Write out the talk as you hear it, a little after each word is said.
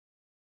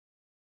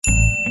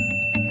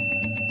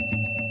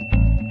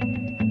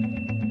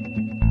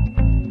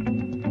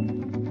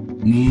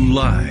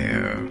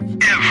Live.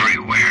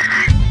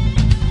 Everywhere.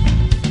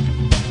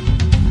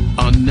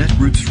 On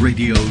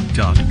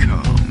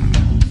netrootsradio.com.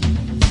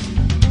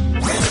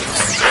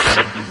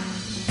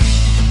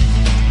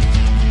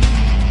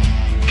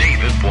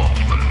 David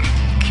Waldman.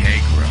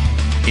 Kagro.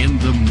 In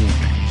the morning.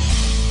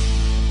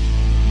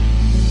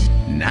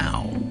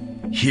 Now,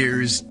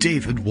 here's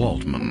David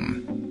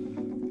Waldman.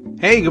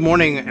 Hey, good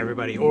morning,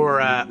 everybody.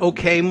 Or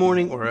okay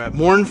morning, or a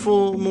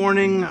mournful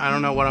morning. I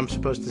don't know what I'm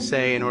supposed to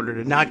say in order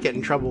to not get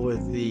in trouble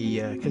with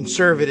the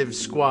conservative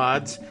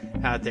squads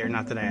out there.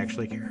 Not that I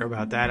actually care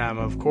about that. I'm,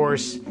 of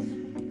course,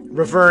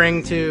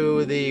 referring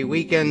to the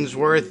weekend's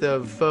worth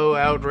of faux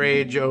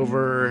outrage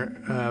over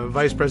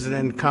Vice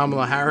President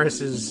Kamala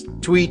Harris's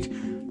tweet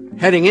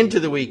heading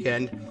into the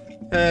weekend.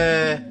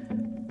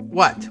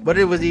 What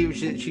it was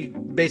she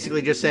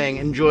basically just saying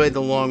enjoy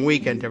the long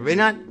weekend,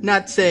 everybody.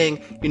 Not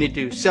saying you need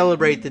to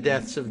celebrate the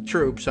deaths of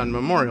troops on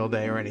Memorial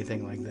Day or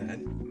anything like that.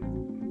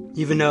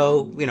 Even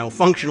though,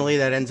 functionally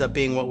that ends up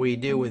being what we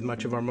do with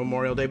much of our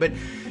Memorial Day. But,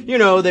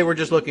 they were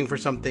just looking for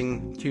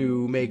something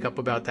to make up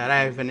about that.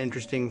 I have an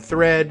interesting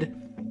thread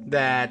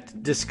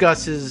that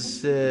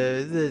discusses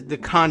the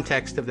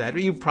context of that.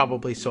 You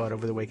probably saw it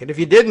over the weekend. If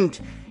you didn't,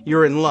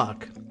 you're in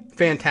luck.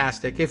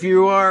 Fantastic. If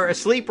you are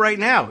asleep right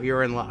now,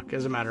 you're in luck,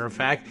 as a matter of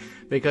fact,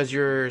 because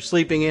you're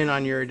sleeping in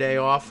on your day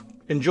off.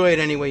 Enjoy it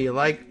any way you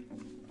like.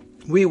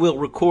 We will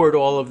record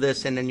all of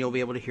this, and then you'll be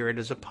able to hear it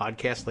as a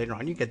podcast later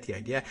on. You get the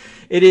idea.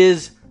 It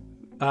is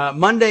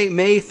Monday,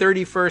 May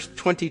 31st,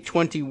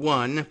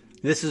 2021.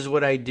 This is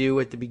what I do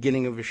at the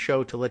beginning of a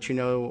show to let you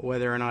know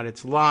whether or not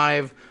it's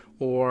live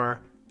or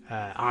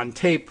on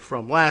tape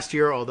from last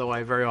year, although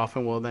I very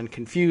often will then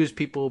confuse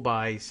people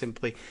by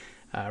simply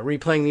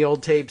replaying the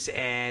old tapes,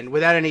 and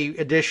without any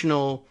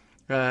additional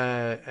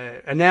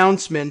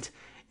announcement,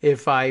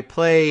 if I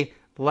play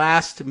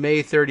last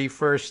May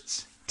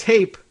 31st's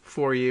tape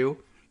for you,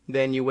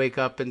 then you wake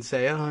up and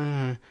say,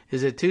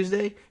 is it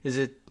Tuesday? Is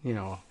it,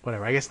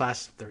 whatever. I guess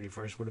last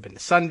 31st would have been a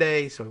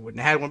Sunday, so we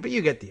wouldn't have had one, but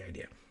you get the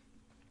idea.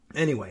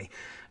 Anyway,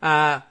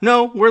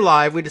 no, we're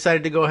live. We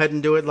decided to go ahead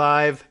and do it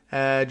live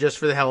just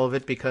for the hell of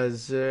it,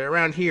 because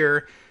around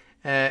here,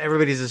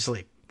 everybody's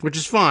asleep, which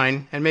is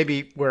fine, and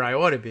maybe where I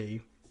ought to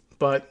be.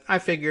 But I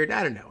figured,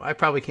 I don't know, I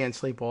probably can't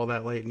sleep all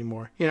that late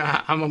anymore. Here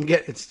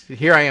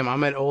I am,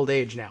 I'm at old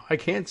age now. I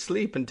can't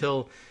sleep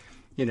until,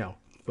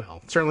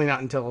 certainly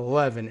not until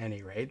 11 at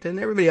any rate. And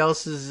everybody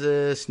else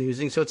is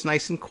snoozing, so it's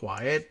nice and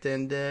quiet.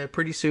 And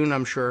pretty soon,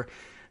 I'm sure,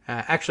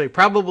 actually,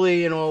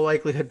 probably in all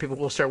likelihood, people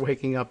will start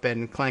waking up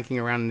and clanking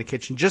around in the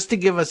kitchen just to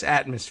give us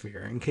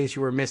atmosphere, in case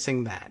you were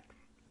missing that.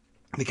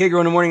 The Kagro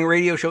in the Morning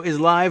radio show is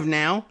live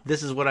now.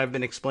 This is what I've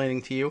been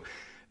explaining to you.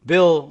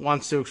 Bill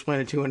wants to explain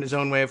it to you in his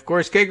own way, of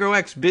course. Kagro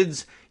X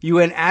bids you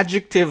an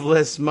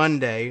adjectiveless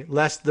Monday,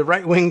 lest the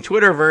right-wing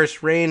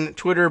Twitterverse rain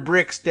Twitter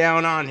bricks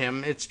down on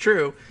him. It's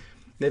true.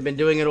 They've been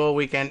doing it all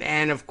weekend.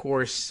 And, of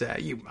course,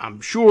 you,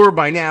 I'm sure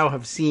by now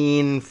have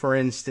seen, for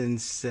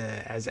instance,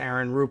 as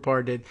Aaron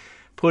Rupar did,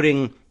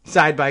 putting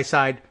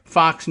side-by-side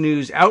Fox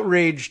News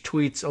outrage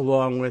tweets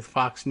along with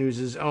Fox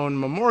News' own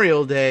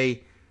Memorial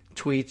Day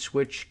tweets,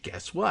 which,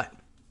 guess what?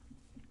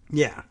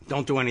 Yeah,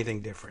 don't do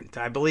anything different.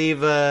 I believe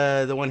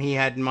the one he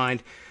had in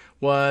mind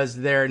was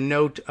their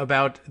note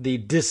about the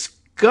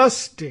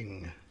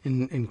disgusting,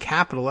 in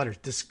capital letters,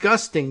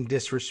 disgusting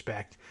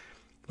disrespect.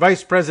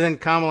 Vice President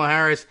Kamala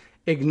Harris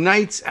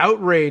ignites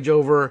outrage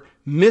over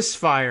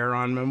misfire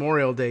on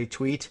Memorial Day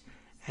tweet.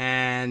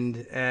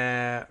 And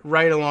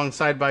right along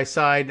side by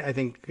side, I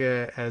think,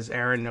 as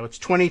Aaron notes,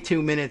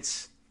 22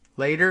 minutes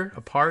later,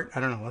 apart,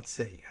 I don't know, let's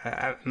see.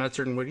 I'm not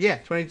certain what,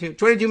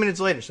 22 minutes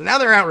later. So now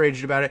they're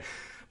outraged about it.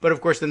 But, of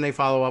course, then they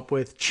follow up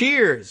with,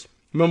 cheers,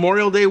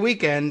 Memorial Day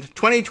weekend,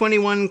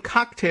 2021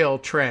 cocktail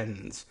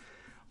trends.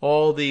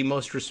 All the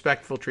most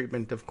respectful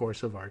treatment, of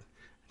course, of our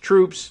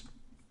troops.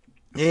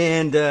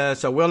 And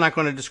so we're not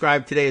going to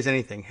describe today as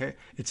anything.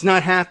 It's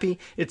not happy.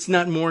 It's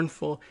not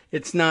mournful.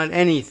 It's not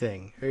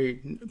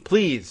anything.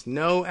 Please,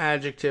 no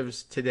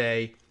adjectives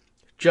today.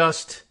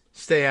 Just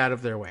stay out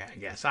of their way, I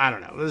guess. I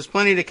don't know. There's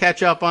plenty to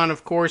catch up on,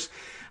 of course.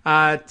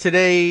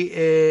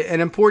 Today, an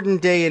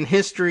important day in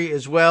history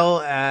as well.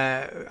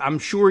 I'm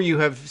sure you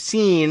have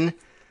seen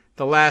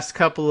the last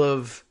couple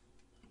of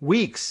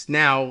weeks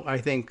now, I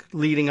think,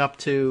 leading up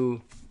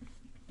to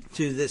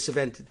this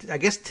event. I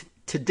guess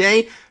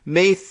today,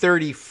 May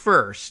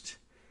 31st,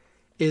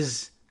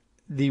 is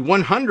the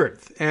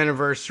 100th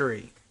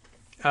anniversary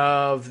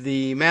of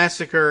the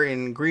massacre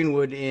in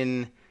Greenwood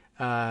in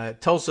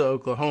Tulsa,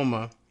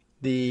 Oklahoma,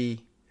 the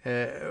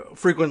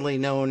frequently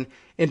known,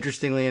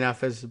 interestingly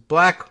enough, as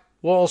Black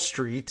Wall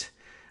Street.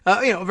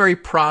 A very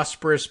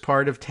prosperous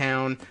part of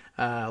town,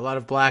 a lot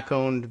of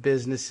black-owned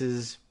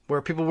businesses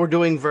where people were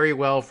doing very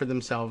well for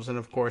themselves. And,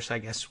 of course, I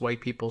guess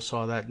white people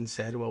saw that and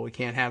said, well, we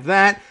can't have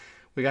that.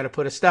 We got to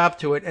put a stop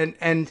to it.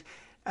 And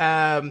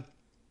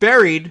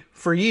buried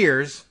for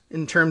years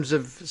in terms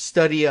of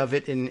study of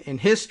it in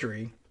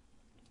history,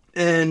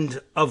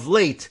 and of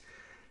late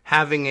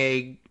having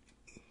a,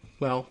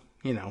 well,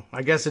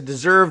 I guess a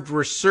deserved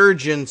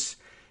resurgence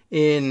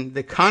in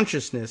the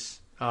consciousness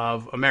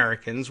of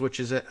Americans, which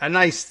is a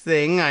nice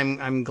thing.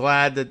 I'm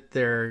glad that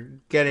they're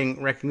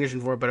getting recognition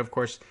for it, but of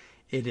course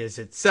it is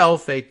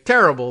itself a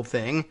terrible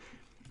thing,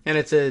 and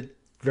it's a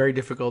very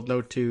difficult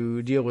note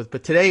to deal with.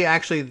 But today,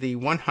 actually, the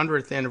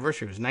 100th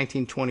anniversary was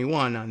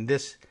 1921 on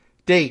this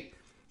date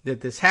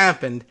that this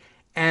happened.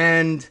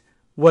 And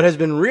what has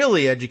been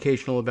really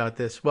educational about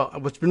this, well,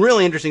 what's been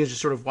really interesting is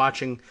just sort of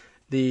watching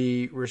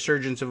the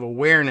resurgence of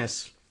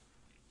awareness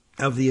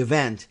of the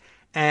event.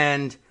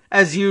 And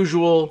as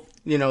usual,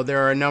 you know,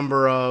 there are a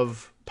number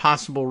of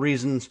possible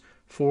reasons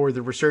for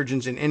the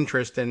resurgence in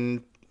interest,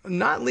 and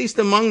not least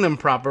among them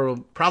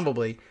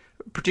probably,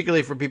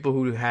 particularly for people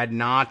who had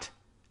not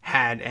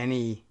had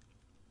any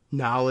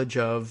knowledge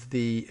of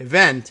the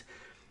event,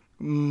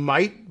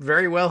 might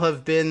very well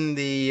have been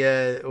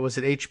the, was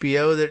it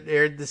HBO that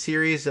aired the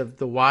series of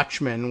The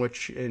Watchmen,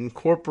 which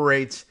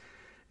incorporates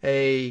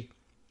a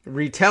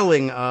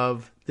retelling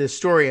of this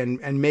story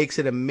and makes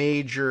it a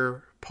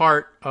major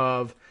part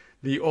of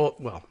the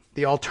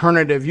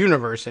alternative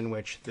universe in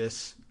which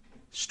this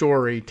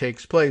story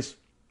takes place.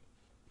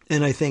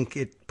 And I think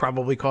it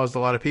probably caused a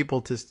lot of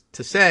people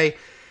to say,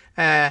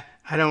 I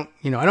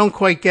don't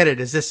quite get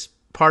it. Is this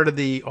part of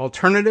the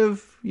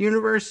alternative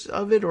universe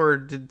of it, or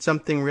did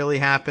something really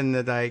happen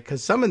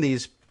because some of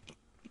these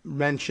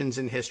mentions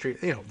in history,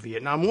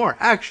 Vietnam War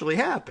actually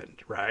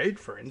happened, right?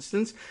 For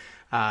instance,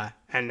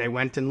 and they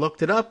went and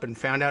looked it up and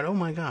found out, oh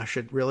my gosh,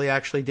 it really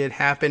actually did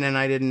happen, and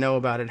I didn't know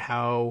about it.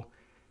 How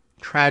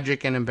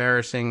tragic and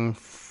embarrassing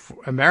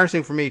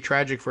for me,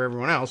 tragic for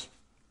everyone else.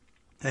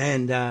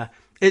 And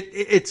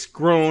it's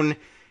grown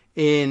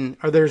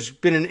there's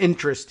been an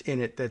interest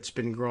in it that's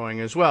been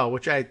growing as well,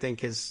 which I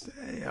think is,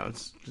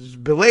 it's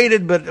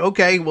belated, but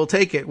okay, we'll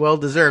take it. Well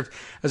deserved.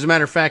 As a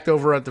matter of fact,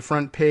 over at the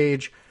front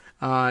page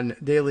on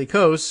Daily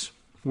Kos,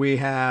 we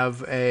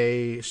have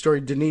a story.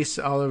 Denise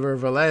Oliver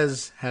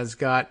Velez has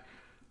got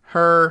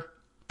her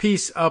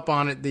piece up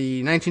on it. The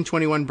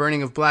 1921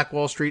 burning of Black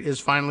Wall Street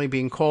is finally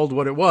being called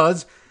what it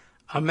was,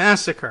 a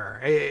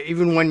massacre.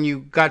 Even when you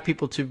got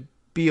people to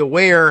be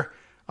aware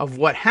of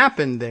what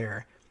happened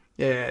there,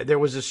 there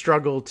was a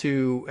struggle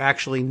to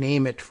actually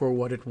name it for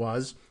what it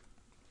was.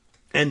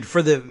 And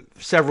for the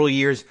several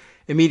years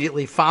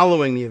immediately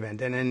following the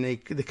event, and then the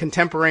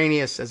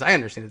contemporaneous, as I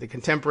understand it, the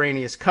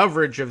contemporaneous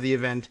coverage of the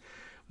event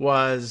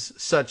was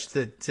such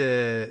that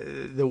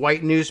the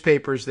white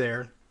newspapers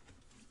there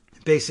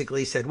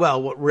basically said,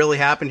 well, what really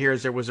happened here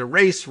is there was a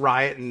race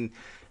riot, and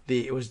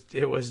it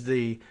was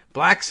the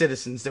black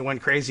citizens that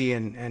went crazy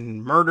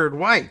and murdered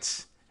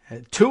whites.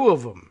 2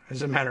 of them,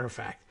 as a matter of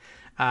fact.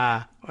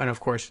 And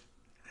of course,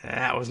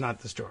 that was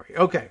not the story.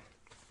 Okay.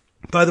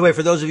 By the way,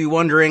 for those of you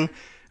wondering,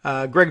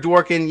 Greg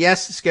Dworkin,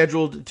 yes,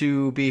 scheduled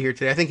to be here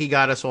today. I think he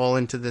got us all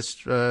into this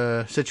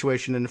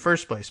situation in the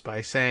first place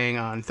by saying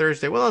on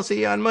Thursday, well, I'll see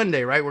you on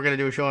Monday, right? We're going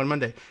to do a show on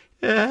Monday.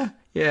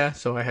 Yeah.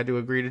 So I had to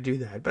agree to do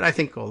that. But I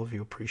think all of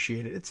you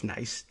appreciate it. It's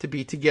nice to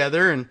be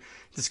together and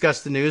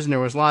discuss the news, and there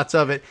was lots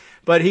of it.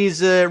 But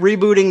he's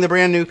rebooting the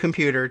brand new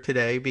computer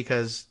today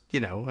because,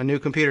 a new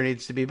computer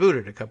needs to be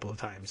booted a couple of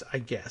times, I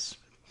guess.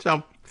 So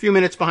a few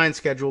minutes behind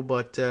schedule,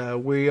 but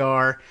we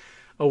are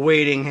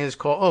awaiting his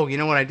call. Oh, you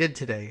know what I did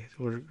today?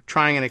 We're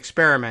trying an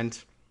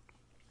experiment,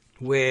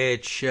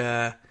 which,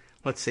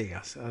 let's see,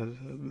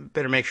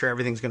 better make sure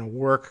everything's going to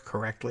work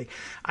correctly.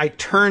 I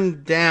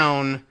turned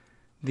down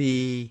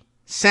the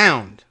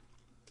sound,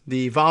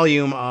 the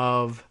volume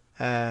of,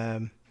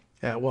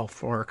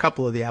 for a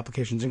couple of the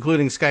applications,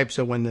 including Skype,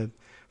 so when the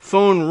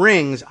phone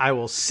rings, I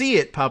will see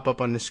it pop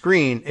up on the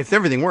screen, if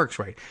everything works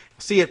right.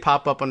 See it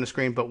pop up on the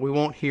screen, but we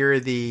won't hear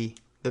the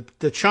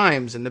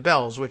chimes and the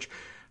bells, which,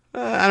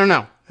 I don't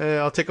know.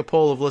 I'll take a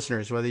poll of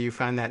listeners, whether you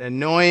find that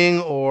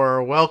annoying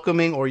or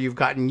welcoming, or you've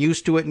gotten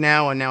used to it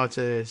now, and now it's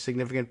a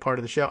significant part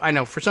of the show. I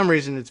know, for some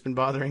reason, it's been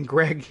bothering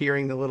Greg,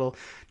 hearing the little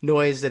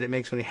noise that it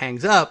makes when he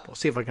hangs up. We'll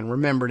see if I can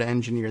remember to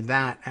engineer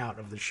that out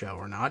of the show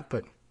or not,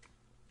 but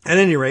at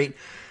any rate,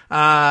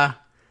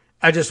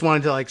 I just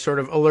wanted to sort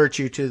of alert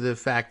you to the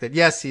fact that,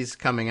 yes, he's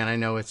coming, and I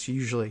know it's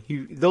usually,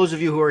 those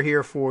of you who are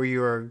here for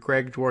your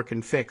Greg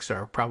Dworkin fix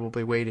are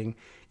probably waiting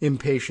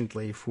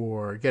impatiently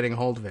for getting a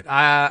hold of it.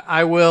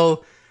 I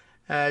will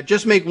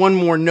just make one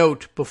more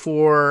note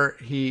before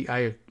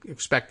I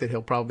expect that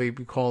he'll probably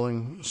be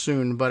calling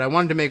soon, but I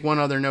wanted to make one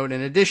other note.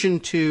 In addition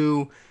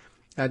to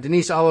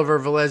Denise Oliver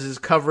Velez's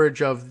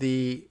coverage of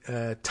the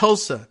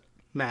Tulsa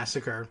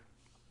massacre,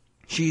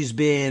 she's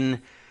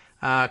been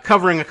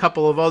covering a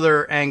couple of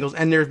other angles,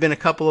 and there's been a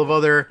couple of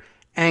other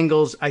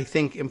angles I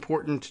think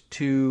important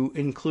to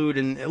include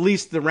in at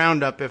least the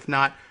roundup, if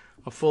not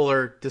a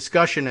fuller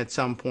discussion at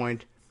some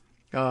point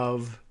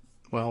of,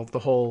 the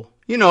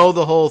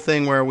whole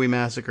thing where we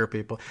massacre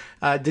people.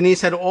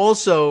 Denise had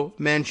also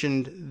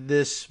mentioned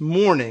this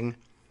morning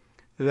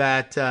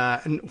that,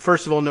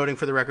 first of all, noting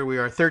for the record, we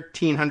are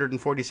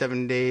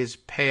 1,347 days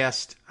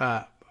past,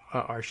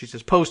 or she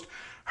says post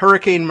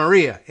Hurricane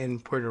Maria in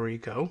Puerto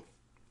Rico.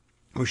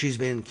 where she's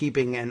been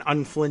keeping an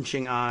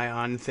unflinching eye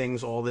on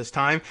things all this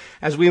time.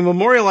 As we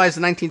memorialize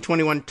the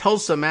 1921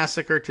 Tulsa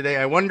Massacre today,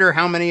 I wonder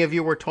how many of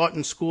you were taught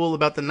in school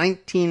about the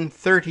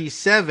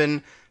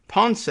 1937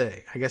 Ponce,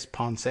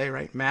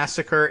 right?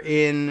 Massacre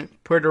in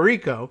Puerto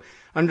Rico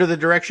under the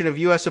direction of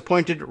U.S.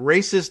 appointed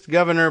racist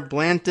Governor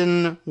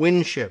Blanton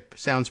Winship.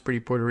 Sounds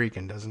pretty Puerto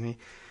Rican, doesn't he?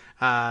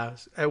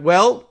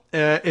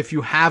 If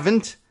you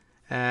haven't,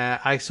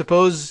 I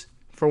suppose,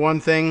 for one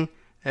thing,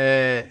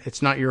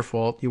 it's not your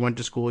fault. You went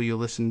to school, you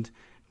listened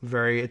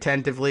very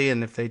attentively,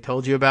 and if they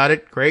told you about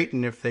it, great.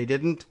 And if they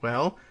didn't,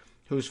 well,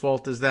 whose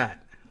fault is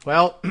that?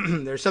 Well,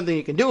 there's something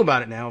you can do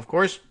about it now, of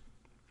course.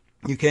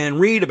 You can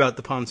read about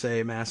the Ponce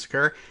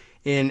Massacre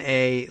in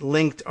a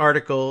linked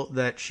article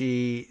that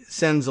she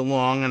sends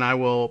along, and I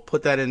will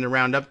put that in the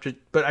roundup.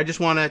 But I just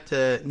wanted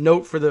to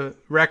note for the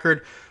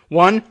record,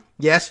 one,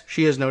 yes,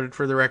 she has noted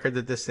for the record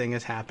that this thing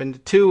has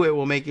happened. Two, it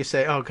will make you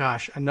say, oh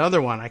gosh,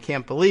 another one, I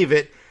can't believe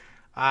it.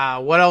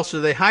 What else are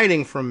they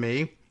hiding from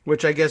me?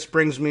 Which I guess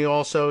brings me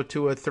also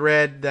to a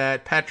thread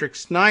that Patrick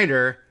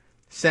Snyder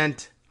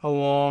sent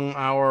along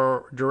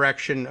our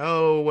direction,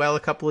 a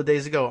couple of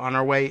days ago on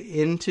our way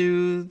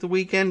into the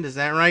weekend. Is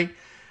that right?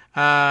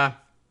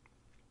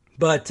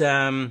 Let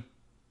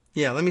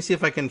me see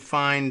if I can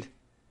find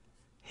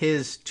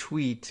his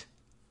tweet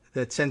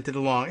that sent it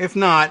along. If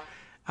not,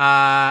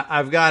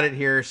 I've got it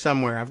here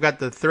somewhere. I've got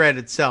the thread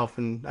itself,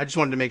 and I just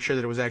wanted to make sure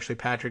that it was actually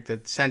Patrick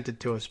that sent it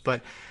to us.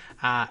 But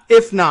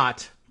if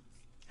not,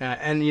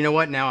 and you know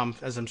what? Now,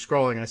 as I'm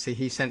scrolling, I see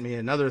he sent me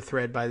another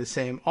thread by the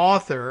same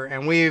author,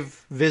 and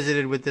we've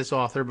visited with this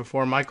author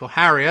before, Michael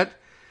Harriot,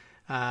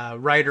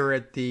 writer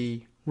at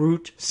The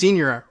Root,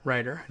 senior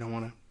writer. I don't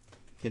want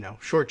to,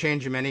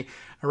 shortchange him any.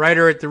 A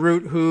writer at The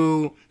Root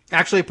who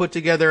actually put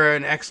together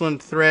an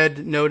excellent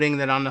thread noting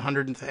that on the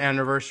 100th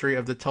anniversary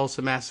of the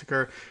Tulsa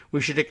Massacre,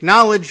 we should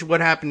acknowledge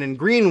what happened in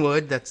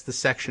Greenwood, that's the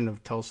section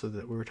of Tulsa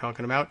that we were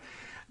talking about,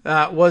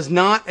 was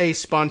not a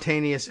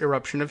spontaneous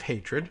eruption of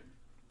hatred.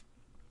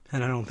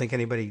 And I don't think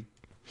anybody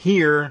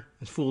here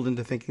is fooled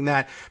into thinking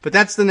that. But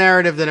that's the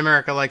narrative that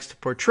America likes to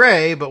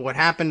portray. But what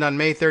happened on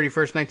May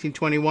 31st,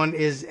 1921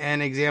 is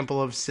an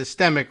example of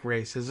systemic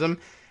racism.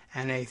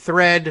 And a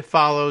thread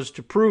follows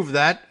to prove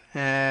that,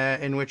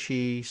 in which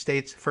he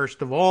states,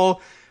 first of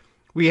all,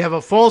 we have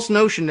a false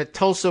notion that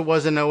Tulsa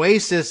was an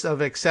oasis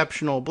of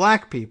exceptional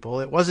black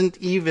people. It wasn't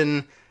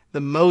even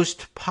the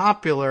most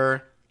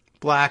popular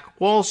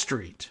Black Wall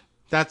Street.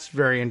 That's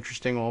very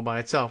interesting all by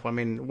itself. I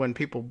mean, when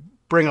people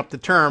bring up the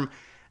term,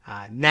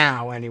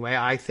 now anyway,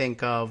 I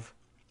think of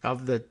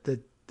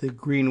the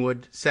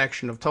Greenwood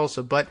section of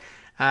Tulsa. But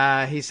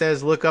he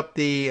says, look up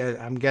the,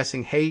 I'm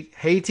guessing Hayti,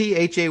 Hayti,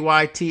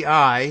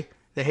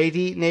 the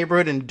Hayti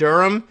neighborhood in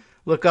Durham.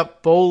 Look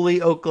up Boley,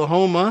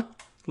 Oklahoma.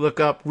 Look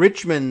up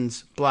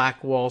Richmond's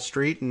Black Wall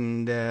Street,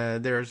 and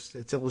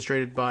it's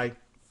illustrated by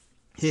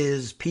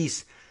his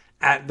piece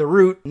at The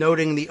Root,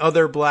 noting the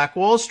other Black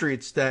Wall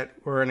Streets that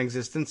were in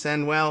existence,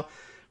 and well,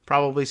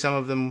 probably some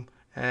of them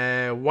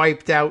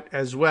wiped out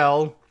as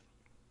well.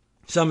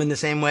 Some in the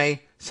same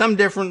way, some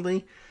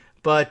differently.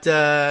 But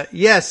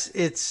yes,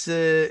 it's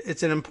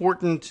an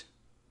important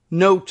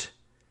note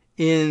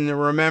in the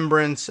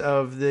remembrance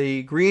of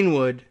the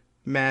Greenwood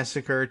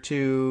Massacre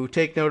to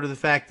take note of the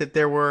fact that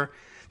there were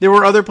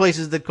other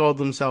places that called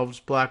themselves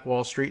Black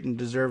Wall Street, and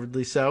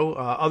deservedly so.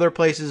 Other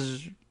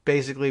places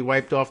basically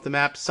wiped off the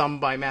map, some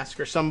by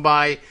massacre, some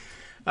by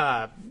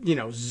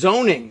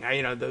zoning,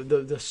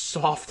 the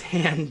soft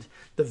hand,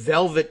 the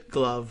velvet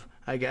glove,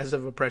 I guess,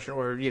 of oppression,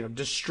 or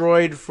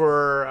destroyed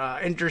for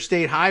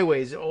interstate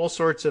highways, all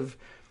sorts of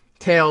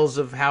tales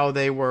of how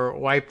they were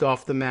wiped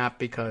off the map,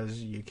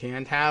 because you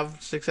can't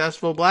have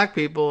successful black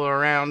people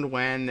around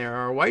when there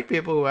are white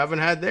people who haven't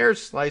had their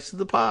slice of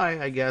the pie,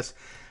 I guess.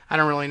 I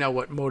don't really know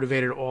what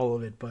motivated all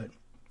of it, but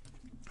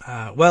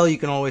you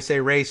can always say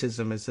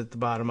racism is at the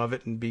bottom of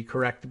it and be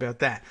correct about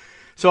that.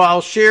 So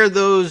I'll share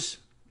those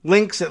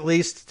links, at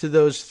least, to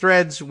those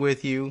threads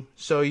with you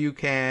so you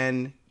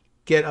can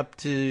get up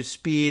to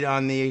speed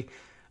on the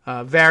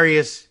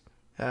various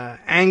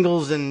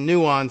angles and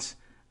nuance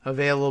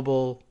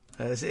available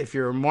if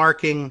you're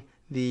marking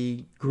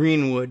the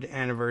Greenwood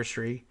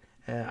anniversary.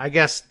 I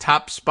guess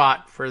top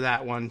spot for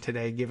that one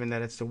today, given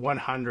that it's the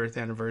 100th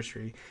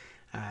anniversary.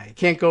 You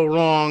can't go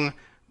wrong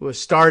with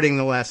starting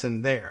the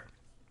lesson there.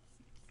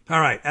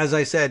 All right, as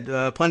I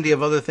said, plenty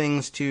of other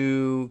things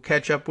to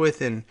catch up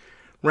with and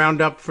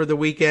round up for the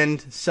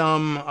weekend.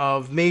 Some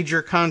of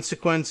major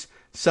consequence,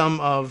 some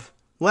of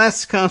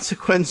less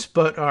consequence,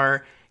 but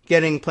are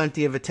getting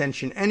plenty of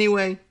attention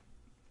anyway.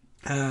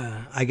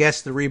 I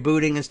guess the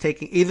rebooting is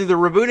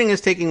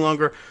taking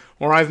longer,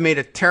 or I've made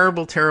a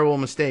terrible, terrible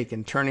mistake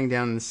in turning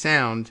down the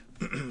sound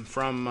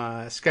from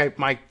Skype.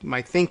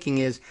 My thinking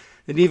is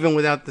that even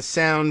without the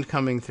sound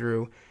coming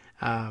through,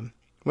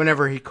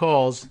 whenever he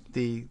calls,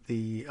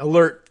 the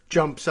alert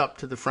jumps up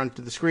to the front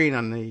of the screen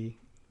on the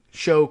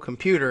show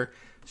computer,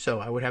 so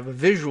I would have a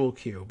visual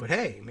cue. But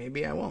hey,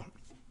 maybe I won't.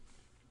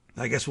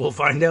 I guess we'll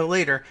find out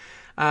later.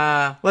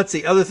 Let's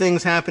see, other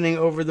things happening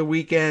over the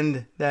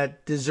weekend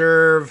that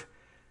deserve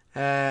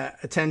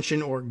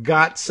attention or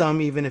got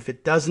some, even if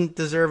it doesn't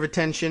deserve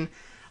attention.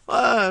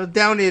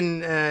 Down in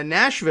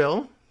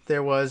Nashville,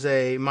 there was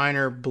a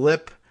minor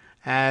blip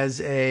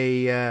as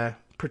a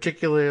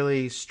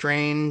particularly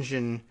strange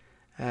and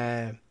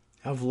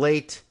of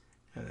late,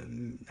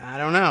 I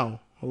don't know,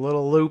 a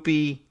little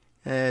loopy,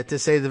 to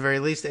say the very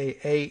least.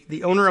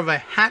 The owner of a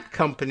hat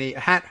company, a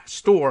hat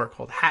store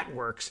called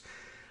Hatworks,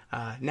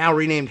 now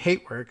renamed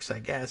Hateworks, I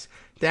guess,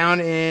 down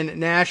in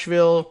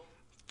Nashville,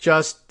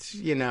 just,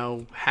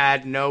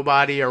 had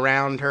nobody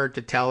around her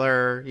to tell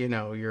her,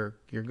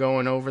 you're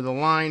going over the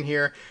line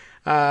here.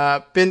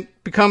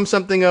 Become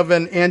something of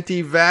an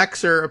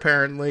anti-vaxxer,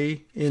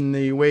 apparently, in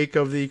the wake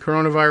of the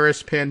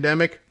coronavirus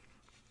pandemic.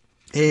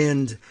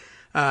 And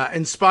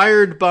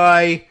inspired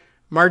by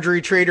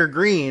Marjorie Taylor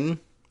Greene,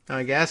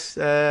 I guess,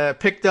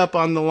 picked up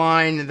on the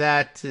line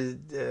that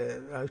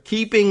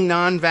keeping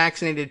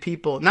non-vaccinated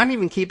people, not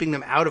even keeping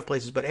them out of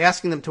places, but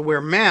asking them to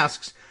wear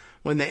masks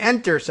when they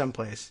enter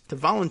someplace, to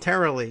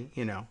voluntarily,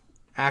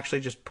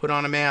 actually just put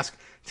on a mask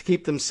to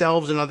keep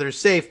themselves and others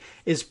safe,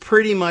 is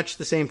pretty much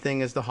the same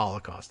thing as the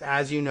Holocaust.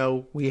 As you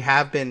know, we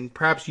have been,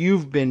 perhaps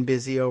you've been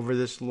busy over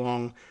this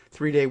long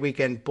 3-day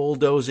weekend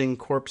bulldozing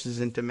corpses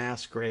into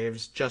mass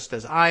graves, just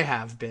as I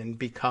have been,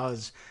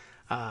 because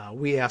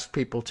we ask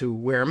people to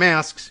wear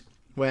masks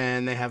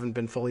when they haven't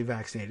been fully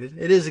vaccinated.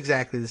 It is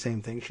exactly the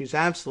same thing. She's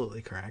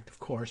absolutely correct, of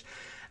course.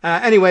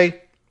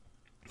 Anyway,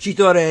 she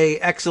thought a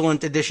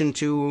excellent addition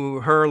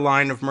to her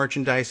line of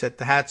merchandise at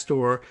the hat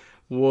store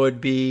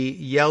would be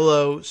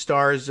yellow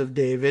stars of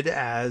David,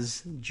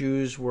 as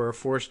Jews were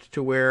forced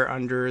to wear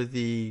under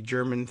the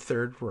German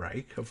Third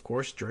Reich, of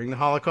course, during the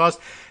Holocaust.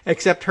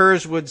 Except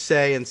hers would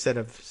say, instead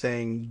of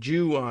saying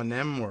Jew on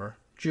them or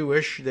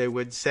Jewish, they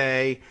would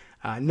say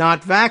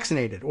not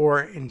vaccinated,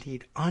 or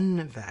indeed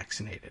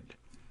unvaccinated.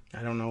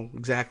 I don't know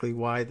exactly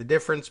why the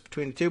difference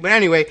between the two. But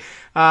anyway,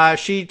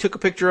 she took a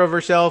picture of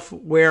herself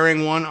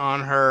wearing one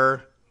on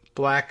her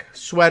black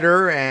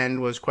sweater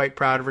and was quite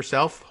proud of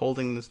herself,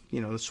 holding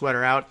the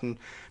sweater out and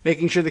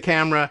making sure the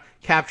camera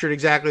captured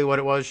exactly what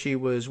it was she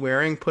was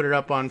wearing, put it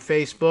up on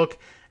Facebook,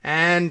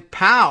 and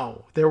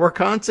pow, there were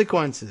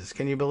consequences.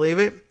 Can you believe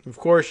it? Of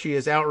course, she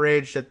is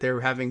outraged that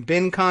there having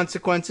been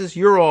consequences.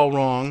 You're all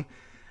wrong,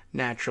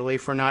 naturally,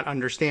 for not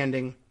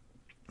understanding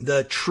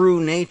the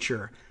true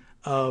nature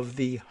of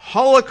the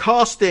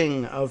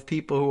holocausting of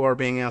people who are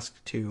being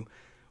asked to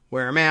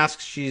wear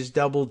masks. She's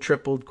doubled,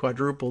 tripled,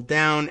 quadrupled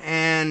down,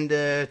 and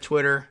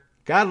Twitter,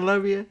 God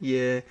love you.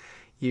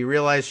 You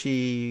realize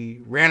she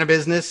ran a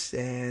business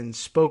and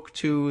spoke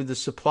to the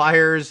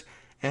suppliers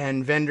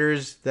and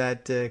vendors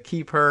that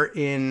keep her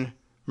in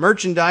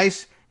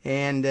merchandise,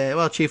 and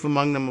chief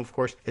among them, of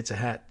course, it's a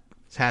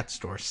hat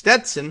store.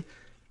 Stetson,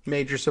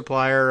 major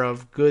supplier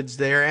of goods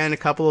there, and a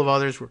couple of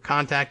others were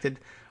contacted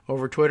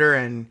over Twitter,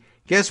 and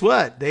guess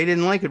what? They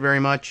didn't like it very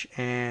much,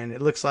 and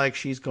it looks like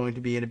she's going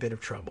to be in a bit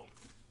of trouble.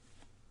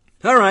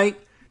 All right,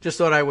 just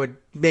thought I would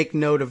make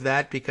note of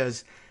that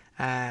because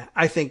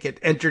I think it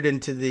entered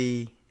into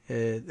the,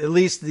 at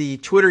least the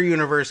Twitter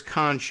universe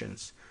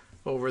conscience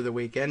over the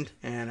weekend,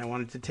 and I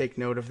wanted to take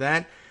note of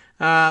that.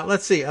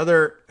 Let's see,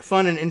 other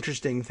fun and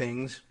interesting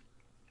things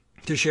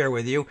to share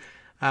with you.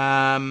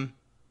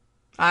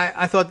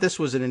 I thought this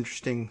was an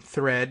interesting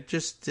thread.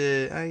 Just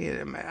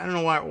I don't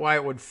know why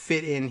it would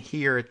fit in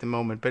here at the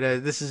moment, but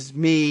this is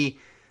me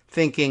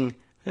thinking,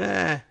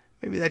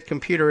 maybe that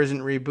computer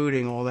isn't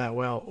rebooting all that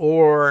well,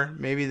 or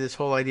maybe this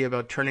whole idea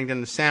about turning down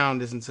the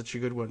sound isn't such a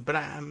good one. But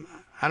I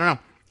don't know.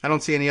 I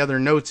don't see any other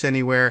notes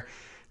anywhere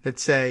that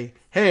say,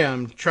 hey,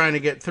 I'm trying to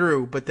get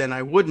through, but then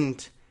I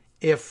wouldn't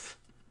if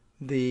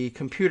the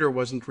computer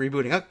wasn't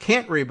rebooting. Oh,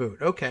 can't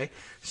reboot. Okay.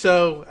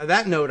 So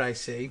that note I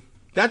see.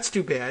 That's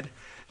too bad.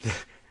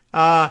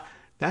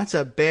 That's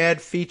a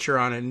bad feature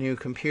on a new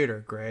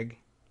computer, Greg.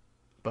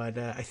 But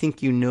I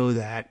think you know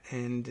that,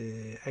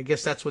 and I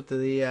guess that's what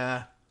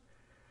the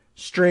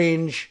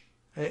strange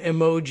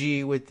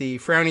emoji with the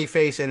frowny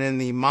face and then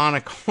the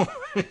monocle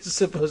is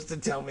supposed to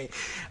tell me.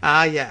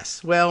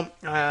 Yes. Well,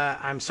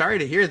 I'm sorry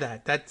to hear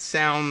that. That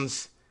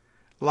sounds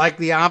like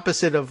the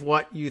opposite of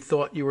what you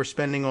thought you were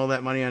spending all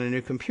that money on a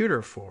new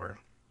computer for.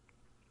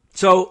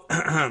 So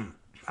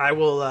I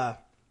will.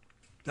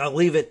 I'll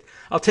leave it.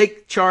 I'll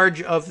take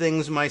charge of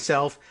things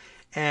myself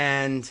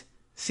and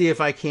see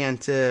if I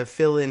can't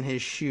fill in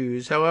his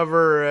shoes.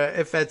 However,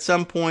 if at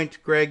some point,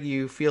 Greg,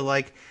 you feel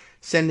like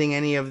sending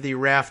any of the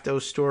Rafto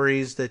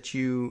stories that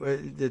you,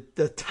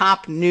 the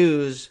top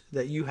news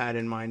that you had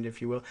in mind,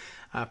 if you will,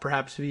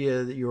 perhaps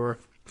via your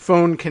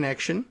phone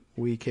connection,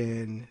 we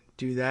can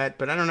do that.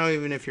 But I don't know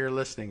even if you're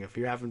listening, if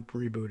you haven't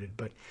rebooted.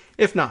 But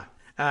if not,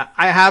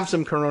 I have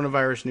some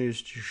coronavirus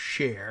news to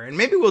share, and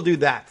maybe we'll do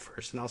that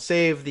first, and I'll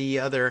save the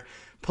other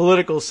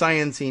political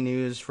science-y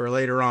news for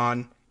later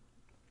on.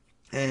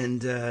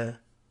 And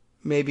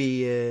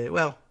maybe,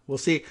 we'll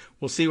see.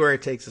 We'll see where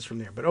it takes us from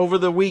there. But over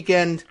the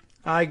weekend,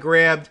 I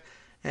grabbed,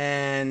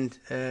 and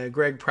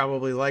Greg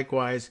probably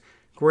likewise,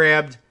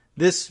 grabbed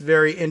this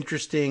very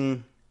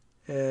interesting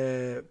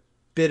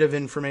bit of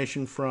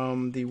information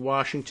from the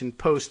Washington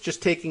Post,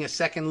 just taking a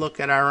second look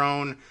at our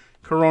own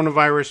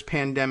coronavirus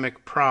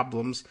pandemic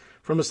problems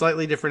from a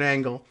slightly different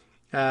angle.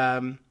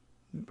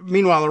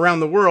 Meanwhile, around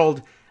the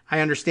world, I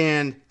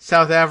understand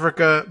South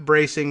Africa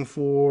bracing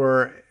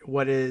for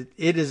what it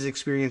is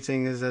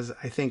experiencing as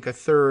I think, a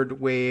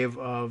third wave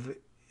of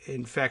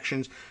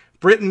infections.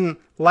 Britain,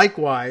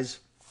 likewise,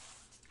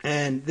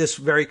 and this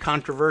very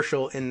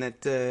controversial in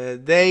that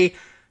they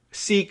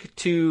seek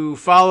to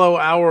follow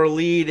our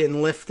lead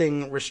in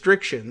lifting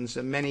restrictions.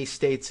 Many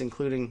states,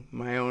 including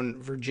my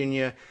own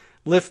Virginia,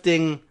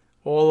 lifting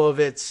all of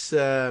its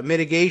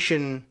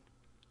mitigation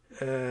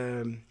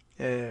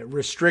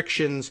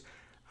restrictions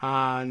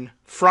on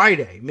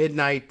Friday,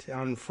 midnight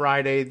on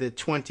Friday the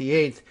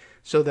 28th,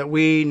 so that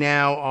we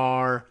now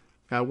are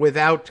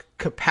without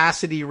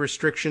capacity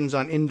restrictions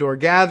on indoor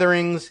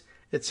gatherings,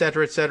 et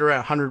cetera,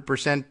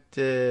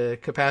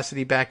 100%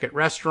 capacity back at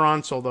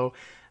restaurants, although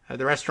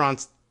the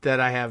restaurants that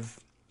I have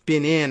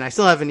been in, I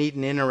still haven't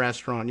eaten in a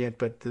restaurant yet,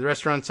 but the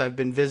restaurants I've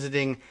been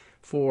visiting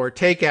for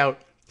takeout,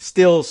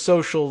 still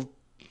social,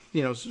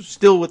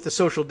 still with the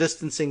social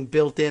distancing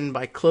built in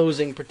by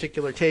closing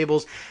particular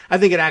tables. I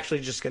think it actually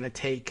just going to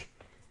take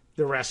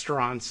the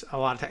restaurants a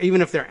lot of time,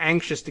 even if they're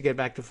anxious to get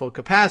back to full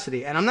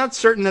capacity. And I'm not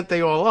certain that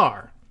they all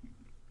are,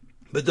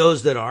 but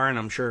those that are, and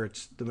I'm sure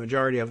it's the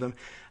majority of them,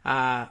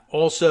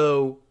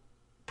 also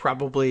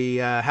probably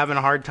having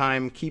a hard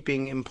time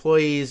keeping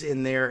employees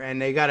in there,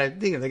 and they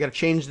gotta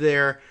change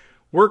their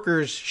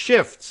workers'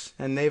 shifts,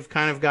 and they've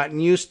kind of gotten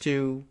used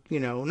to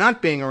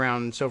not being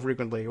around so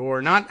frequently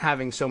or not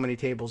having so many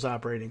tables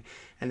operating,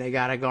 and they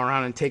gotta go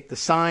around and take the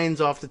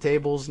signs off the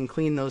tables and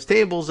clean those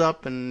tables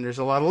up, and there's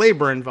a lot of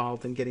labor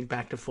involved in getting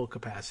back to full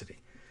capacity.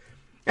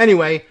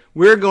 Anyway,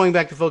 we're going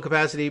back to full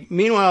capacity.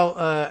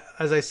 Meanwhile,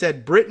 as I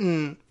said,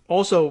 Britain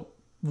also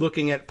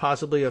looking at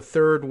possibly a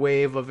third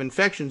wave of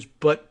infections,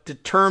 but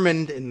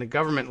determined in the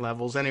government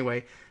levels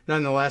anyway,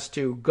 nonetheless,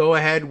 to go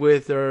ahead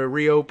with a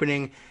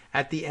reopening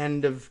at the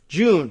end of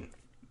June.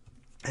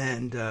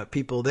 And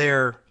people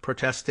there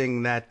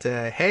protesting that,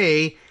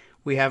 hey,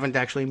 we haven't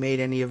actually made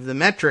any of the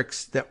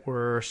metrics that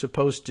were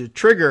supposed to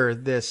trigger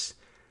this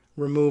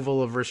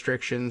removal of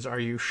restrictions. Are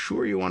you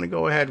sure you want to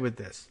go ahead with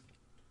this?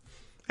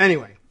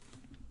 Anyway,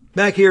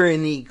 back here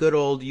in the good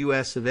old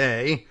US of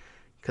A,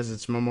 because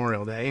it's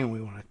Memorial Day and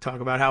we want to talk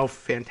about how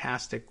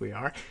fantastic we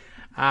are.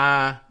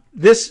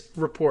 This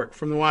report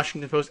from the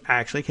Washington Post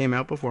actually came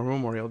out before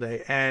Memorial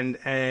Day, and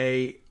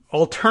a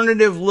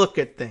alternative look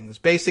at things.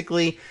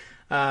 Basically,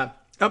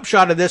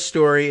 upshot of this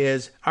story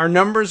is our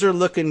numbers are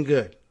looking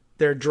good.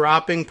 They're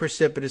dropping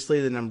precipitously.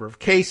 The number of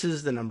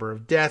cases, the number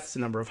of deaths, the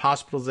number of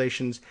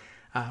hospitalizations,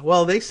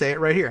 well, they say it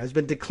right here, has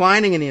been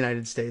declining in the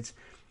United States.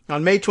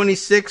 On May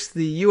 26th,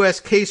 the U.S.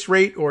 case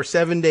rate, or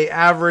 7-day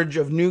average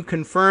of new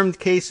confirmed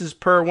cases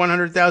per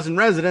 100,000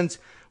 residents,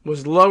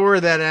 was lower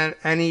than at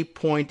any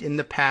point in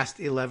the past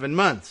 11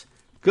 months.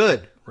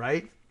 Good,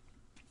 right?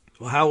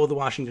 Well, how will the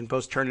Washington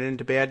Post turn it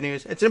into bad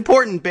news? It's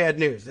important bad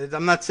news.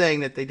 I'm not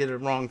saying that they did a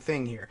wrong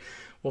thing here.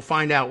 We'll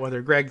find out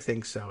whether Greg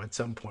thinks so at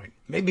some point.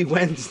 Maybe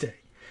Wednesday.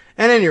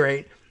 At any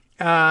rate,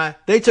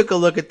 they took a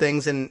look at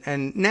things,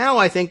 and now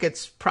I think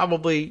it's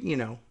probably,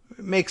 it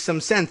makes some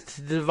sense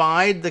to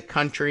divide the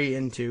country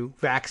into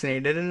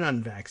vaccinated and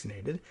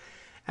unvaccinated.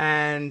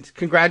 And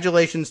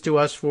congratulations to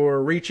us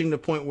for reaching the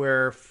point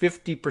where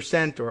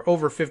 50% or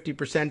over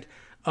 50%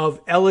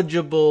 of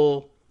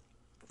eligible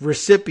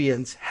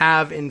recipients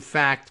have in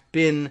fact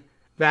been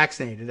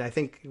vaccinated. I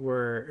think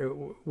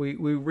we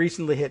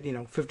recently hit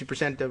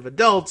 50% of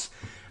adults,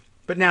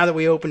 but now that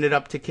we opened it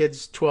up to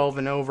kids 12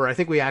 and over, I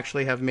think we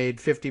actually have made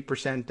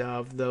 50%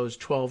 of those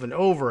 12 and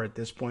over at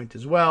this point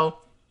as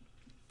well.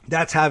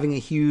 That's having a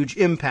huge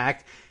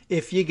impact.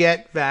 If you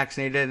get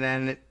vaccinated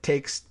and it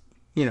takes,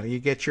 you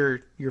get your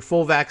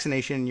full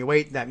vaccination and you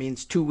wait, that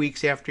means 2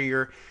 weeks after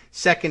your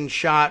second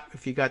shot.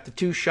 If you got the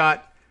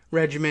 2-shot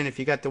regimen, if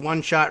you got the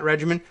 1-shot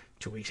regimen,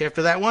 2 weeks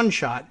after that 1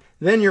 shot,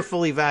 then you're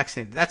fully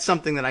vaccinated. That's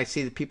something that I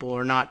see that people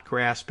are not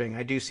grasping.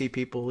 I do see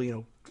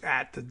people,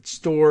 at the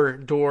store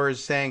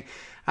doors saying,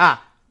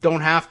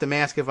 don't have to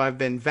mask if I've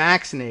been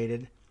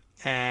vaccinated,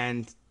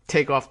 and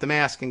take off the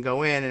mask and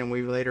go in, and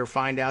we later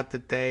find out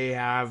that they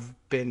have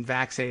been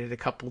vaccinated a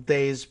couple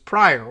days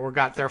prior or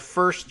got their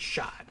first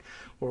shot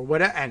or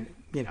whatever. And,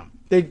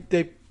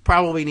 they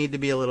probably need to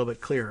be a little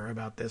bit clearer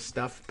about this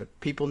stuff, but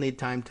people need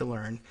time to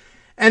learn.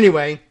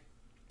 Anyway,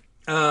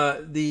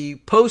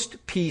 the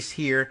Post piece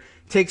here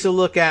takes a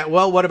look at,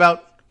 what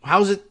about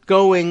how's it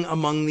going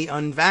among the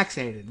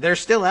unvaccinated? They're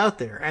still out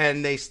there,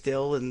 and they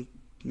still, and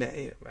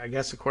I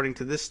guess according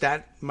to this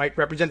stat, might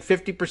represent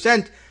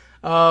 50%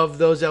 of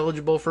those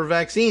eligible for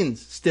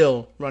vaccines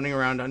still running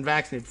around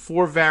unvaccinated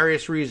for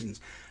various reasons.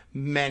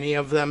 Many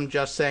of them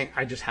just saying,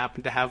 I just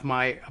happen to have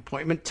my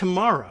appointment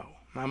tomorrow.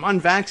 I'm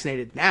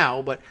unvaccinated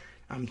now, but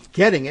I'm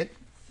getting it.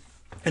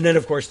 And then,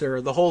 of course, there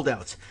are the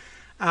holdouts.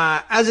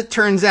 As it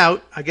turns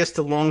out, I guess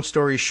the long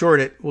story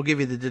short, we'll give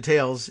you the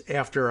details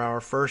after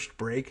our first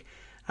break.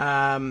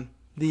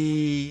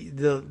 the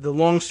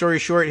long story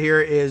short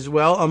here is,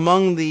 well,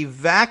 among the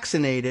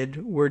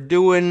vaccinated, we're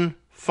doing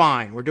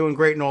fine. We're doing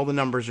great and all the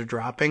numbers are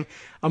dropping.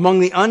 Among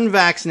the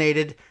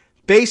unvaccinated,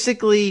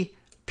 basically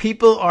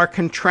people are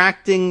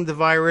contracting the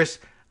virus,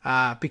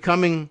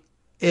 becoming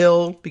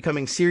ill,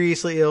 becoming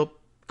seriously ill,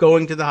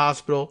 going to the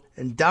hospital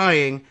and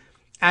dying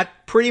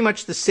at pretty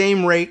much the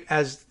same rate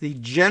as the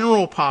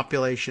general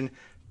population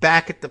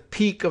back at the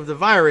peak of the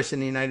virus in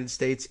the United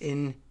States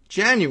in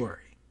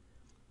January.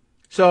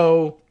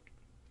 So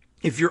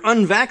if you're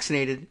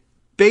unvaccinated,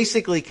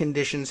 basically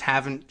conditions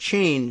haven't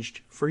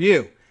changed for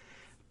you.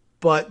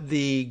 But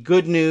the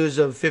good news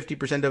of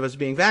 50% of us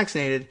being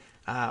vaccinated,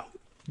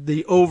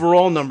 the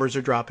overall numbers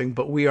are dropping,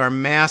 but we are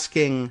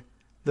masking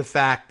the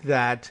fact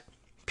that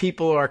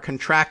people are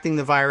contracting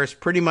the virus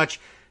pretty much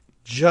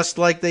just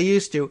like they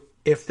used to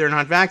if they're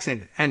not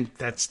vaccinated. And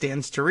that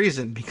stands to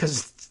reason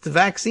because it's the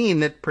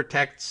vaccine that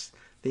protects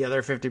the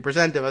other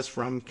 50% of us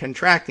from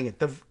contracting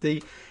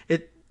it.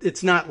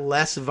 It's not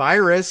less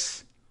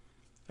virus.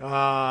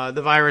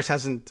 The virus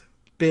hasn't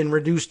been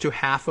reduced to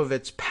half of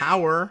its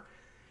power.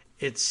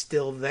 It's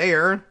still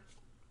there.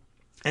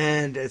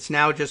 And it's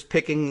now just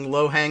picking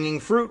low-hanging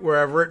fruit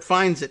wherever it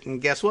finds it.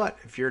 And guess what?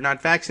 If you're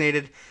not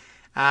vaccinated,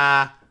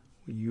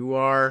 you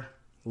are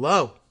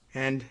low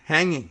and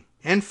hanging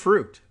and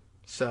fruit.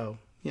 So,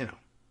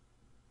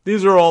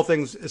 these are all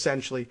things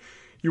essentially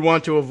you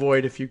want to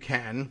avoid if you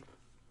can.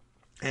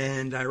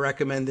 And I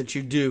recommend that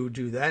you do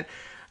that.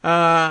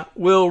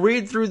 We'll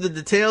read through the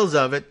details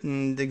of it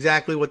and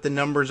exactly what the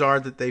numbers are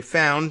that they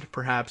found,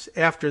 perhaps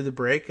after the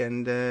break.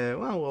 And,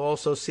 we'll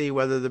also see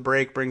whether the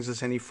break brings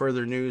us any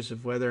further news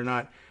of whether or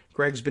not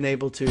Greg's been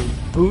able to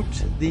boot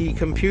the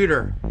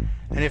computer.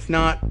 And if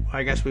not,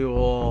 I guess we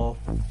will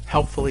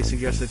helpfully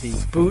suggest that he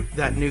boot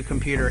that new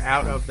computer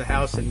out of the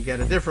house and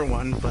get a different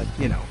one. But,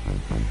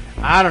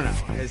 I don't know.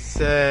 It's,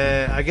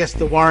 I guess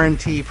the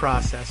warranty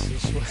process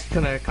is what's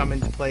going to come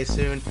into play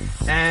soon.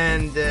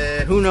 And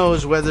who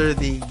knows whether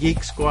the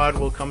Geek Squad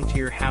will come to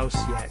your house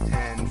yet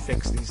and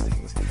fix these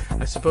things.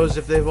 I suppose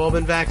if they've all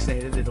been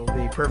vaccinated, it'll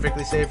be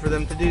perfectly safe for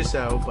them to do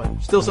so, but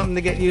still something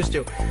to get used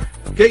to.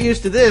 Get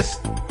used to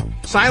this.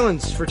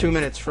 Silence for 2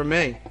 minutes from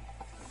me.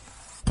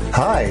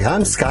 Hi,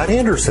 I'm Scott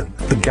Anderson,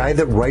 the guy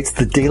that writes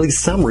the daily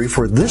summary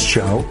for this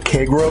show,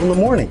 Kagro in the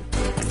Morning.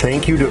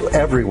 Thank you to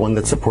everyone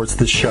that supports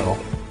this show.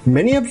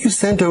 Many of you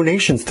send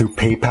donations through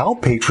PayPal,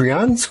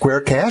 Patreon,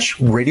 Square Cash,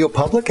 Radio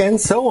Public,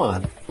 and so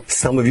on.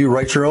 Some of you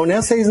write your own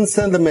essays and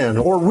send them in,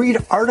 or read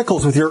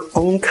articles with your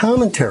own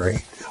commentary.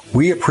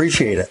 We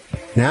appreciate it.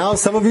 Now,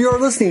 some of you are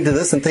listening to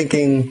this and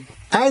thinking,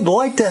 I'd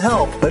like to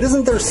help, but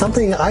isn't there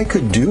something I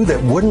could do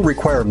that wouldn't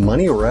require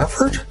money or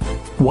effort?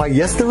 Why,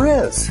 yes,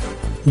 there is.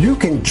 You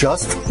can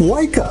just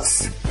like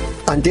us.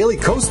 On Daily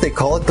Coast, they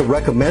call it the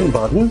recommend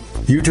button.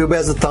 YouTube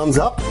has a thumbs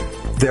up.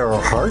 There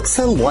are hearts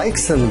and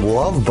likes and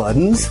love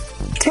buttons.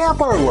 Tap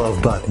our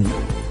love button.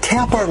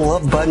 Tap our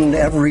love button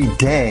every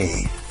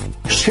day.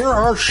 Share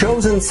our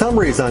shows and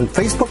summaries on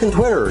Facebook and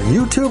Twitter,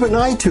 YouTube and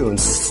iTunes,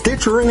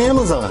 Stitcher and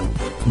Amazon.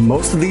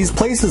 Most of these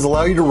places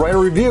allow you to write a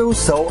review,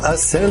 so a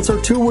sentence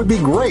or two would be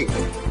great.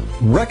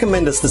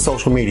 Recommend us to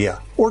social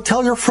media, or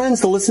tell your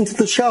friends to listen to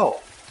the show.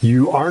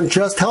 You aren't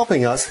just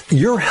helping us,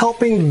 you're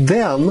helping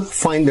them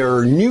find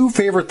their new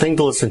favorite thing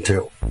to listen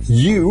to.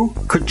 You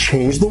could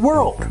change the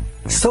world.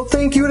 So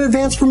thank you in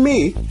advance from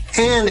me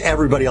and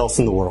everybody else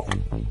in the world.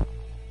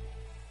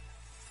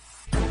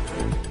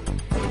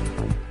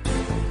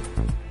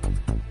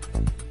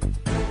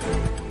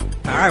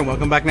 All right,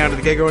 welcome back now to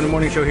the Kagro in the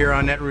Morning Show here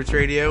on Netroots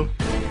Radio.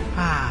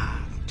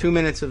 2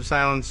 minutes of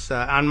silence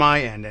on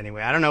my end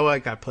anyway. I don't know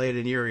what got played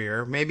in your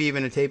ear. Maybe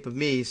even a tape of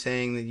me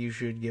saying that you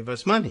should give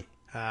us money.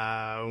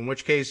 In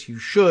which case you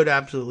should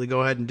absolutely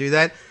go ahead and do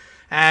that.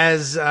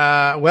 As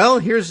well,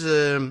 here's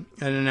an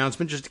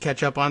announcement just to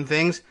catch up on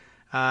things.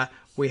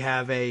 We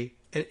have an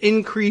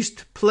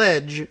increased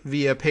pledge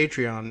via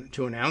Patreon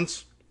to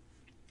announce.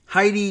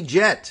 Heidi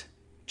Jett,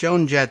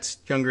 Joan Jett's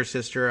younger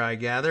sister, I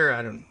gather.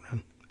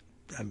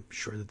 I'm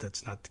sure that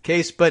that's not the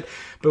case, but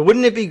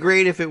wouldn't it be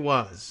great if it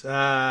was?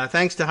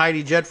 Thanks to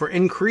Heidi Jett for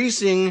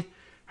increasing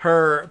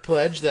her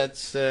pledge.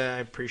 That's I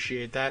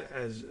appreciate that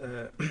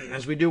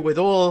as we do with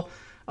all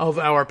of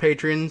our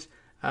patrons,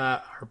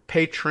 our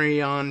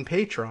Patreon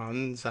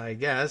patrons, I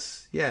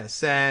guess.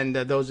 Yes, and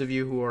those of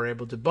you who are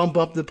able to bump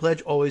up the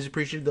pledge, always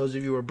appreciate it. Those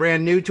of you who are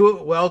brand new to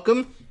it,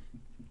 welcome.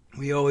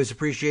 We always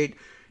appreciate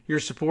your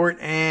support,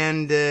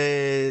 and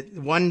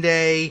one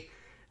day,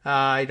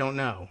 I don't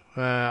know.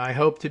 I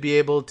hope to be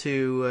able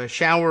to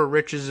shower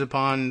riches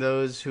upon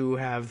those who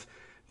have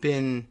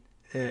been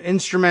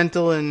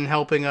instrumental in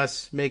helping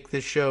us make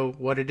this show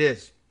what it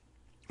is.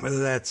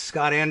 Whether that's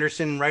Scott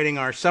Anderson writing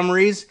our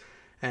summaries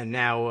and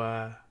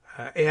now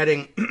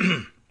adding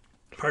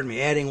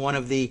one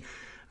of the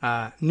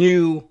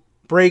new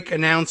break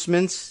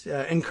announcements,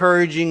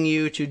 encouraging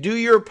you to do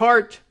your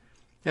part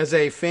as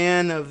a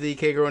fan of the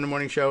Kagro in the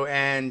Morning Show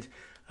and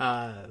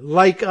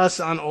like us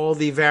on all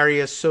the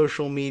various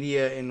social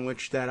media in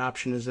which that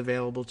option is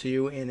available to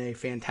you in a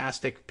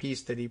fantastic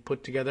piece that he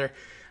put together.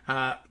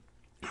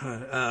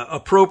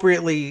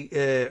 appropriately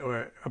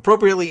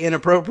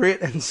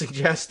inappropriate and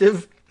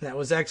suggestive. That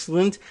was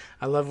excellent.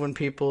 I love when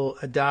people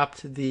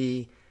adopt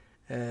the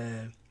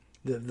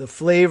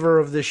flavor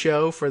of the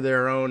show for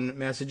their own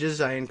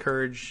messages. I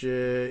encourage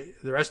the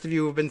rest of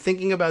you who have been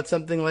thinking about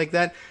something like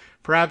that.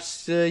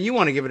 Perhaps you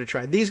want to give it a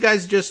try. These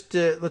guys just,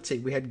 let's see,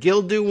 we had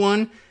Gil do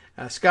one,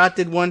 Scott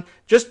did one,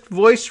 just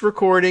voice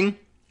recording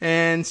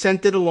and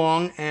sent it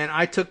along, and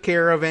I took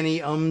care of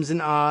any ums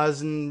and ahs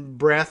and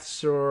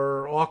breaths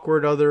or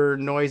awkward other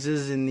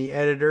noises in the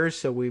editor,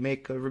 so we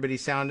make everybody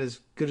sound as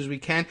good as we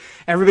can.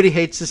 Everybody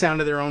hates the sound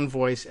of their own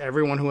voice.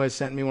 Everyone who has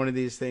sent me one of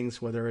these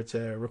things, whether it's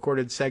a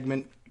recorded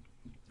segment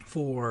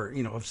for,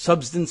 of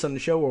substance on the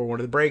show or one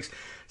of the breaks,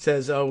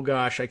 says, oh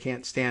gosh, I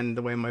can't stand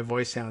the way my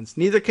voice sounds.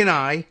 Neither can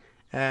I,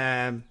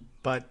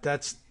 but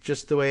that's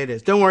just the way it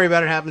is. Don't worry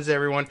about it. It happens to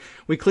everyone.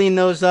 We clean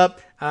those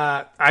up.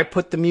 I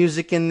put the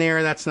music in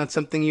there. That's not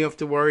something you have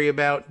to worry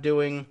about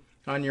doing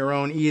on your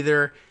own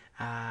either.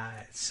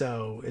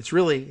 So it's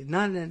really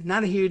not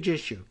a huge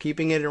issue.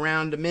 Keeping it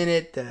around a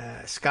minute.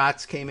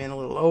 Scott's came in a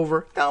little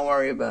over. Don't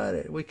worry about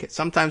it.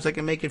 Sometimes I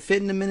can make it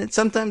fit in a minute.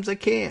 Sometimes I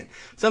can't.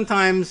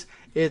 Sometimes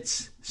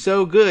it's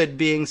so good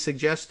being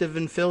suggestive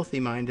and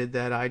filthy-minded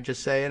that I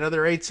just say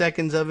another 8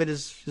 seconds of it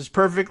is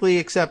perfectly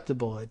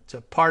acceptable. It's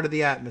a part of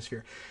the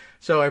atmosphere.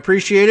 So I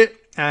appreciate it.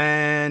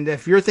 And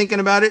if you're thinking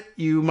about it,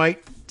 you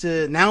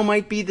now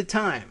might be the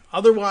time.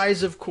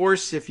 Otherwise, of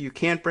course, if you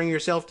can't bring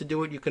yourself to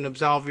do it, you can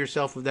absolve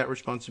yourself of that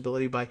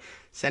responsibility by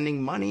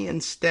sending money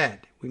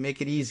instead. We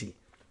make it easy.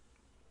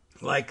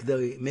 Like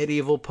the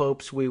medieval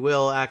popes, we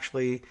will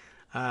actually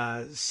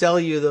sell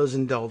you those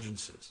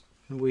indulgences.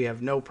 We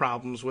have no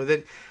problems with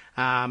it.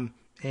 And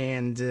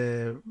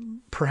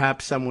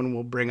perhaps someone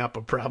will bring up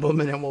a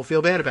problem and then we'll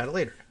feel bad about it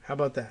later. How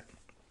about that?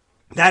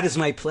 That is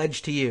my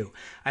pledge to you.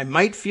 I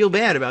might feel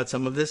bad about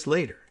some of this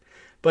later,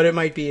 but it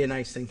might be a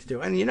nice thing to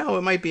do. And,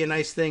 it might be a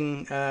nice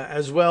thing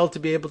as well to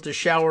be able to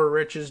shower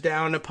riches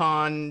down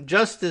upon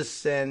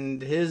Justice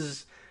and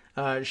his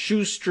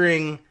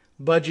shoestring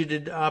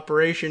budgeted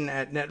operation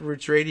at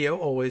Netroots Radio.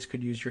 Always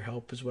could use your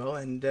help as well.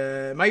 And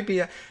it might be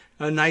a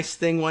nice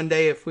thing one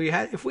day if we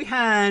had,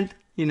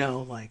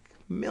 like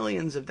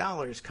millions of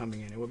dollars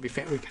coming in. It would be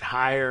we could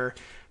hire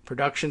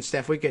production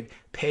staff. We could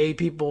pay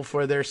people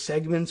for their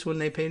segments when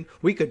they paid.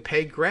 We could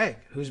pay Greg,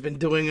 who's been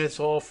doing this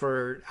all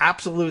for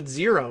absolute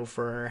zero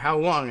for how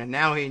long, and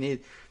now he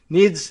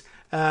needs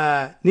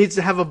to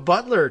have a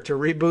butler to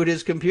reboot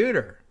his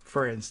computer,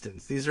 for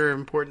instance. These are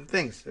important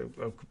things.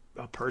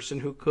 A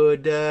person who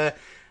could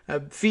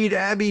feed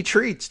Abby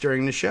treats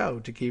during the show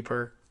to keep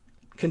her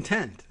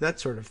content, that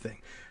sort of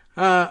thing.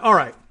 All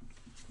right.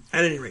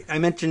 At any rate, I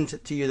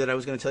mentioned to you that I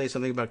was going to tell you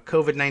something about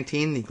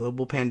COVID-19, the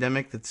global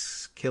pandemic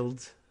that's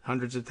killed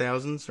hundreds of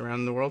thousands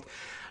around the world.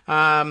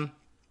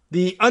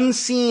 The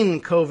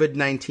unseen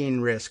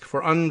COVID-19 risk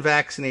for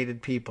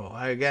unvaccinated people.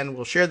 I, again,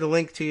 will share the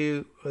link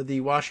to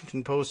the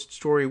Washington Post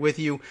story with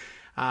you.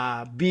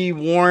 Be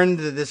warned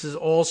that this is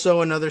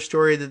also another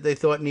story that they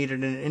thought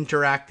needed an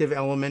interactive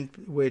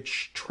element,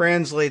 which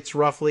translates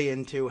roughly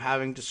into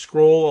having to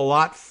scroll a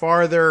lot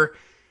farther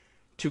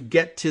to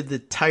get to the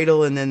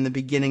title and then the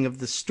beginning of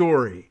the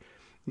story.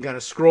 You got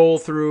to scroll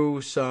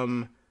through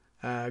some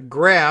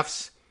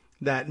graphs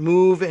that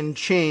move and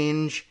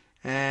change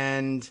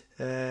and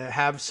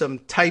have some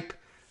type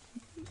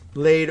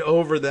laid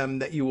over them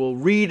that you will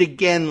read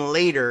again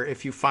later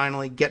if you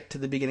finally get to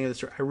the beginning of the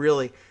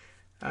story.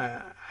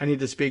 I need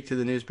to speak to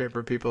the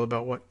newspaper people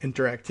about what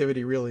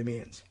interactivity really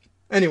means.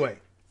 Anyway,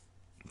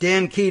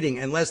 Dan Keating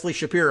and Leslie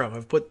Shapiro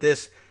have put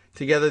this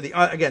together.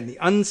 The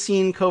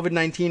unseen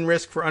COVID-19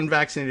 risk for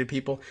unvaccinated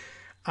people,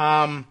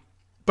 by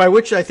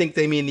which I think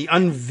they mean the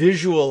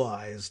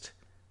unvisualized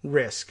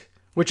risk,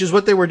 which is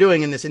what they were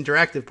doing in this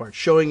interactive part,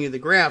 showing you the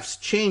graphs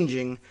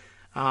changing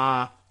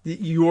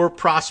your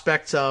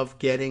prospects of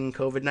getting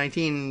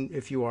COVID-19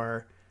 if you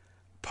are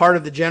part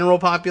of the general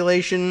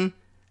population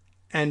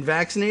and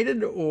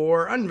vaccinated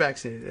or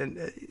unvaccinated.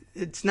 And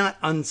it's not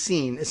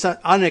unseen. It's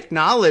not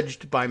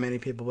unacknowledged by many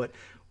people, but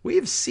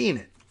we've seen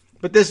it.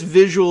 But this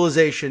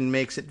visualization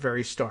makes it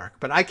very stark.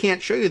 But I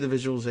can't show you the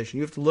visualization.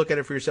 You have to look at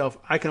it for yourself.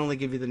 I can only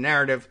give you the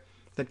narrative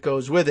that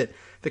goes with it.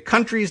 The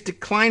country's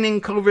declining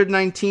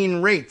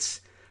COVID-19 rates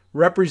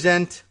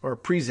represent or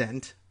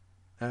present,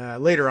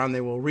 later on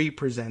they will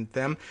represent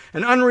them,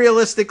 an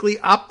unrealistically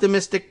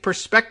optimistic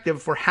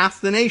perspective for half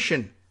the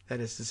nation.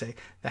 That is to say,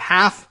 the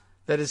half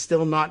that is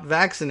still not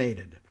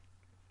vaccinated.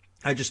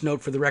 I just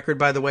note for the record,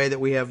 by the way, that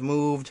we have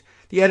moved,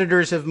 the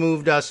editors have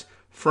moved us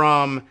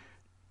from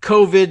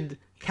COVID,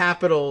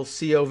 capital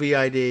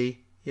COVID,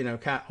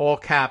 all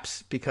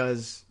caps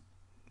because,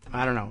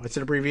 I don't know, it's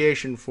an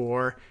abbreviation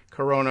for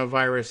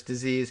coronavirus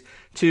disease,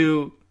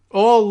 to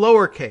all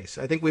lowercase.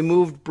 I think we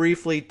moved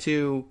briefly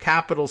to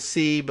capital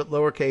C but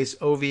lowercase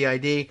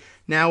OVID.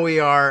 Now we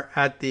are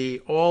at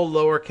the all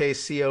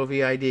lowercase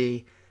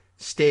COVID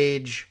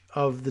stage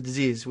of the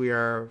disease. We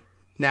are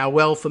now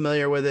well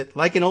familiar with it,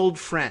 like an old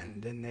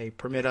friend, and they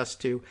permit us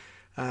to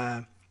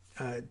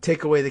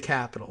take away the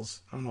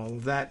capitals on all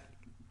of that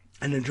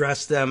and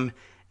address them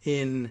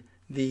in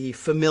the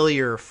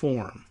familiar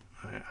form,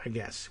 I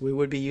guess. We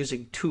would be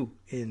using tu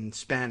in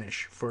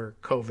Spanish for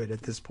COVID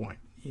at this point.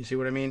 You see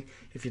what I mean?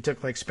 If you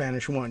took like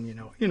Spanish 1, you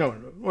know,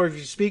 or if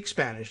you speak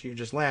Spanish, you're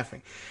just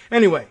laughing.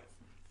 Anyway,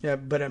 yeah,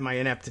 but at my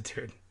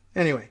ineptitude.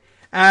 Anyway,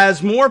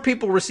 as more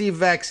people receive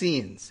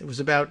vaccines, it was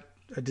about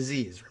a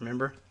disease,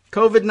 remember?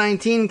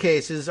 COVID-19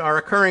 cases are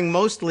occurring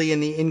mostly in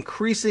the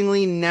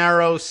increasingly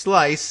narrow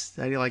slice.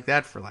 How do you like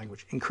that for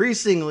language?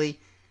 Increasingly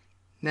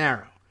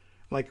narrow.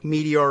 Like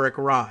meteoric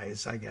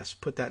rise, I guess.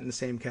 Put that in the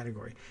same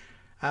category.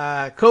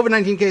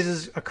 COVID-19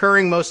 cases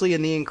occurring mostly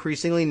in the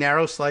increasingly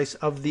narrow slice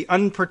of the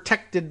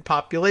unprotected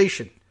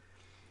population.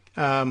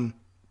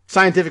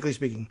 Scientifically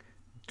speaking,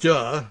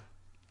 duh.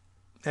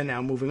 And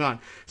now moving on.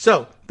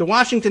 So, the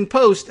Washington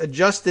Post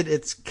adjusted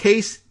its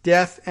case,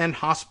 death, and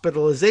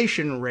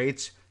hospitalization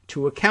rates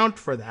to account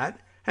for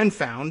that, and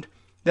found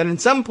that in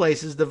some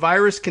places the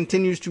virus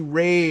continues to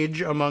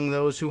rage among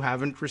those who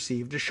haven't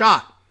received a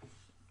shot.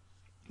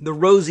 The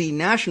rosy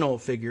national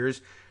figures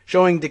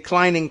showing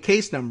declining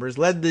case numbers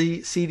led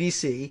the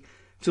CDC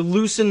to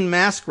loosen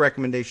mask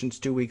recommendations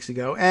 2 weeks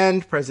ago,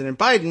 and President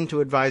Biden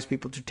to advise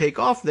people to take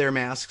off their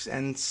masks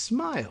and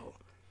smile.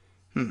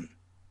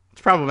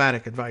 It's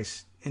problematic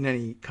advice in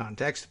any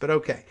context, but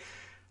okay.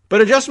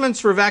 But adjustments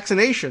for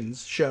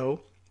vaccinations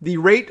show the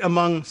rate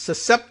among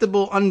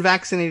susceptible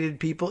unvaccinated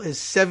people is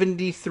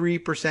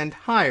 73%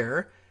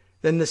 higher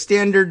than the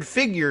standard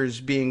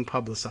figures being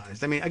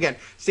publicized. I mean, again,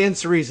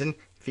 stands to reason.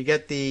 If you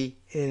get the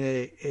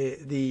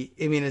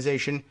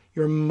immunization,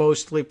 you're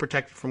mostly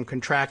protected from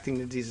contracting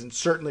the disease and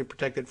certainly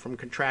protected from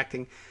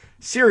contracting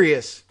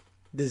serious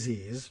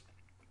disease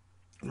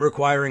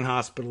requiring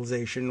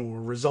hospitalization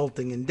or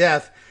resulting in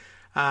death.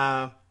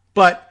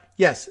 But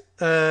yes,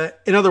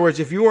 in other words,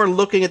 if you are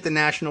looking at the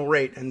national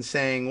rate and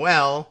saying,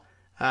 well,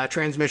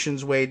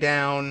 transmissions way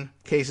down,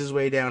 cases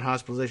way down,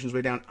 hospitalizations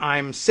way down,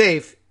 I'm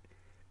safe,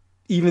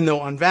 even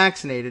though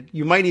unvaccinated,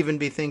 you might even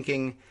be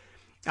thinking,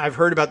 I've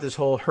heard about this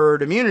whole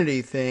herd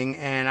immunity thing,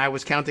 and I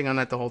was counting on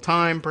that the whole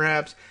time,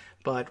 perhaps.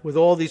 But with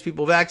all these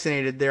people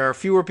vaccinated, there are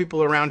fewer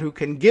people around who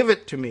can give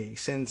it to me,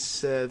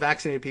 since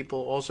vaccinated people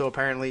also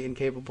apparently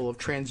incapable of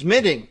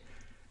transmitting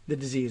the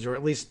disease, or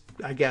at least,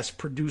 I guess,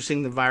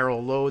 producing the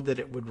viral load that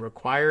it would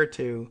require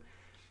to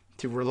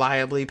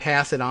reliably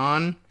pass it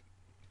on.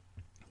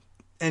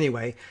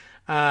 Anyway,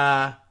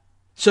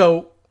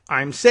 so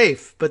I'm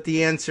safe, but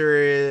the answer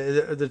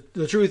is,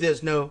 the truth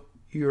is, no,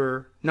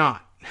 you're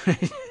not.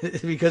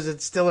 Because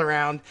it's still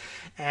around,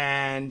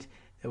 and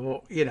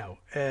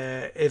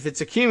if it's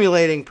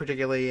accumulating,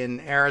 particularly in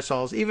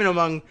aerosols, even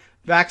among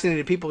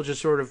vaccinated people,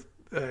 just sort of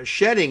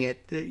shedding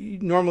it.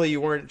 Normally, you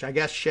weren't, I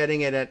guess,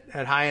 shedding it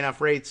at high enough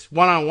rates,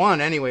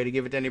 one-on-one anyway, to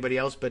give it to anybody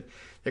else. But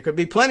there could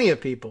be plenty of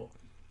people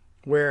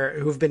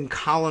who've been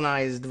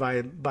colonized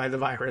by the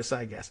virus,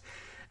 I guess.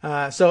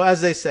 So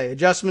as they say,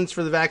 adjustments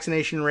for the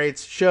vaccination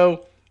rates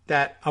show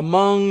that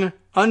among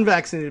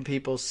unvaccinated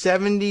people,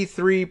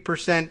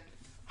 73%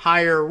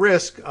 higher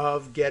risk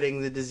of getting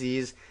the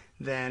disease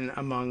than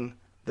among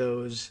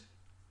those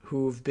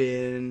who've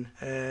been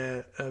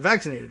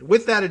vaccinated.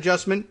 With that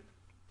adjustment,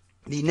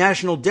 the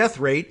national death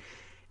rate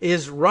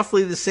is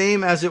roughly the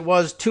same as it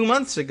was 2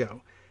 months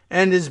ago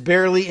and is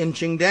barely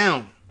inching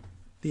down.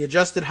 The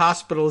adjusted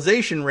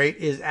hospitalization rate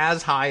is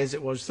as high as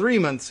it was 3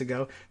 months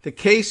ago. The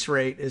case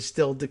rate is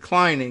still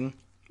declining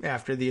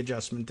after the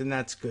adjustment, and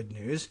that's good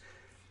news.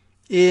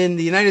 In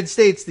the United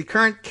States, the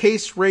current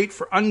case rate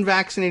for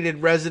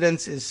unvaccinated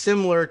residents is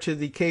similar to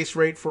the case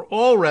rate for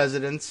all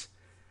residents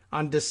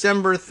on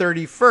December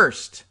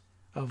 31st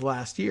of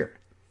last year.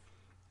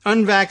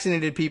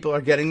 Unvaccinated people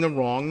are getting the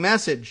wrong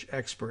message,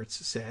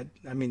 experts said.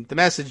 I mean, the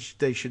message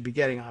they should be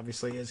getting,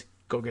 obviously, is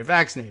go get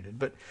vaccinated.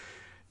 But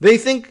they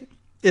think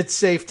it's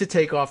safe to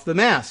take off the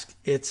mask.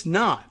 It's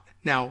not.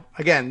 Now,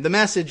 again, the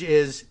message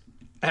is,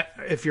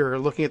 if you're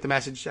looking at the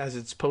message as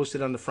it's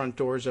posted on the front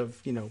doors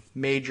of,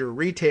 major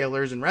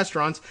retailers and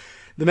restaurants,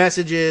 the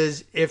message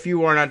is, if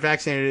you are not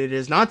vaccinated, it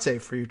is not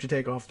safe for you to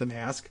take off the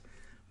mask.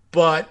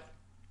 But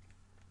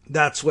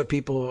that's what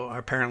people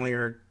apparently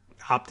are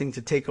opting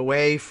to take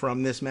away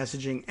from this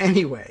messaging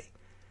anyway.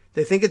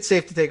 They think it's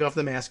safe to take off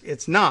the mask.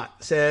 It's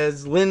not,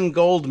 says Lynn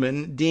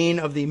Goldman, Dean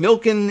of the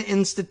Milken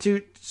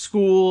Institute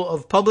School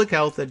of Public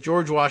Health at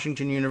George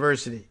Washington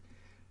University,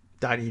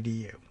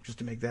 .edu, just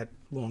to make that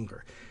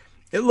longer.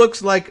 It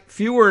looks like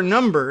fewer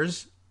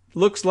numbers,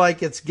 looks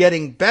like it's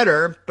getting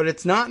better, but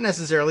it's not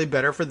necessarily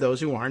better for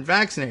those who aren't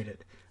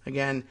vaccinated.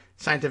 Again,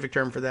 scientific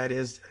term for that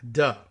is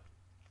duh.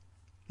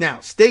 Now,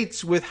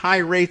 states with high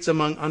rates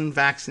among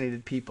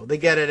unvaccinated people, they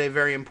get at a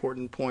very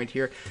important point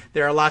here.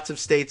 There are lots of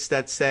states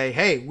that say,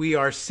 hey, we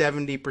are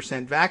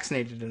 70%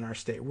 vaccinated in our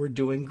state. We're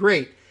doing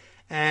great.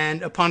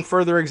 And upon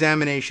further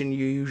examination,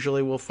 you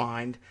usually will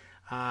find,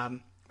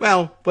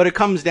 what it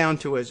comes down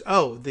to is,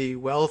 the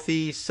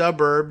wealthy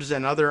suburbs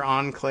and other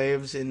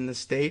enclaves in the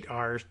state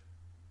are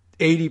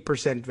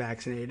 80%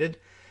 vaccinated.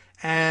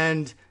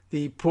 And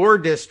the poor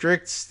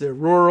districts, the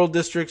rural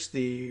districts,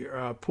 the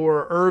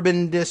poor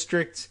urban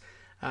districts,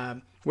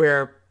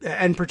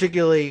 and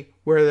particularly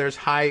where there's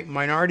high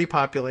minority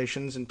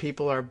populations and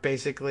people are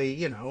basically,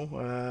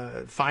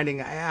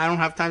 finding, I don't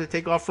have time to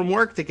take off from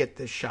work to get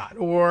this shot,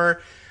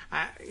 or,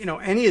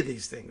 any of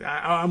these things.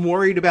 I'm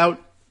worried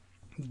about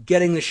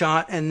getting the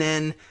shot and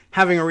then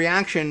having a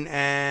reaction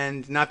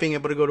and not being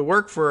able to go to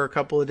work for a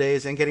couple of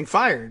days and getting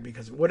fired,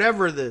 because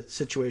whatever the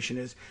situation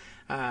is,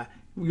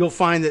 you'll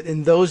find that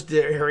in those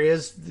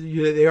areas,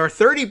 they are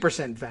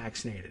 30%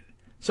 vaccinated.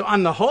 So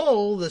on the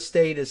whole, the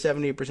state is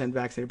 70%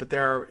 vaccinated, but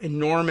there are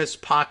enormous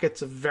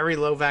pockets of very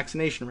low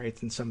vaccination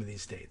rates in some of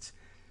these states.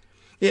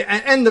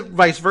 Yeah, and the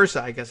vice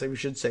versa, I guess we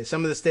should say.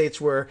 Some of the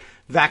states where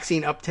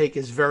vaccine uptake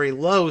is very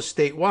low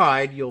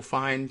statewide, you'll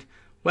find,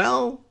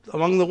 well,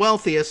 among the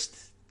wealthiest,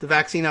 the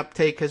vaccine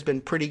uptake has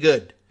been pretty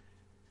good,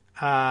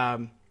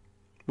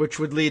 which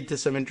would lead to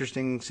some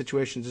interesting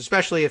situations,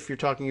 especially if you're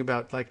talking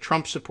about like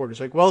Trump supporters,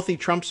 like wealthy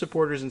Trump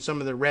supporters in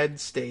some of the red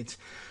states,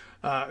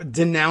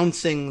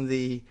 denouncing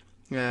the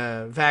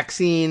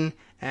vaccine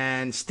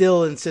and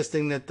still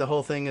insisting that the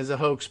whole thing is a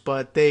hoax,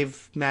 but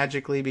they've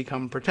magically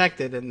become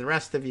protected, and the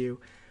rest of you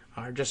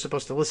are just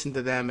supposed to listen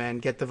to them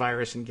and get the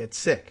virus and get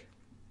sick.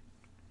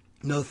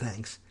 No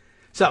thanks.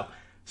 So,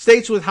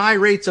 states with high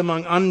rates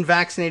among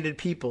unvaccinated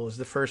people is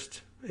the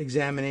first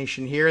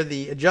examination here.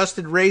 The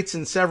adjusted rates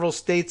in several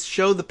states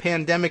show the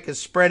pandemic is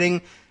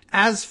spreading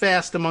as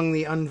fast among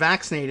the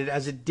unvaccinated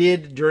as it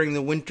did during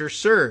the winter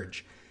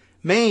surge.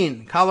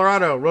 Maine,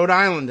 Colorado, Rhode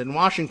Island, and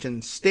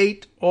Washington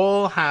state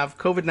all have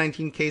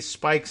COVID-19 case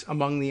spikes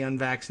among the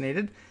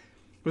unvaccinated,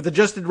 with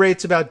adjusted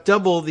rates about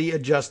double the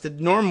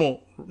adjusted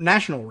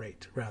national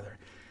rate.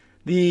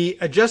 The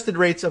adjusted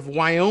rates of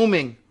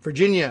Wyoming,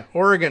 Virginia,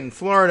 Oregon,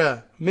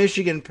 Florida,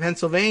 Michigan,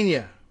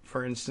 Pennsylvania,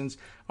 for instance,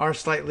 are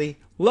slightly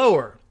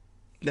lower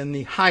than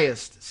the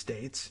highest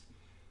states.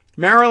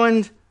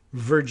 Maryland,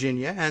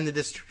 Virginia, and the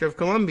District of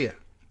Columbia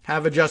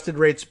have adjusted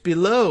rates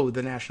below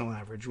the national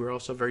average. We're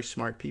also very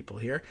smart people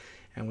here,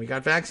 and we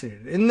got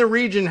vaccinated. In the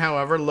region,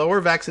 however,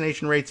 lower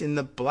vaccination rates in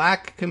the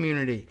black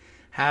community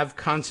have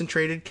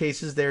concentrated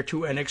cases there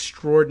to an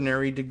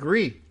extraordinary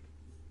degree.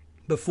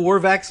 Before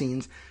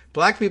vaccines,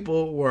 black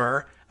people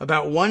were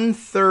about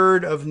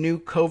 1/3 of new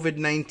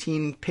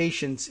COVID-19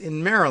 patients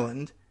in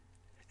Maryland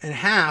and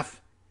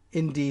half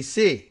in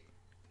D.C.,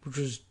 which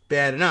was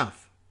bad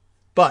enough.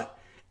 But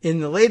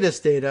in the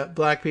latest data,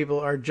 black people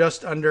are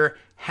just under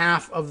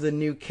half of the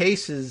new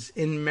cases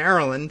in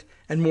Maryland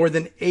and more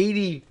than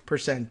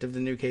 80% of the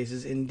new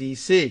cases in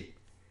D.C.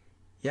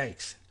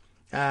 Yikes.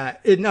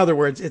 In other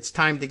words, it's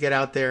time to get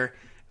out there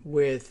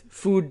with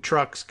food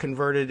trucks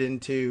converted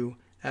into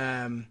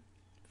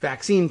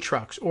vaccine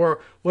trucks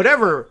or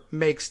whatever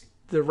makes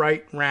the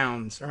right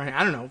rounds. All right,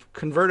 I don't know,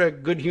 convert a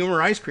Good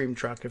Humor ice cream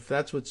truck if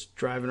that's what's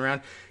driving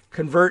around.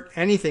 Convert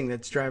anything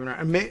that's driving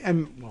around.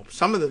 And well,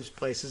 some of those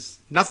places,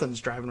 nothing's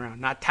driving around.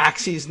 Not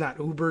taxis, not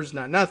Ubers,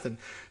 not nothing.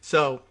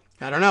 So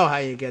I don't know how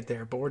you get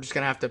there, but we're just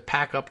going to have to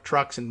pack up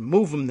trucks and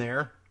move them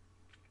there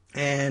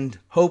and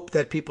hope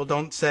that people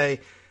don't say,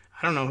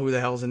 I don't know who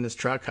the hell's in this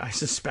truck. I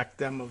suspect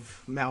them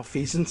of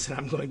malfeasance, and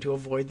I'm going to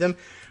avoid them.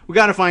 We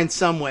got to find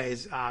some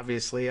ways,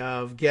 obviously,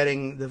 of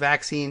getting the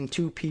vaccine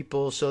to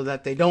people so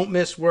that they don't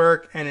miss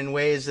work and in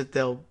ways that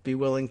they'll be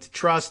willing to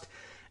trust.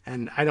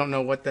 And I don't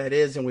know what that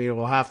is, and we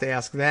will have to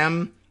ask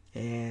them.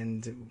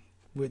 And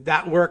with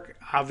that work,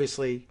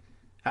 obviously,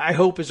 I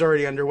hope is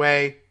already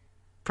underway.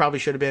 Probably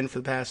should have been for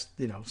the past,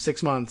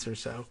 6 months or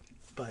so.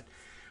 But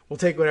we'll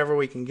take whatever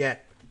we can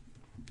get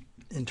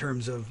in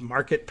terms of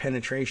market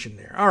penetration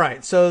there. All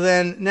right, so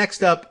then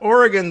next up,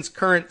 Oregon's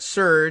current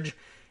surge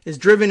is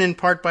driven in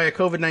part by a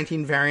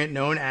COVID-19 variant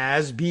known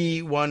as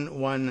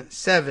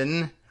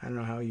B117. I don't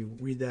know how you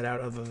read that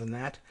out other than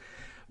that.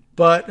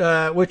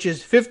 But which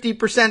is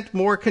 50%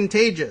 more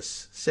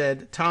contagious,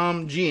 said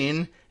Tom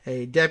Jean,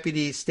 a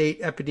deputy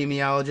state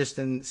epidemiologist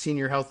and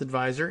senior health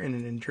advisor, in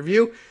an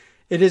interview.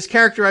 It is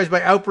characterized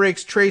by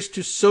outbreaks traced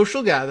to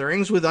social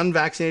gatherings with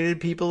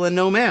unvaccinated people and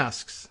no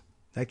masks.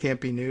 That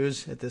can't be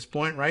news at this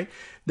point, right?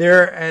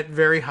 They're at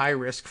very high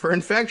risk for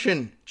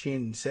infection,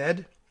 Jean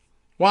said.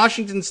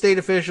 Washington state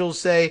officials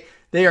say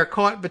they are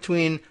caught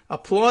between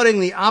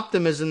applauding the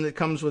optimism that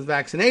comes with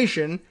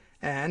vaccination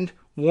and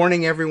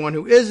warning everyone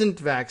who isn't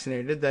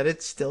vaccinated that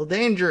it's still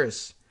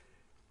dangerous.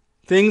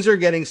 Things are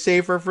getting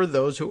safer for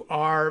those who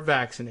are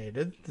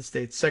vaccinated, the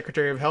state's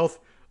Secretary of Health,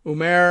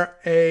 Umair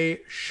A.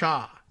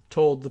 Shah,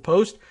 told the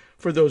Post.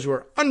 For those who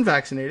are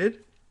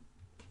unvaccinated,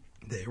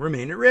 they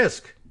remain at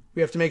risk.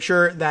 We have to make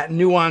sure that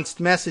nuanced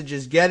message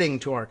is getting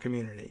to our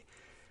community.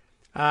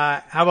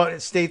 How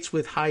about states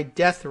with high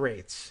death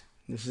rates?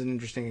 This is an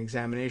interesting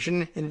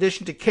examination. In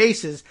addition to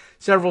cases,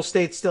 several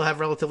states still have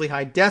relatively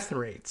high death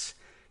rates.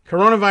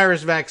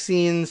 Coronavirus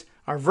vaccines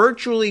are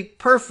virtually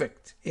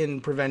perfect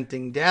in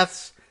preventing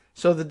deaths,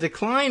 so the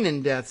decline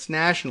in deaths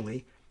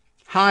nationally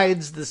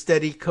hides the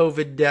steady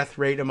COVID death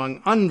rate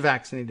among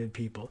unvaccinated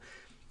people.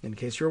 In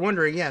case you're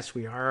wondering, yes,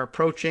 we are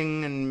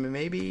approaching, and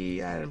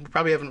maybe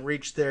probably haven't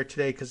reached there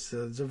today because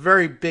there's a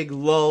very big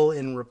lull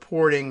in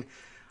reporting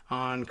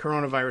on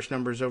coronavirus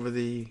numbers over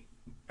the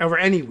over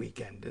any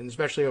weekend, and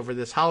especially over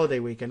this holiday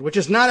weekend, which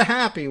is not a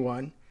happy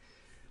one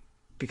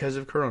because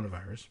of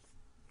coronavirus.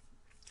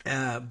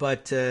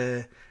 But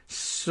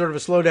sort of a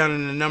slowdown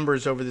in the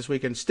numbers over this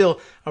weekend.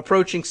 Still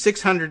approaching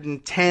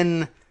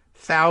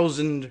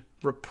 610,000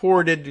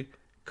 reported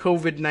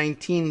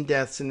COVID-19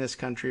 deaths in this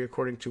country,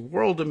 according to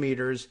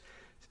Worldometers,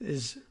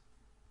 is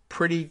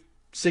pretty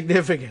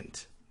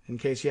significant, in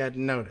case you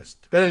hadn't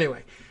noticed. But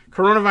anyway,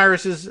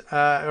 coronaviruses,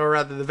 or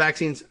rather the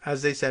vaccines,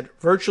 as they said,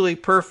 virtually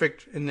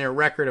perfect in their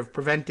record of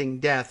preventing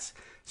deaths.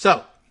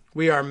 So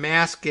we are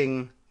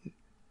masking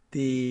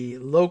the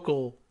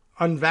local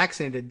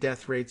unvaccinated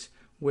death rates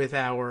with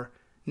our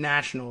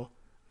national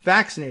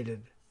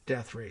vaccinated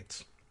death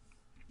rates,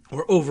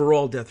 or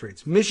overall death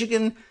rates.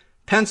 Michigan,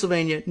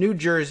 Pennsylvania, New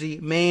Jersey,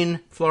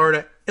 Maine,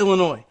 Florida,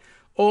 Illinois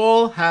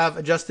all have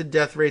adjusted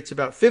death rates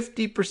about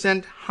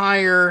 50%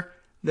 higher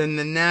than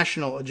the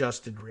national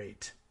adjusted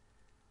rate.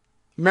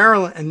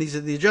 Maryland, and these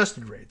are the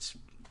adjusted rates,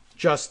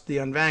 just the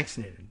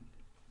unvaccinated.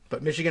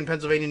 But Michigan,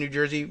 Pennsylvania, New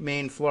Jersey,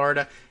 Maine,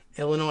 Florida,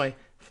 Illinois,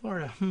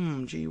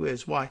 gee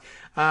whiz, why?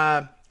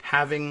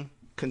 Having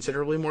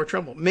considerably more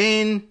trouble.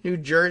 Maine, New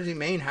Jersey,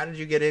 how did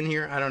you get in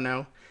here? I don't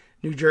know.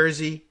 New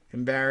Jersey,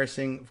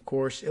 embarrassing, of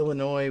course.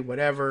 Illinois,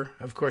 whatever.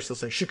 Of course, they'll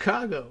say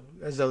Chicago,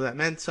 as though that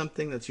meant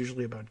something. That's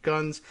usually about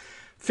guns.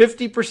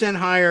 50%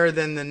 higher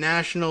than the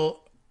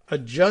national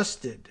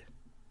adjusted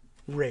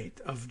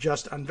rate of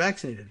just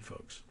unvaccinated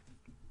folks.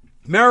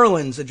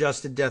 Maryland's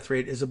adjusted death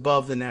rate is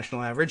above the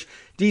national average.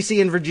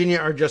 D.C. and Virginia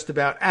are just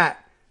about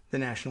at the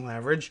national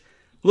average.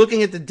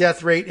 Looking at the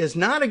death rate is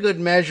not a good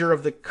measure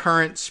of the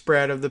current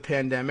spread of the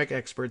pandemic,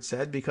 experts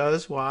said,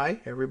 because why?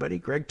 Everybody,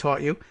 Greg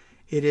taught you.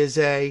 It is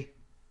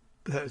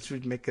let's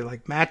make it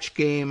like match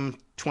game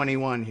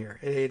 21 here.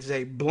 It's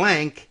a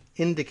blank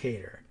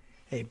indicator.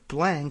 A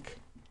blank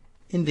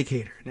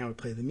indicator. Now we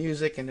play the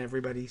music and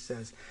everybody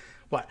says,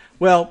 what?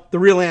 Well, the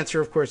real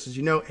answer, of course, is,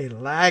 a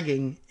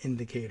lagging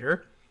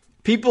indicator.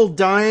 People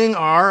dying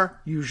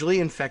are usually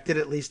infected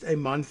at least a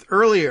month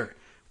earlier,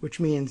 which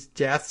means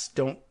deaths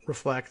don't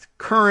reflect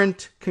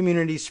current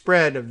community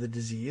spread of the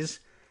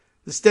disease.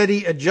 The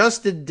steady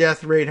adjusted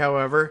death rate,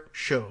 however,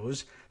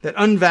 shows that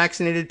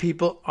unvaccinated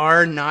people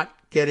are not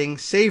getting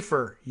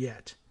safer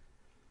yet.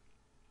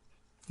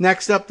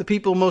 Next up, the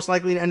people most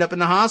likely to end up in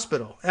the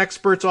hospital.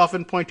 Experts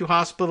often point to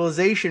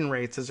hospitalization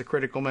rates as a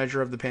critical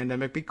measure of the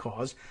pandemic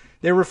because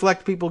they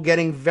reflect people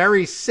getting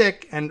very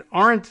sick and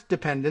aren't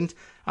dependent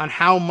on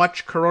how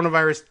much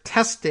coronavirus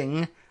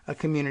testing a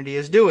community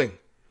is doing.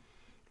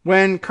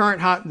 When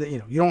current,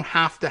 you don't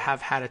have to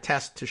have had a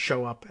test to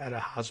show up at a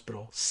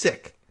hospital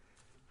sick.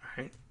 All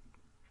right?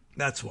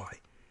 That's why.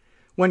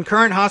 When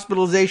current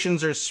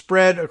hospitalizations are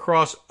spread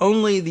across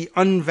only the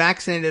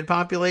unvaccinated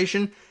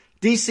population,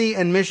 D.C.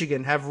 and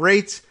Michigan have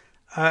rates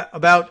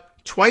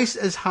about twice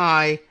as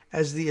high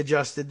as the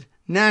adjusted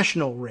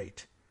national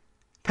rate.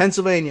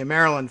 Pennsylvania,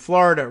 Maryland,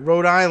 Florida,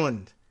 Rhode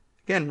Island,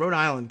 again, Rhode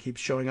Island keeps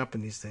showing up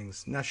in these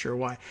things, not sure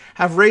why,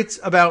 have rates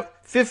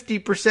about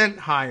 50%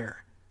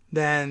 higher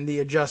than the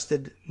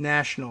adjusted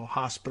national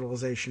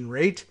hospitalization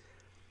rate.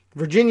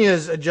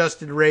 Virginia's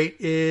adjusted rate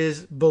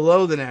is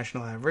below the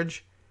national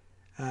average.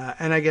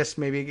 And I guess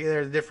maybe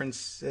the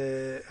difference,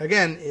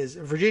 again, is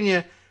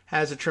Virginia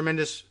has a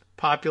tremendous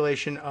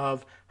population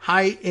of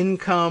high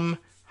income,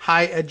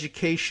 high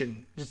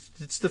education.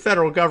 It's the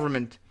federal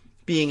government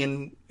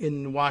being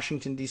in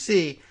Washington,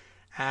 D.C.,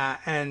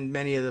 and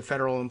many of the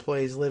federal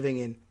employees living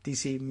in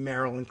D.C.,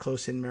 Maryland,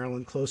 close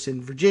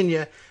in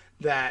Virginia,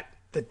 that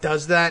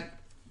does that.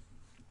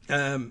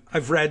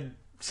 I've read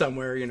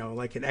somewhere,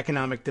 like in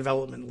economic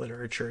development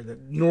literature,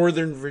 that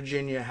Northern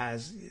Virginia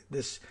has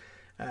this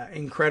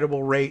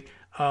incredible rate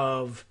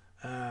of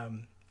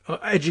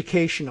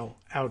educational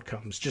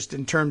outcomes, just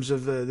in terms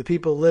of the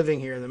people living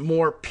here, the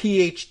more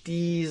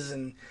PhDs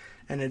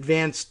and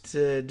advanced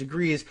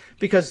degrees,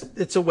 because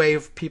it's a way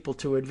of people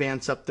to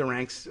advance up the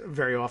ranks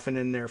very often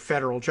in their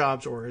federal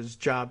jobs or as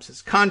jobs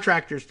as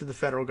contractors to the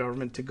federal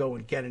government, to go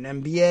and get an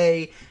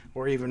MBA,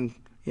 or even,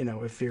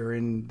 if you're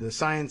in the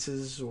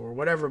sciences or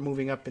whatever,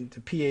 moving up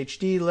into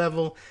PhD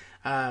level.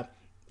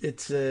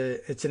 It's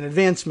an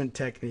advancement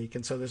technique.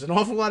 And so there's an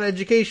awful lot of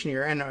education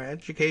here, and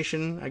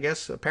education, I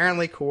guess,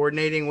 apparently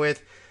coordinating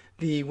with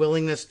the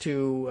willingness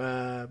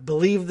to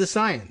believe the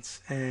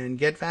science and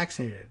get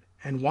vaccinated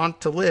and want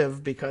to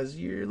live because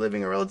you're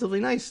living a relatively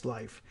nice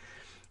life.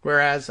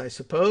 Whereas I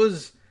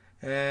suppose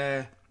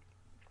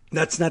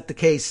that's not the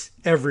case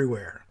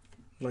everywhere.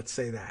 Let's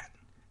say that.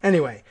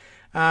 Anyway,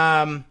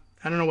 I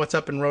don't know what's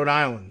up in Rhode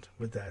Island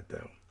with that,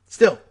 though.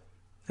 Still,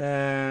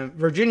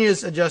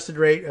 Virginia's adjusted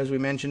rate, as we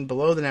mentioned,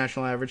 below the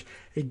national average.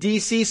 A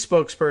D.C.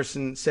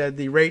 spokesperson said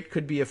the rate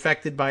could be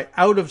affected by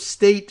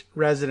out-of-state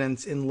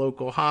residents in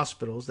local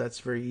hospitals.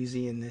 That's very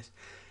easy in this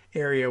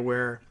area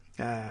where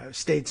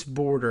states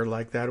border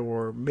like that,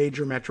 or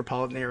major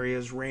metropolitan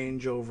areas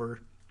range over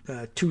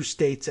 2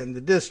 states and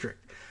the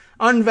district.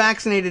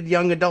 Unvaccinated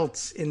young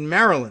adults in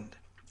Maryland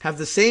have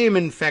the same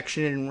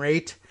infection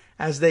rate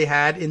as they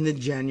had in the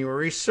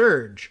January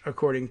surge,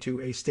 according to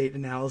a state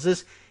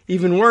analysis.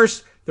 Even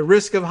worse, The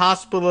risk of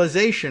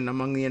hospitalization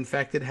among the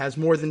infected has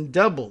more than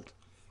doubled,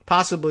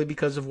 possibly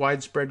because of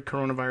widespread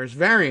coronavirus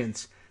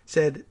variants,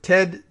 said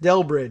Ted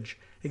Delbridge,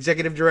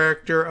 executive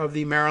director of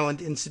the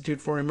Maryland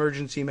Institute for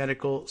Emergency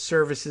Medical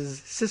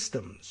Services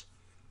Systems.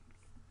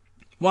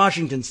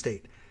 Washington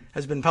State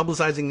has been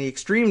publicizing the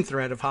extreme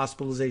threat of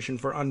hospitalization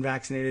for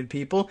unvaccinated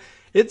people.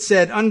 It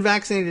said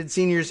unvaccinated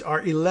seniors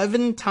are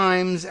 11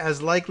 times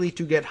as likely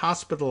to get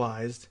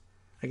hospitalized,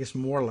 I guess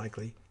more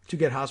likely to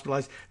get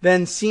hospitalized,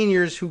 than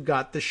seniors who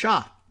got the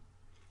shot.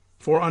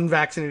 For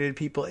unvaccinated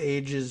people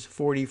ages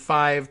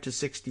 45 to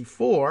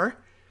 64,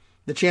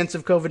 the chance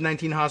of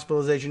COVID-19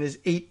 hospitalization is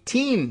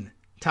 18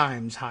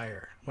 times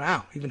higher.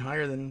 Wow, even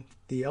higher than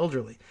the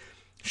elderly.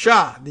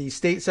 Shah, the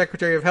state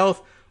secretary of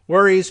health,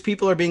 worries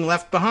people are being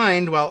left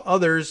behind while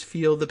others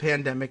feel the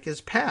pandemic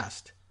is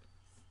past.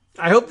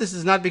 I hope this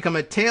has not become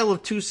a tale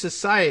of two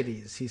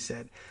societies, he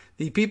said.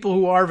 The people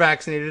who are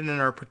vaccinated and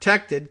are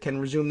protected can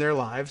resume their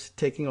lives,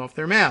 taking off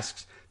their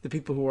masks. The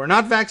people who are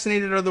not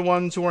vaccinated are the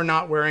ones who are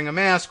not wearing a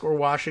mask or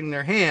washing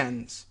their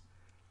hands.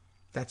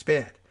 That's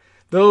bad.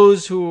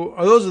 Those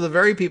are the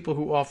very people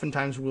who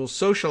oftentimes will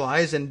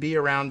socialize and be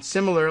around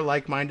similar,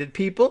 like-minded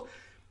people.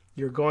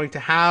 You're going to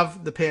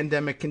have the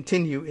pandemic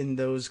continue in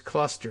those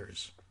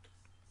clusters.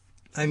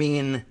 I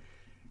mean,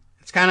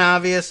 it's kind of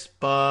obvious,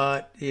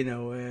 but,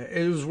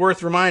 it was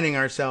worth reminding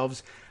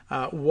ourselves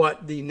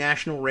what the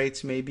national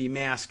rates may be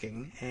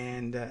masking.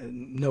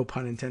 And no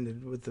pun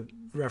intended with the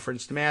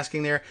reference to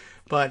masking there,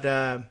 but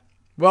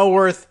well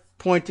worth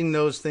pointing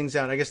those things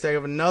out. I guess I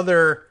have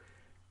another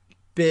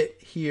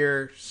bit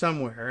here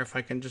somewhere, if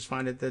I can just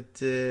find it,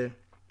 that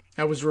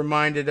I was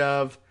reminded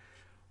of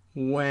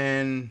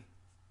when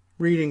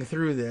reading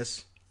through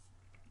this.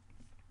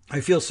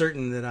 I feel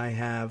certain that I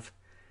have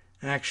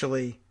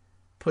actually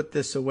put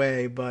this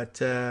away,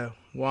 but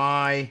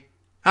why?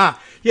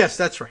 Yes,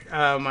 that's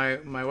right.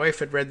 My wife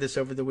had read this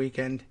over the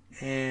weekend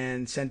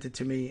and sent it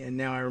to me, and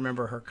now I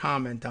remember her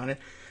comment on it.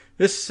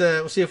 This,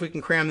 we'll see if we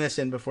can cram this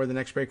in before the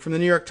next break. From the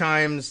New York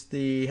Times,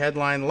 the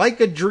headline, "Like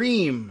a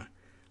Dream,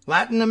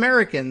 Latin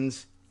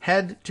Americans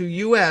head to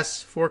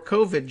U.S. for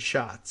COVID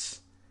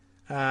shots."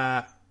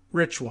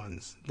 Rich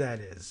ones, that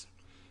is.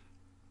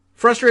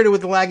 Frustrated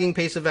with the lagging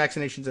pace of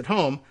vaccinations at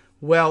home,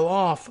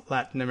 well-off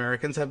Latin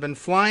Americans have been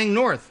flying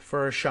north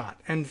for a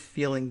shot and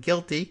feeling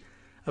guilty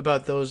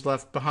about those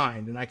left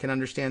behind. And I can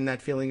understand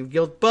that feeling of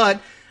guilt, but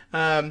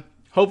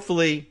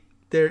hopefully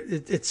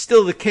it's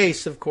still the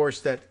case, of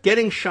course, that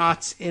getting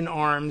shots in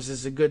arms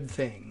is a good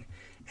thing.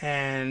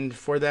 And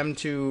for them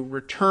to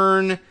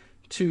return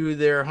to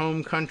their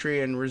home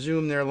country and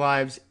resume their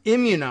lives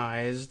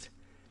immunized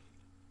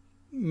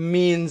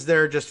means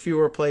there are just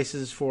fewer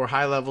places for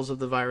high levels of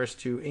the virus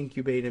to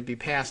incubate and be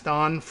passed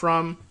on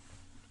from.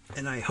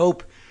 And I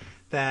hope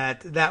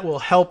that that will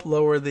help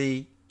lower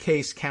the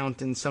case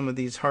count in some of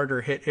these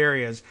harder hit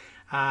areas.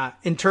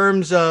 In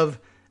terms of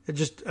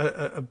just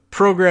a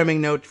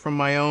programming note from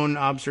my own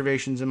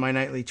observations in my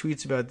nightly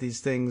tweets about these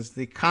things,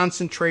 the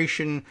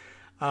concentration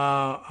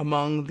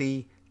among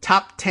the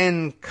top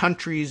 10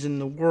 countries in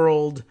the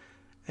world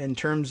in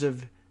terms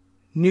of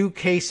new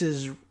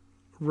cases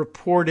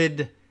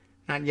reported,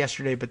 not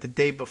yesterday, but the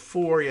day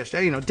before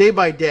yesterday, day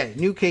by day,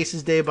 new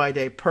cases day by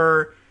day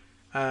per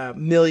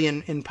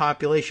million in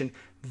population,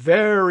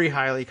 very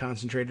highly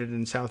concentrated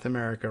in South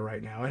America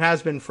right now. It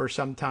has been for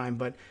some time,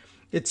 but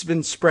it's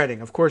been spreading.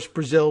 Of course,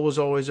 Brazil was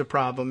always a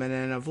problem, and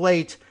then of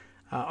late,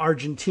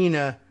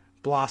 Argentina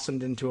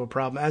blossomed into a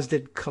problem, as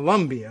did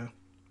Colombia.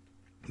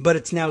 But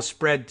it's now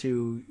spread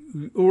to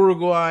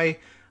Uruguay,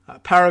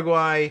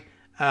 Paraguay,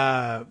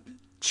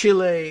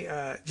 Chile.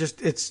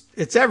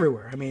 It's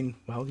everywhere. I mean,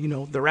 well,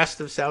 the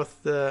rest of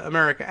South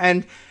America,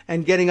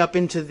 and getting up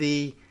into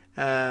the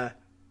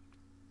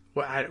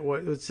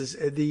what's this?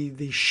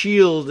 The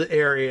shield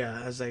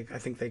area, as I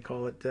think they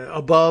call it,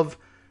 above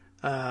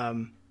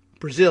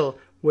Brazil,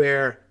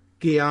 where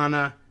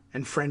Guyana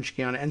and French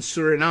Guiana and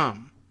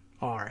Suriname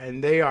are,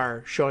 and they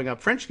are showing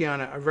up. French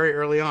Guiana very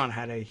early on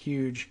had a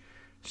huge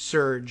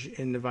surge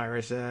in the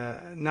virus,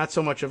 not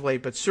so much of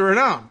late, but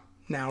Suriname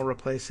now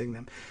replacing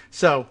them.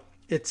 So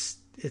it's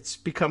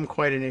become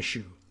quite an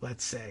issue,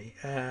 let's say.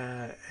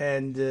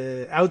 And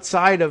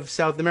outside of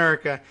South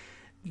America,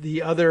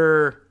 the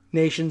other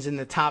nations in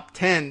the top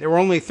 10, there were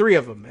only 3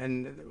 of them,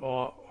 and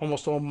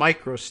almost all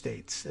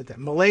microstates.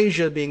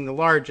 Malaysia being the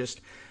largest,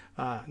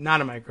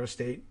 not a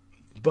microstate,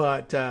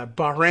 but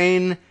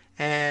Bahrain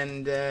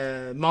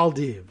and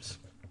Maldives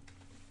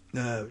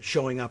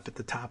showing up at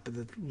the top of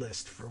the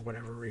list for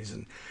whatever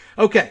reason.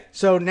 Okay,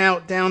 so now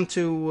down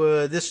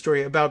to this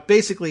story about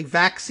basically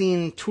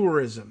vaccine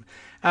tourism.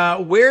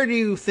 Where do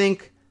you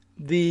think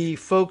the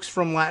folks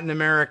from Latin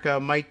America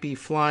might be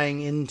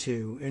flying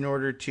into in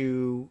order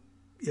to,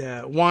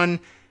 one,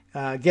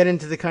 get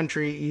into the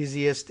country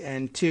easiest,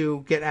 and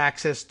 2, get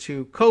access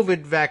to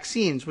COVID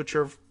vaccines, which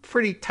are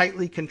pretty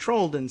tightly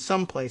controlled in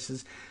some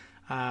places.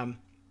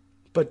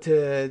 But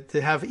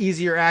to have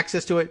easier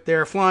access to it,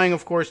 they're flying,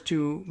 of course,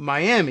 to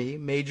Miami,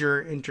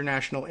 major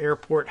international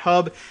airport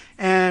hub,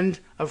 and,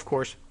 of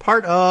course,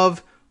 part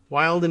of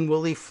wild and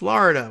woolly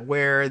Florida,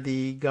 where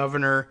the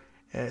governor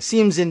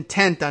seems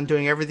intent on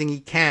doing everything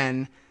he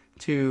can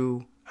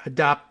to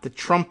adopt the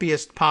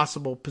Trumpiest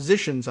possible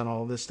positions on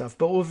all of this stuff.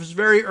 But it was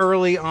very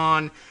early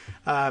on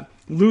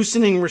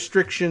loosening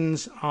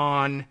restrictions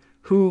on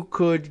who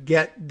could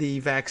get the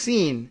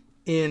vaccine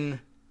in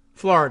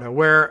Florida,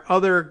 where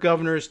other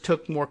governors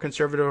took more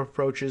conservative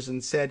approaches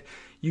and said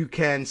you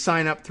can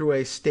sign up through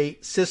a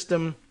state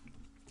system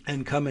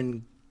and come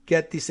and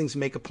get these things and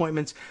make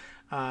appointments.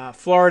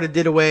 Florida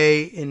did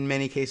away in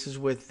many cases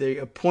with the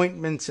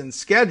appointments and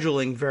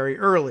scheduling very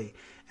early,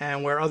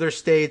 and where other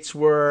states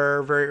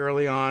were very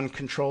early on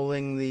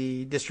controlling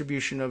the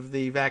distribution of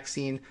the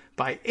vaccine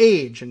by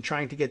age and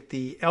trying to get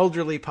the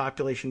elderly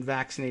population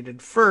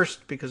vaccinated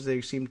first because they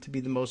seemed to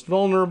be the most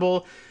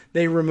vulnerable.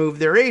 They removed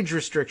their age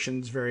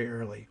restrictions very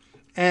early.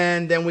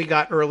 And then we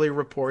got early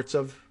reports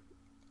of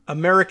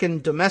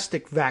American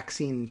domestic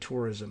vaccine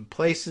tourism,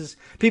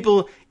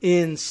 people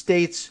in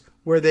states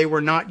where they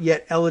were not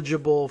yet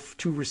eligible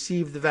to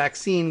receive the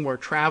vaccine were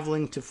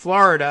traveling to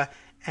Florida,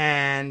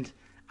 and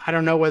I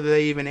don't know whether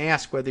they even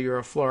ask whether you're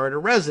a Florida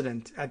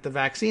resident at the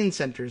vaccine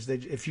centers.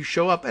 If you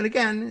show up, and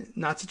again,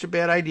 not such a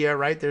bad idea,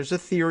 right? There's a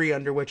theory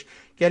under which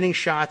getting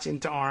shots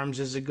into arms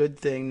is a good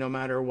thing no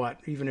matter what,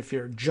 even if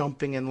you're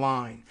jumping in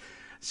line.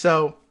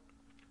 So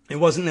it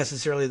wasn't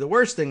necessarily the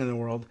worst thing in the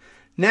world.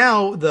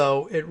 Now,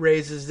 though, it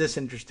raises this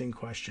interesting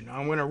question.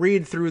 I'm going to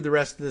read through the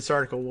rest of this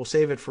article. We'll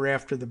save it for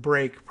after the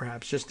break,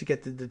 perhaps, just to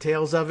get the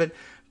details of it.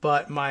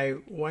 But my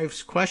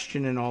wife's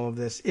question in all of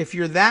this, if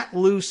you're that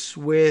loose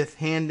with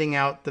handing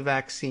out the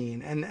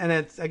vaccine, and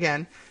it's,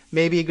 again,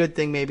 maybe a good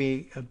thing,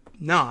 maybe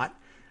not,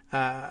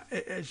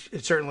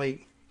 it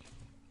certainly,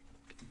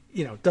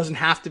 doesn't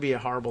have to be a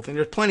horrible thing.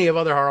 There's plenty of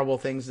other horrible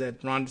things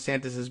that Ron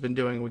DeSantis has been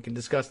doing. We can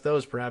discuss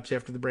those perhaps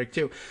after the break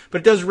too.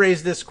 But it does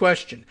raise this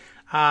question.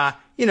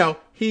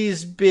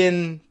 He's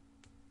been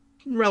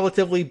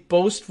relatively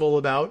boastful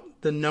about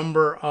the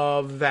number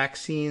of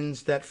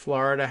vaccines that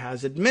Florida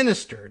has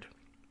administered.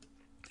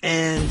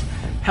 And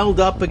held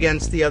up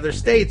against the other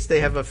states,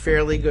 they have a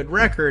fairly good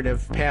record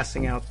of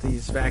passing out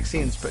these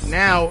vaccines. But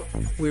now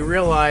we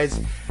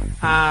realize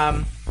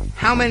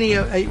how many,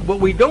 what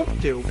we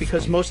don't do,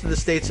 because most of the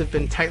states have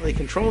been tightly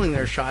controlling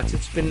their shots,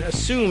 it's been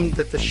assumed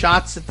that the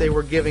shots that they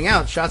were giving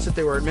out, shots that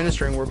they were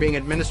administering, were being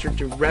administered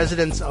to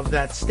residents of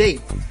that state.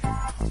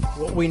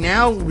 What we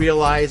now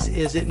realize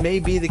is it may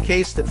be the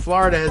case that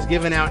Florida has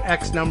given out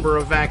X number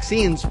of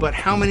vaccines, but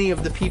how many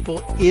of the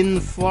people in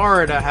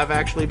Florida have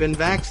actually been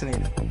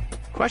vaccinated?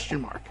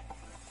 Question mark.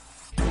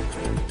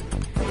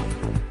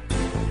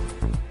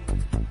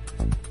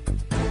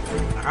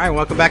 All right,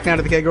 welcome back now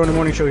to the Kagro in the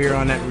Morning Show here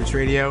on Netroots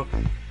Radio.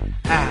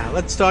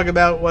 Let's talk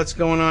about what's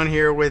going on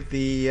here with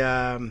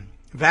the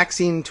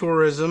vaccine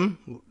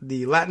tourism,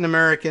 the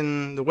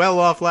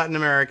well-off Latin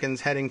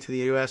Americans heading to the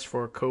U.S.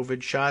 for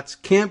COVID shots.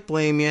 Can't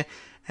blame you.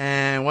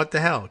 And what the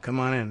hell? Come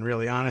on in.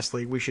 Really,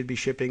 honestly, we should be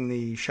shipping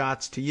the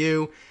shots to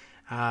you.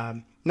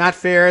 Not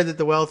fair that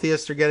the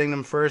wealthiest are getting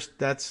them first.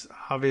 That's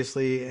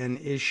obviously an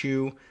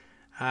issue.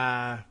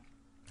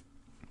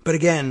 But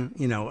again,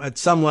 at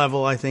some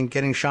level, I think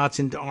getting shots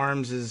into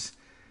arms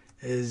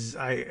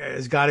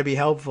has got to be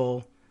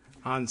helpful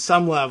on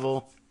some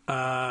level.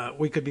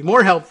 We could be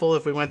more helpful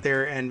if we went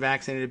there and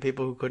vaccinated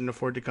people who couldn't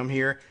afford to come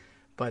here.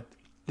 But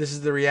this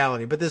is the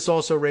reality. But this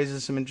also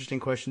raises some interesting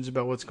questions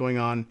about what's going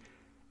on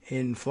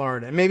in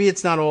Florida. And maybe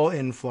it's not all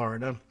in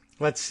Florida.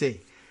 Let's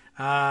see.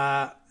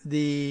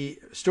 The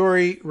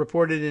story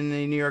reported in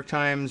the New York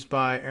Times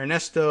by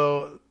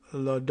Ernesto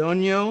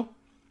Lodogno,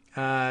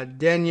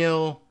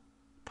 Daniel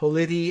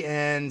Politi,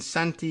 and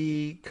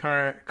Santi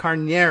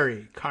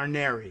Carneri,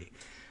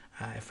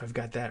 if I've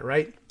got that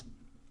right.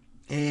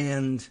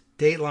 And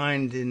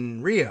datelined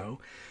in Rio,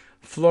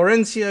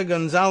 Florencia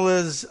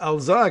Gonzalez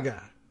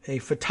Alzaga, a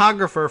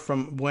photographer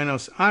from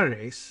Buenos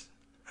Aires,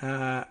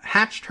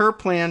 hatched her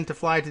plan to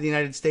fly to the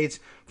United States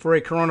for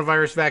a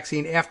coronavirus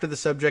vaccine after the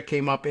subject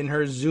came up in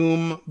her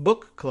Zoom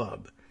book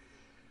club.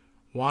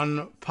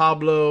 Juan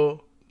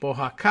Pablo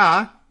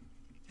Bojaca,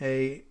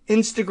 a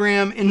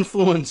Instagram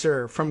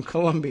influencer from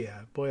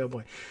Colombia, boy oh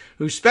boy,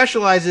 who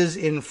specializes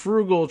in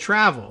frugal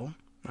travel,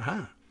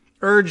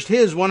 urged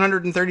his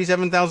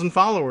 137,000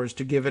 followers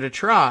to give it a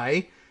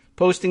try,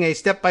 posting a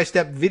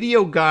step-by-step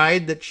video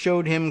guide that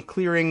showed him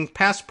clearing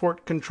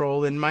passport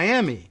control in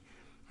Miami.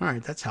 All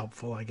right, that's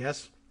helpful, I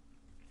guess.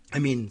 I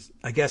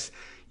guess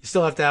you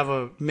still have to have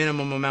a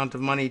minimum amount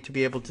of money to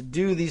be able to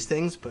do these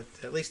things, but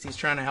at least he's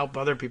trying to help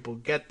other people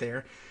get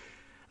there.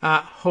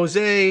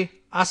 Jose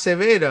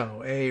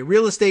Acevedo, a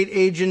real estate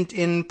agent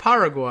in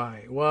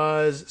Paraguay,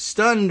 was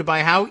stunned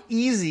by how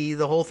easy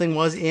the whole thing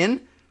was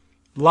in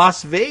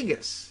Las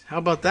Vegas. How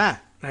about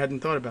that? I hadn't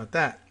thought about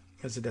that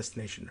as a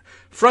destination.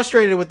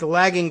 Frustrated with the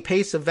lagging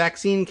pace of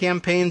vaccine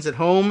campaigns at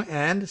home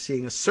and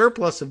seeing a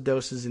surplus of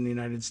doses in the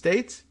United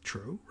States,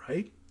 true,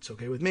 right? It's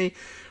okay with me,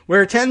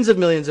 where tens of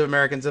millions of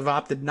Americans have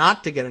opted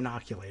not to get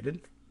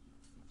inoculated.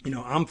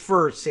 I'm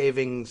for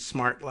saving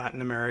smart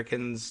Latin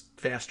Americans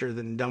faster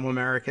than dumb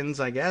Americans,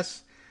 I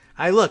guess.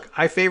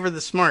 I favor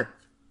the smart.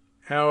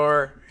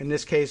 or in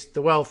this case,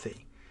 the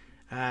wealthy.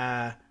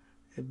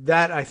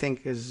 That, I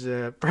think, is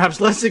perhaps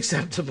less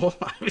acceptable.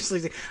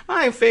 Obviously,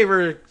 I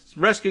favor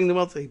rescuing the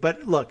wealthy.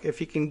 But look,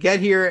 if you can get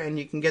here and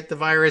you can get the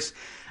virus,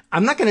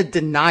 I'm not going to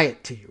deny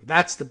it to you.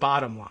 That's the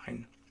bottom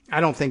line.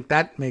 I don't think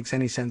that makes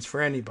any sense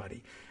for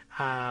anybody.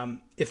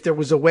 If there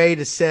was a way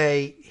to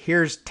say,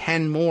 here's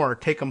 10 more,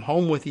 take them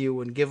home with you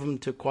and give them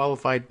to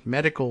qualified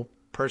medical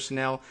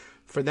personnel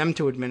for them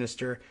to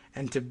administer,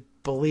 and to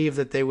believe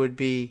that they would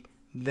be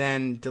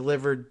then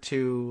delivered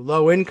to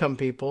low-income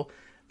people,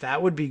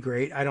 that would be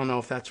great. I don't know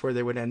if that's where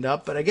they would end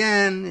up. But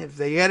again, if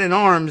they get in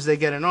arms, they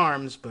get in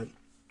arms. But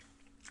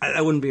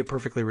that wouldn't be a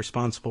perfectly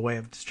responsible way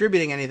of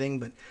distributing anything.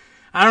 But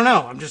I don't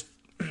know. I'm just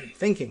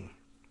thinking.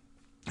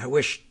 I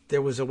wish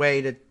there was a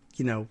way to,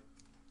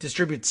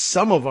 distribute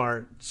some of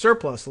our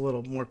surplus a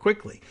little more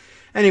quickly.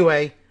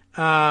 Anyway,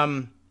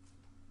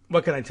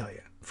 what can I tell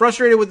you?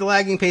 Frustrated with the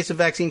lagging pace of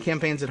vaccine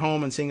campaigns at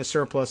home and seeing a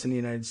surplus in the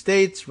United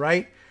States,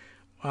 right?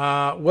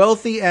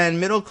 Wealthy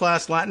and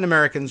middle-class Latin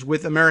Americans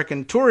with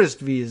American tourist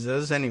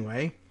visas,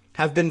 anyway,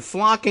 have been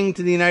flocking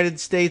to the United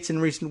States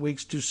in recent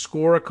weeks to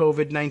score a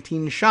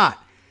COVID-19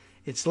 shot.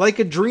 It's like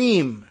a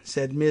dream,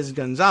 said Ms.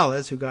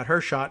 Gonzalez, who got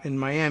her shot in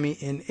Miami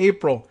in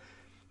April.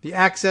 The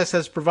access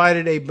has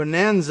provided a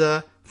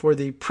bonanza for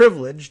the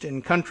privileged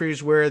in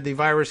countries where the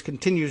virus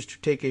continues to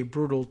take a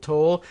brutal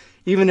toll,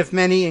 even if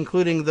many,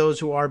 including those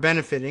who are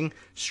benefiting,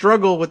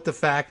 struggle with the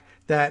fact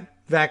that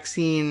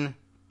vaccine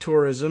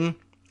tourism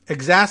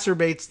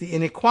exacerbates the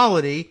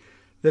inequality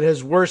that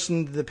has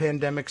worsened the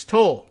pandemic's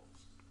toll.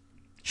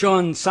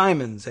 Sean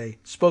Simons, a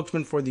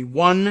spokesman for the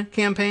One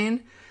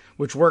campaign,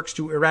 which works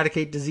to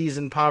eradicate disease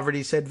and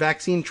poverty, said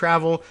vaccine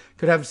travel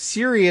could have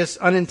serious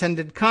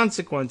unintended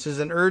consequences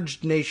and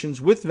urged nations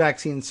with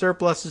vaccine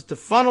surpluses to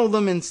funnel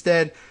them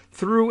instead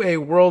through a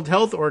World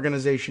Health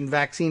Organization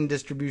vaccine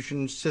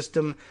distribution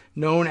system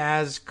known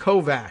as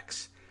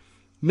COVAX.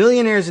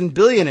 Millionaires and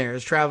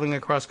billionaires traveling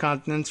across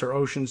continents or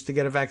oceans to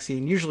get a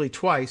vaccine, usually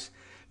twice,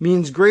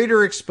 means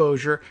greater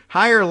exposure,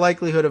 higher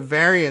likelihood of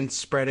variants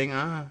spreading,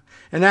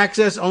 and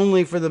access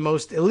only for the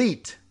most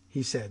elite,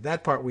 he said.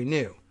 That part we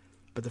knew.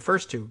 But the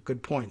first two,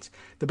 good points.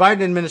 The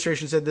Biden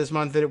administration said this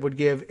month that it would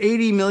give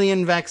 80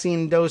 million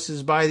vaccine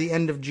doses by the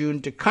end of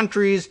June to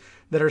countries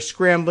that are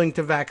scrambling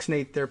to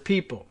vaccinate their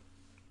people.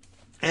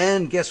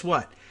 And guess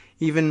what?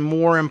 Even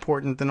more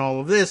important than all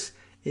of this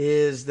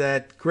is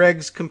that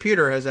Greg's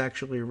computer has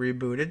actually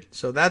rebooted,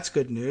 so that's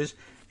good news.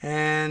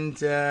 And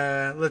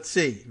let's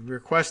see,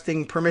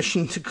 requesting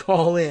permission to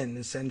call in,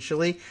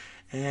 essentially.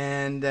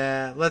 And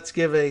let's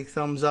give a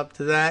thumbs up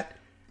to that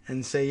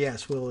and say,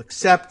 yes, we'll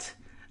accept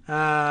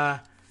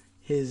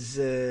his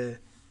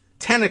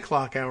 10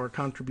 o'clock hour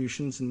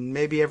contributions, and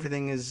maybe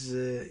everything is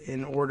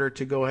in order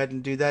to go ahead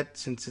and do that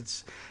since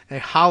it's a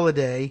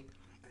holiday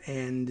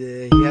and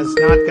he has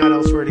not got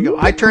elsewhere to go.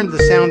 I turned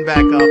the sound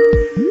back up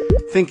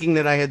thinking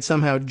that I had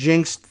somehow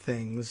jinxed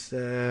things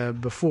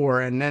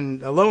before, and then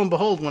lo and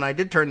behold, when I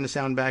did turn the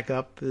sound back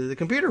up, the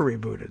computer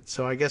rebooted.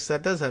 So I guess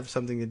that does have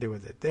something to do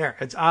with it. There,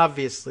 it's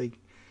obviously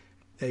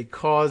a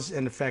cause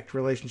and effect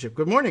relationship.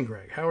 Good morning,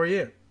 Greg. How are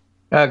you?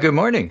 Good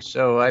morning.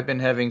 So I've been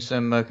having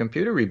some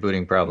computer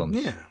rebooting problems.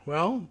 Yeah.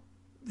 Well,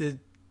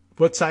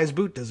 what size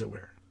boot does it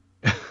wear?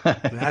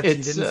 You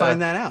didn't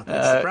find that out.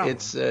 That's the problem.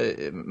 It's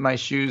my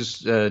shoes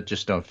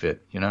just don't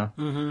fit.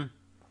 Mm-hmm.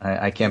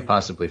 I can't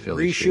possibly fill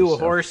these shoes. Reshoe a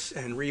horse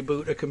and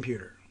reboot a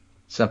computer.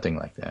 Something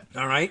like that.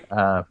 All right.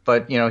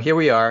 But here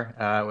we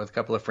are with a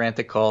couple of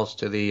frantic calls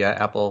to the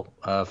Apple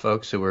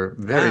folks who were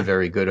very,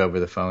 very good over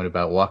the phone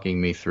about walking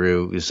me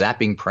through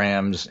zapping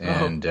prams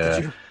and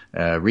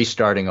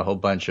restarting a whole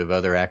bunch of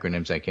other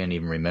acronyms I can't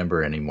even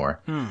remember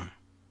anymore.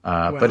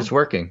 But it's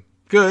working.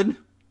 Good.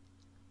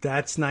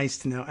 That's nice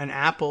to know. And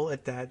Apple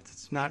at that,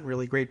 it's not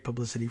really great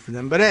publicity for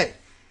them. But hey,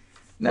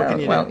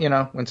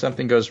 when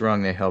something goes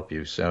wrong, they help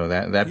you. So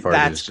that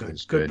part is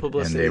good. Good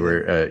publicity. And they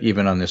were,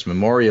 even on this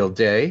Memorial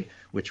Day,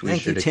 which we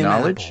should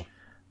acknowledge,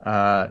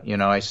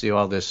 I see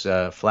all this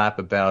flap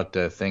about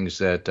things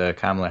that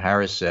Kamala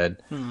Harris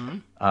said. Mm-hmm.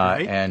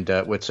 Right. And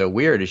what's so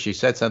weird is she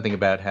said something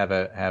about have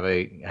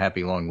a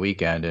happy long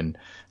weekend,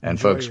 and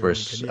folks were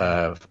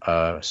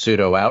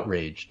pseudo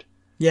outraged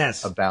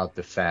about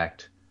the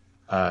fact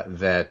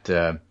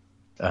that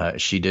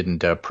she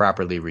didn't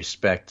properly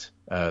respect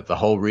the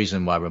whole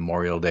reason why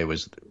Memorial Day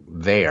was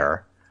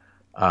there.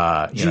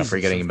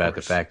 Forgetting about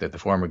the fact that the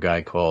former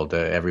guy called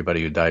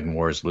everybody who died in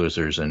wars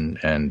losers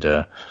and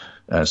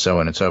so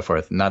on and so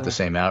forth. Not the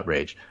same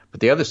outrage.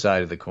 But the other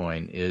side of the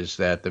coin is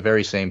that the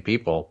very same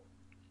people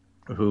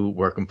who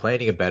were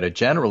complaining about it,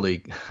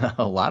 generally,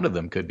 a lot of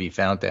them could be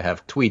found to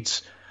have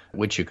tweets,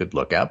 which you could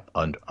look up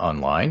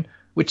online,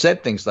 which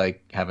said things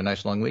like, have a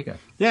nice long weekend.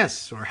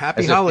 Yes, or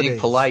happy As holidays. If being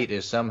polite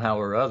is somehow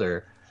or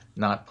other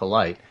not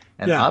polite.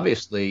 And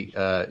obviously,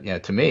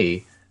 to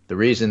me, the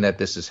reason that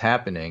this is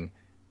happening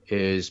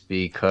is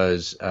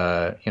because,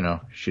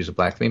 she's a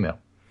black female.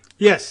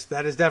 Yes,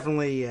 that is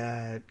definitely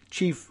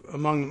chief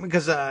among them.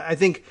 Because I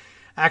think,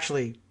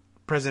 actually,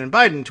 President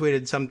Biden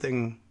tweeted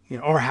something,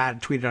 or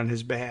had tweeted on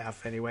his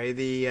behalf anyway,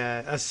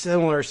 a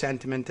similar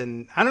sentiment,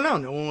 and I don't know,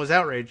 no one was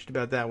outraged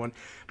about that one,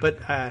 but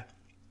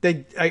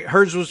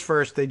hers was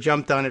first. They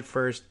jumped on it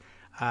first.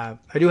 I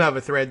do have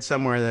a thread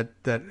somewhere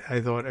that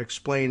I thought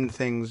explained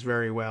things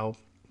very well,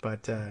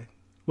 but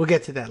we'll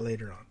get to that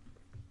later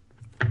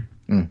on.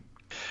 Mm.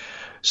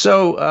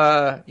 So,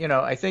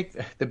 I think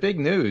the big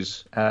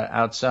news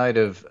outside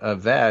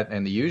of that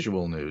and the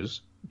usual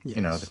news,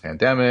 yes. The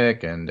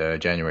pandemic and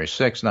January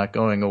 6th not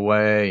going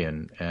away,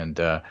 and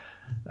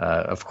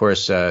of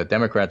course,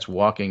 Democrats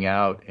walking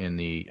out in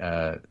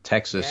the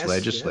Texas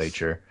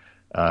legislature,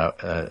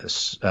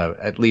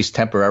 at least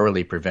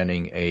temporarily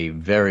preventing a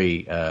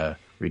very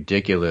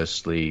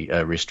ridiculously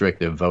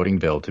restrictive voting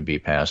bill to be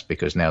passed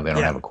because now they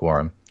don't have a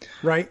quorum.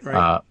 Right.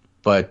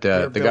 But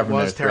the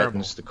government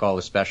threatens to call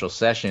a special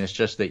session. It's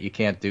just that you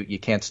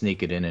can't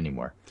sneak it in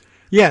anymore.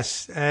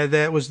 Yes,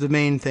 that was the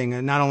main thing.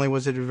 And not only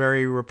was it a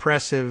very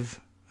repressive,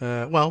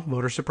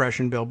 voter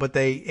suppression bill, but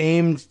they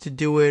aimed to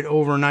do it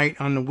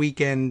overnight on the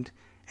weekend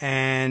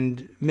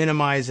and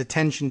minimize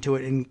attention to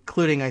it,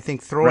 including, I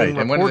think, throwing reporters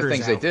out. And one of the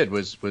things they did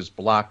was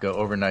block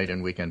overnight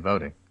and weekend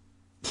voting.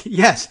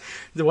 Yes,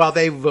 while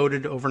they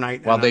voted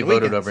overnight. While they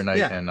voted overnight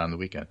and on the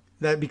weekend.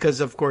 That because,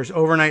 of course,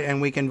 overnight and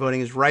weekend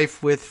voting is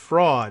rife with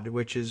fraud,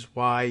 which is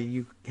why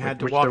you had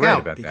to walk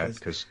out. About that,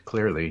 because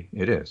clearly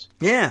it is.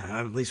 Yeah,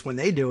 at least when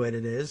they do it,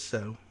 it is.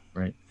 So,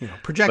 right.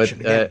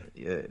 Projection. But,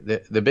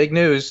 the big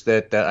news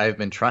that I've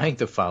been trying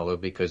to follow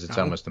because it's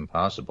almost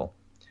impossible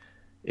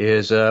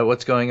is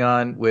what's going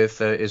on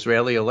with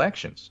Israeli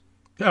elections.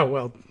 Oh,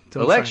 well,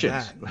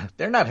 elections.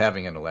 They're not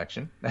having an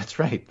election. That's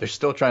right. They're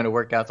still trying to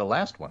work out the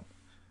last one.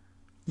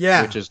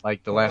 Yeah. Which is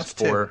like the last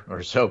four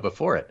or so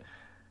before it.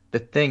 The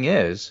thing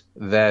is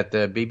that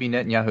Bibi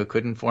Netanyahu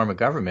couldn't form a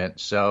government,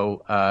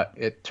 so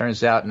it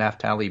turns out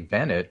Naftali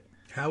Bennett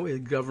How is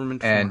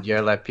government and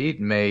Yair Lapid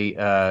may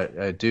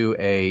do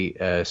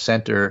a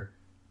center,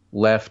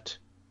 left,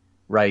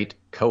 right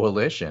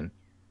coalition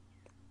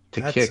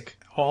to kick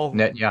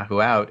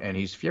Netanyahu out, and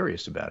he's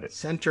furious about it.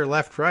 Center,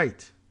 left,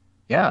 right.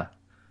 Yeah.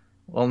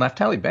 Well,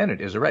 Naftali Bennett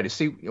is a right.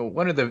 See,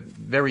 one of the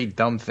very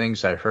dumb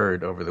things I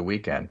heard over the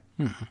weekend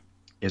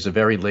is a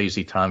very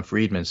lazy Tom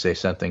Friedman say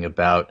something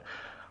about,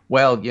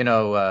 Bibi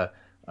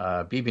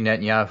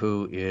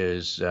Netanyahu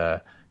is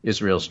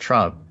Israel's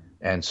Trump,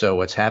 and so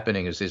what's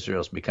happening is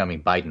Israel's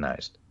becoming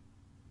Bidenized.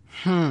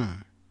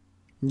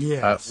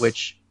 Yes.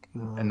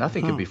 And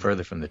nothing could be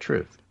further from the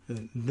truth.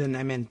 Then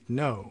I meant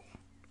no.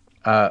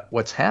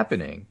 What's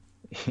happening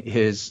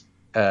is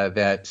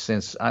that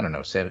since,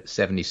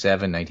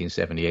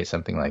 1978,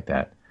 something like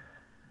that,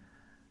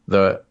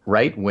 the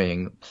right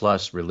wing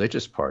plus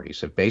religious parties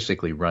have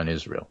basically run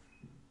Israel.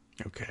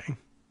 Okay.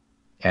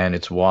 And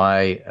it's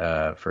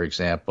why, for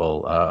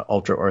example,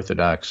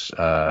 ultra-Orthodox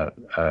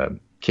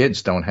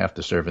kids don't have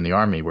to serve in the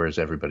army, whereas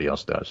everybody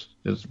else does.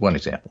 It's one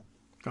example.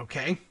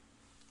 Okay.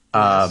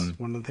 Yes,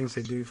 one of the things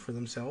they do for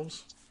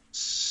themselves.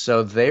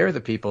 So they're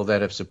the people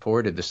that have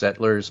supported the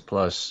settlers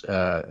plus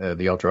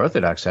the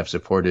ultra-Orthodox have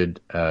supported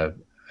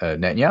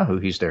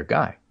Netanyahu. He's their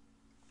guy.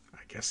 I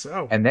guess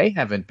so. And they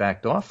haven't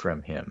backed off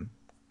from him,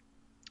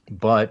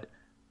 but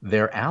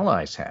their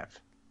allies have.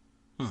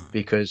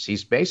 Because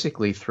he's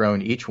basically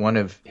thrown each one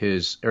of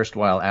his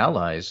erstwhile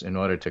allies in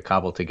order to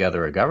cobble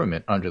together a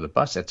government under the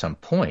bus at some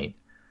point.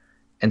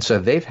 And so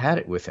they've had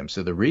it with him.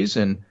 So the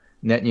reason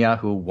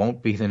Netanyahu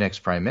won't be the next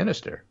prime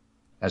minister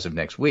as of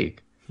next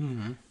week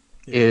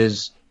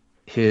is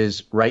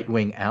his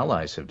right-wing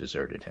allies have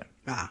deserted him.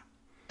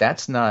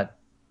 That's not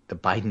the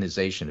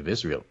Bidenization of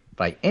Israel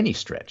by any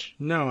stretch.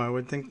 No, I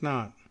would think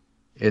not.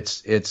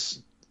 It's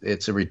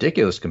a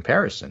ridiculous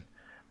comparison.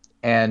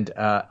 And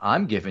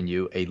I'm giving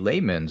you a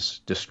layman's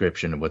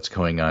description of what's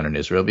going on in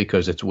Israel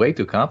because it's way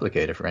too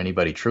complicated for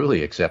anybody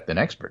truly except an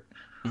expert.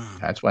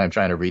 That's why I'm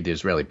trying to read the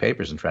Israeli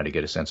papers and try to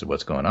get a sense of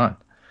what's going on.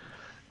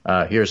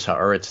 Here's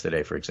Haaretz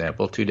today, for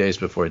example. 2 days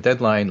before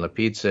deadline,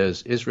 Lapid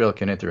says Israel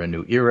can enter a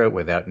new era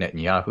without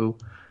Netanyahu.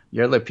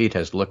 Yair Lapid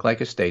has looked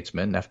like a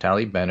statesman.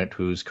 Naftali Bennett,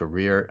 whose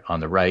career on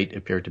the right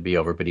appeared to be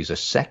over, but he's a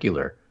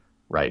secular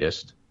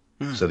rightist.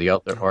 So the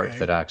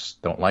ultra-Orthodox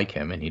don't like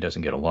him, and he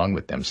doesn't get along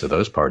with them, so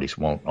those parties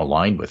won't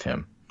align with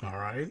him. All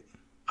right.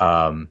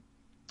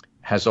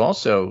 Has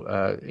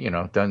also,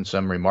 done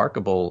some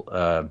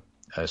remarkable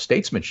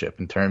statesmanship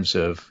in terms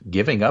of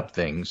giving up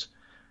things,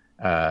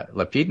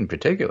 Lapid in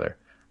particular,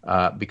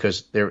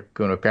 because they're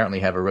going to apparently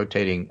have a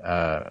rotating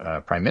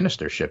prime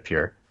ministership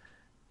here.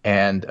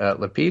 And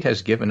Lapid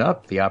has given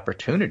up the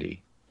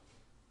opportunity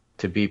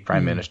to be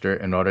prime minister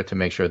in order to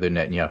make sure that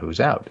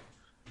Netanyahu's out.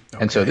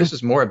 Okay. And so this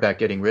is more about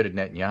getting rid of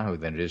Netanyahu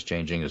than it is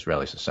changing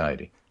Israeli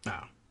society.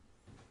 Oh.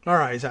 All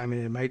right. I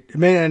mean, it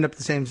may end up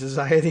the same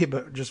society,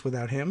 but just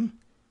without him.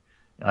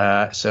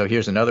 So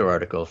here's another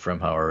article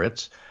from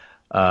Haaretz.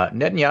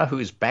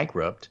 Netanyahu is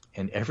bankrupt,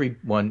 and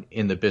everyone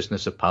in the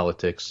business of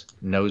politics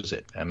knows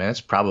it. I mean,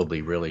 that's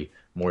probably really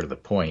more to the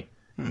point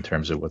in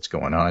terms of what's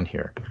going on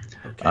here.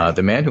 Okay.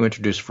 The man who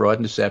introduced fraud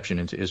and deception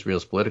into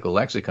Israel's political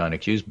lexicon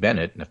accused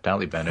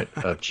Naftali Bennett,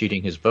 of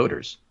cheating his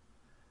voters.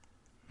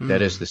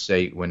 That is to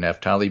say, when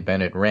Naftali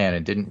Bennett ran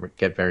and didn't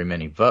get very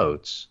many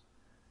votes,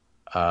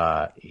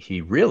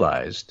 he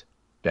realized,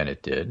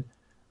 Bennett did,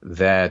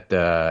 that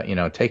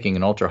taking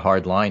an ultra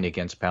hard line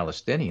against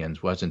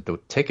Palestinians wasn't the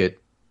ticket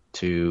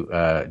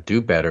to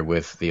do better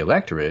with the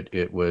electorate.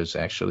 It was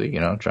actually,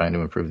 trying to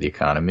improve the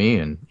economy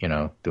and,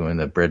 doing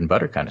the bread and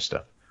butter kind of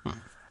stuff.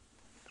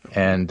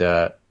 And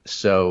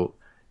so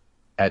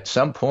at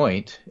some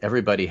point,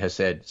 everybody has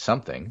said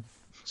something.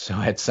 So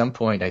at some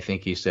point, I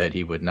think he said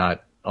he would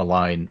not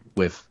align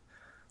with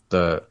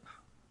the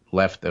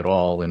left at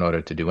all in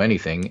order to do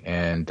anything.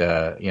 And,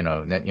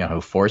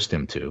 Netanyahu forced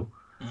him to.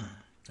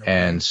 Okay.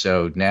 And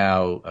so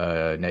now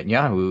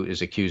Netanyahu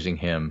is accusing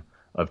him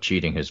of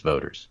cheating his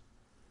voters.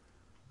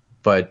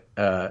 But,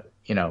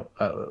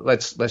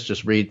 let's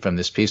just read from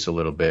this piece a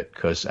little bit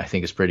because I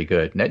think it's pretty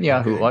good.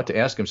 Netanyahu ought to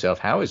ask himself,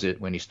 how is it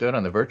when he stood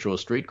on the virtual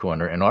street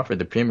corner and offered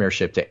the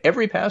premiership to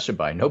every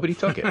passerby, nobody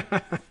took it?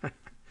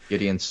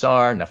 Gideon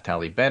Sa'ar,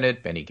 Naftali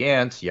Bennett, Benny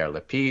Gantz, Yair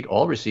Lapid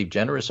all received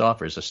generous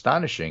offers,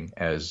 astonishing,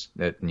 as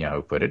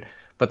Netanyahu put it,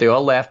 but they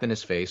all laughed in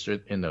his face or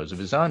in those of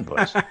his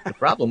envoys. The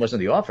problem wasn't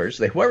the offers.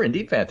 They were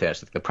indeed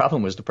fantastic. The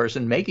problem was the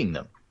person making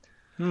them.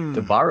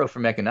 To borrow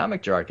from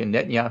economic jargon,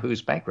 Netanyahu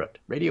is bankrupt,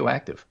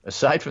 radioactive.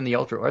 Aside from the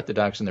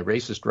ultra-Orthodox and the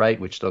racist right,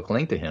 which still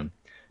cling to him,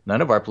 none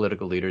of our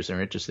political leaders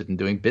are interested in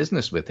doing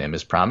business with him.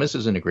 His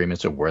promises and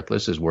agreements are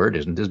worthless. His word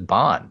isn't his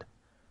bond.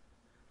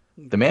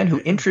 The man who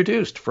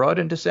introduced fraud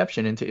and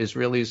deception into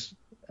Israel's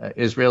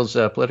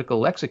political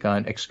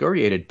lexicon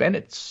excoriated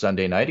Bennett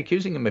Sunday night,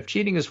 accusing him of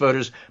cheating his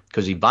voters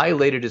because he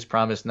violated his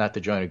promise not to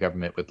join a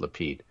government with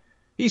Lapid.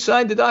 He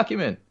signed the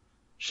document,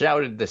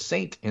 shouted the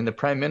saint in the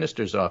prime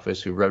minister's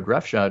office who rode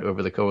roughshod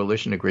over the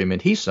coalition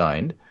agreement he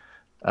signed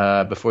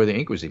before the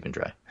ink was even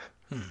dry.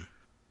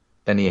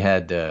 Then he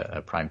had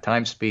a prime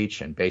time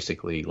speech and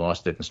basically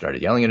lost it and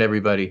started yelling at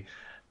everybody.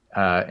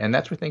 And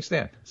that's where things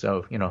stand.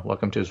 So,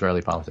 welcome to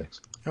Israeli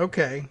politics.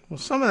 Okay. Well,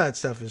 some of that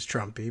stuff is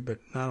Trumpy, but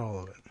not all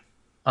of it.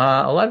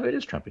 A lot of it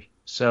is Trumpy.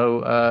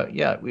 So,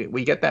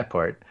 we get that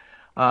part.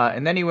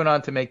 And then he went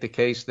on to make the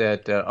case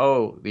that,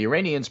 the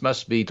Iranians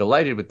must be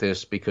delighted with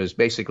this because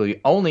basically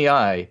only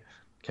I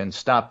can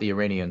stop the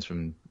Iranians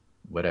from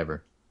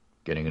whatever,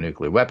 getting a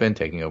nuclear weapon,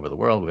 taking over the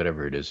world,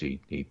 whatever it is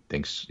he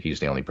thinks he's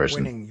the only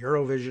person. Winning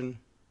Eurovision.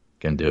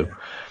 Can do. Yeah.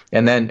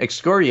 And then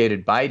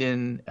excoriated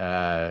Biden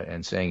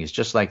and saying he's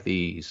just like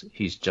the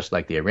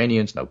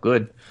Iranians, no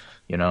good,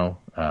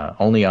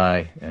 only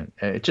I. And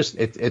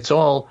it's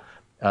all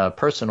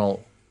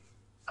personal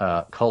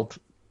cult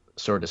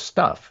sort of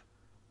stuff.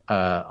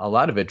 A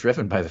lot of it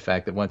driven by the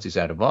fact that once he's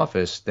out of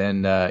office,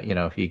 then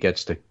he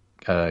gets to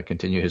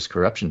continue his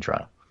corruption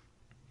trial.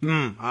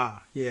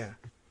 Yeah,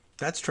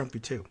 that's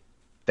Trumpy too.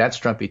 That's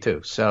Trumpy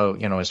too. So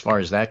as far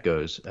as that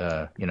goes,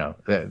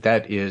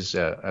 that is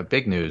a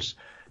big news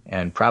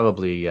and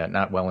probably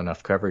not well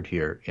enough covered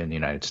here in the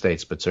United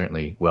States, but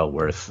certainly well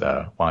worth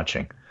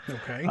watching.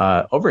 Okay.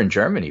 Over in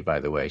Germany, by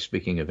the way,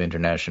 speaking of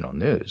international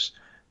news,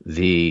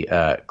 the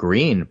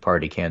Green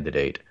Party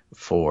candidate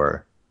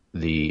for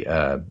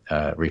the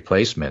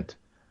replacement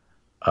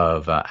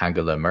of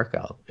Angela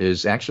Merkel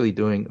is actually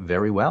doing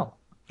very well.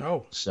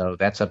 Oh. So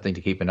that's something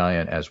to keep an eye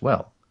on as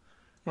well.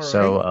 All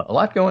so right. A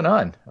lot going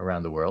on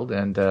around the world.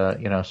 And,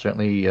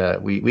 certainly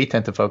we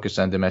tend to focus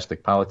on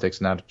domestic politics,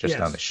 not just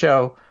on the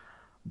show,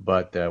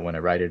 but when I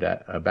write it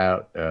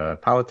about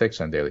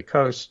politics on Daily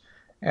Kos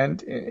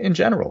and in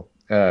general.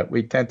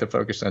 We tend to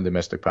focus on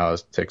domestic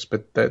politics,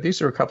 but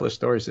these are a couple of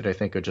stories that I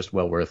think are just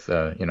well worth,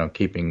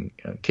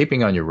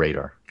 keeping on your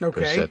radar.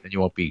 Okay. Because then you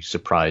won't be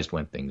surprised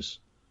when things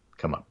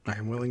come up. I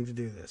am willing to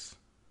do this.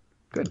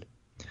 Good.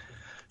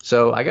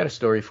 So I got a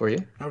story for you.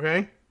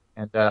 Okay.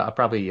 And I'll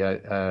probably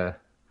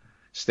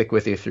stick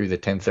with you through the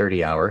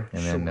 10:30 hour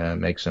and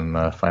then make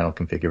some final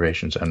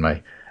configurations on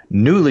my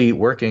newly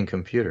working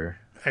computer.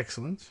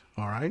 Excellent.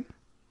 All right.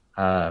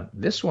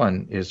 This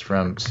one is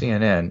from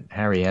CNN,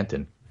 Harry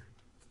Enton.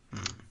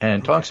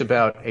 And talks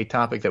about a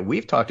topic that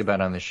we've talked about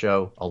on the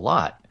show a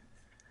lot.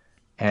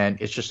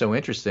 And it's just so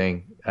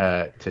interesting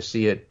to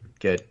see it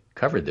get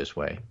covered this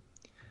way.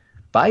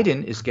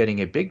 Biden is getting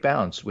a big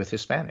bounce with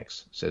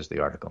Hispanics, says the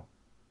article.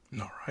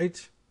 All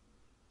right.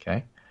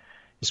 Okay.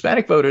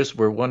 Hispanic voters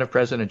were one of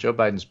President Joe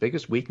Biden's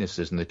biggest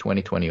weaknesses in the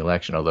 2020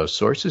 election, although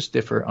sources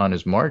differ on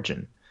his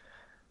margin.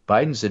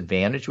 Biden's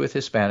advantage with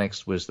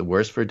Hispanics was the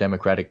worst for a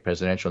Democratic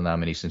presidential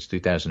nominee since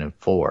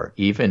 2004,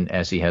 even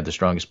as he had the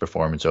strongest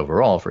performance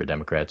overall for a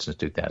Democrat since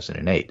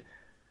 2008.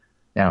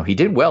 Now, he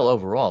did well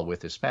overall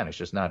with Hispanics,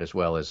 just not as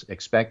well as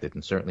expected,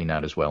 and certainly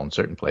not as well in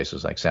certain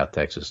places like South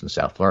Texas and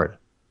South Florida.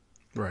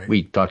 Right.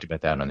 We talked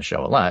about that on the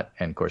show a lot,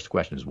 and of course the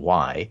question is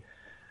why.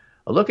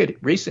 A look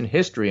at recent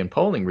history and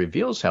polling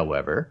reveals,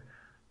 however,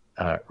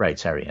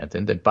 writes Harry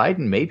Enton, that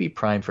Biden may be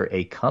primed for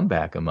a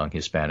comeback among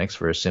Hispanics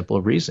for a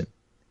simple reason.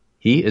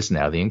 He is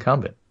now the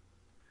incumbent.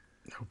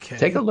 Okay.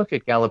 Take a look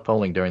at Gallup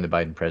polling during the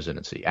Biden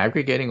presidency.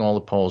 Aggregating all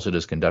the polls it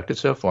has conducted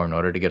so far in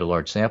order to get a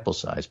large sample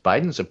size,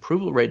 Biden's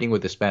approval rating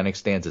with Hispanics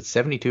stands at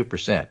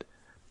 72%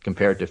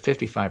 compared to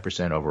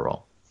 55%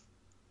 overall.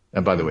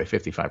 And by the way,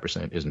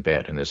 55% isn't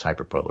bad in this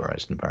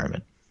hyperpolarized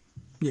environment.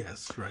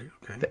 Yes, right.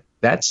 Okay.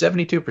 That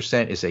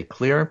 72% is a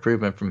clear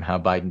improvement from how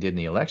Biden did in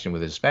the election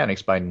with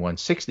Hispanics. Biden won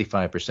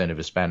 65% of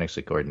Hispanics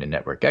according to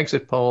network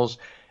exit polls.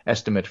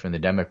 Estimate from the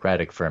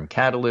Democratic firm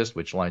Catalyst,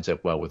 which lines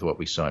up well with what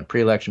we saw in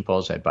pre-election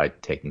polls, had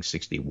Biden taking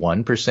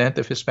 61%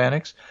 of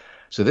Hispanics.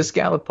 So this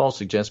Gallup poll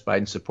suggests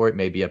Biden's support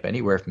may be up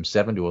anywhere from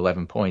 7 to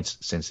 11 points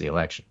since the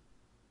election.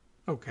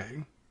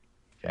 Okay.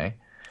 Okay.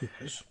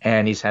 Yes.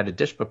 And he's had a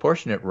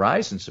disproportionate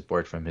rise in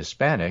support from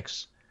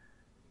Hispanics.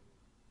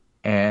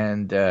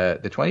 And the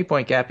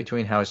 20-point gap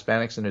between how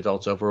Hispanics and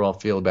adults overall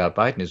feel about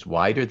Biden is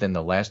wider than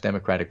the last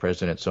Democratic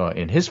president saw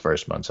in his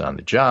first months on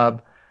the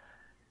job.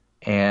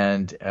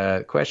 And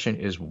the question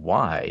is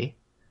why?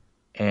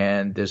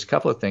 And there's a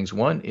couple of things.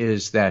 One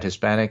is that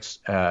Hispanics,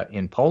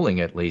 in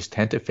polling at least,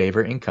 tend to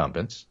favor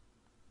incumbents.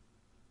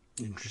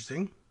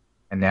 Interesting.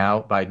 And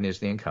now Biden is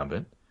the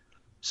incumbent.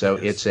 So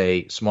Yes. It's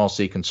a small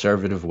c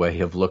conservative way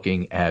of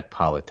looking at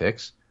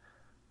politics.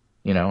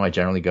 You know, I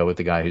generally go with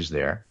the guy who's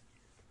there.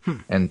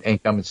 And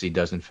incumbency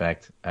does, in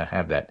fact,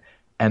 have that.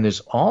 And there's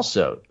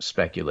also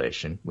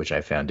speculation, which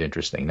I found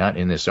interesting, not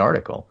in this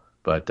article,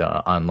 but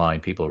online,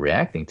 people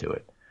reacting to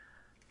it,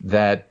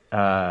 that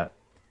a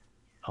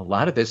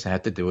lot of this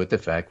had to do with the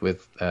fact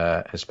with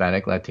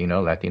Hispanic,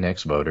 Latino,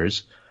 Latinx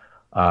voters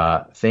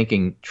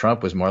thinking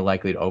Trump was more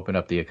likely to open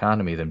up the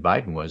economy than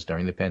Biden was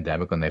during the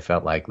pandemic when they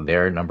felt like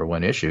their number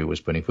one issue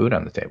was putting food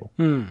on the table.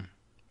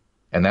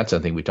 And that's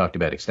something we talked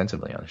about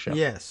extensively on the show.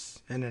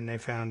 Yes. And then they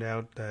found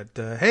out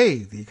that, hey,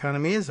 the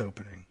economy is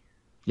opening.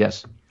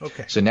 Yes.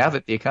 Okay. So now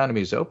that the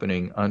economy is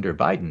opening under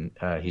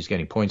Biden, he's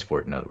getting points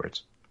for it, in other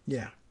words.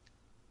 Yeah.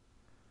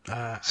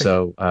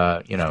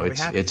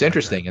 It's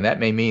interesting. And that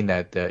may mean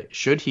that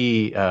should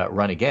he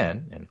run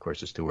again, and of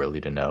course it's too early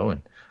to know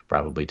and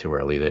probably too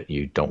early that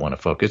you don't want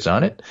to focus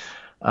on it,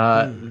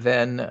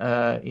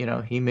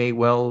 then he may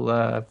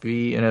well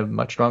be in a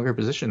much stronger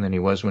position than he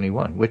was when he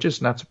won, which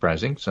is not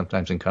surprising.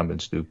 Sometimes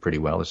incumbents do pretty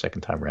well the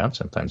second time around.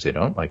 Sometimes they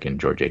don't, like in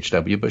George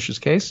H.W. Bush's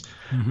case.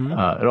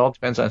 It all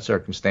depends on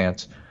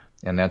circumstance,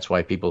 and that's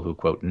why people who,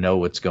 quote, know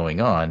what's going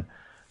on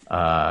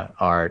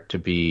are to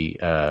be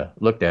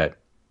looked at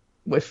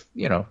with,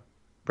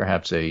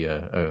 perhaps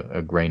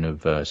a grain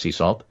of sea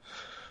salt.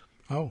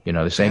 Oh,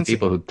 the same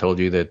people who told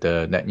you that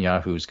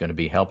Netanyahu is going to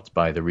be helped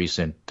by the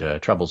recent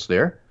troubles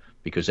there,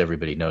 because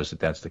everybody knows that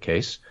that's the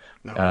case,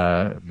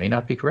 may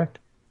not be correct.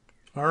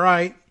 All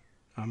right.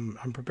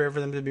 I'm prepared for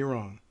them to be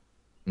wrong.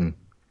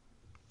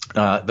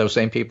 Those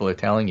same people are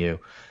telling you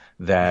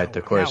that,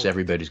 of course,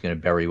 everybody's going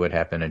to bury what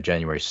happened on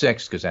January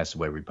 6th because that's the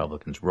way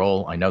Republicans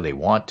roll. I know they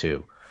want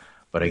to.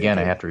 But again,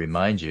 I have to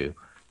remind you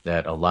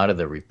that a lot of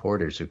the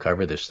reporters who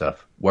cover this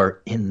stuff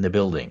were in the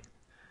building.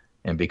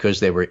 And because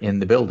they were in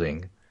the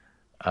building,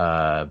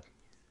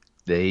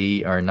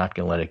 they are not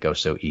going to let it go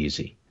so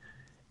easy.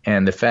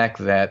 And the fact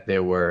that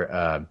there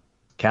were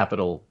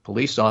Capitol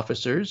police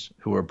officers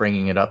who were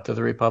bringing it up to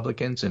the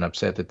Republicans and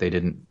upset that they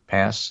didn't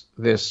pass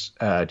this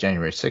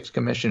January 6th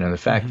commission, and the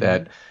fact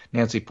that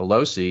Nancy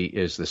Pelosi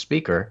is the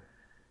speaker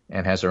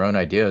and has her own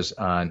ideas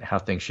on how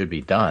things should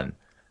be done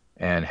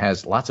and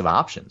has lots of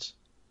options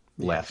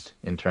left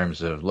in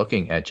terms of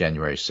looking at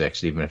January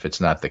 6th, even if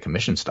it's not the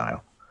commission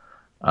style,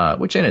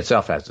 which in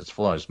itself has its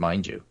flaws,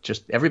 mind you.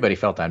 Just everybody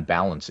felt on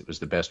balance it was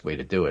the best way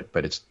to do it,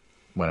 but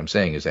what I'm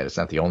saying is that it's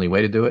not the only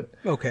way to do it.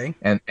 Okay.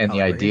 And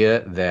the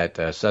idea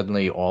that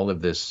suddenly all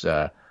of this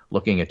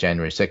looking at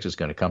January 6th is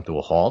going to come to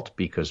a halt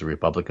because the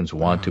Republicans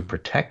want to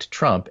protect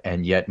Trump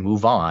and yet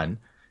move on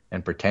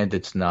and pretend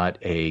it's not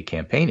a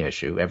campaign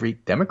issue. Every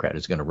Democrat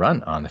is going to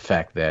run on the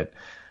fact that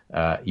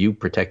you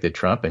protected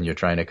Trump and you're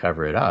trying to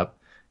cover it up.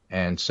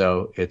 And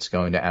so it's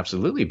going to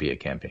absolutely be a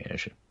campaign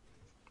issue.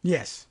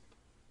 Yes.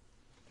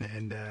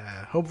 And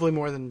hopefully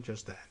more than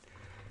just that.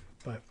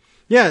 But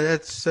yeah,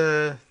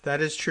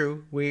 that is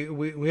true.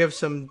 We have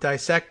some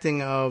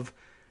dissecting of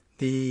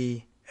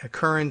the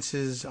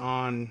occurrences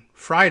on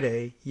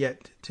Friday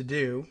yet to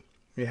do.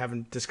 We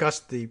haven't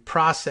discussed the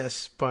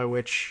process by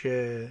which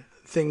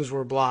things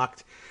were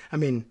blocked. I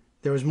mean,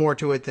 there was more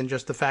to it than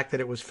just the fact that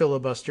it was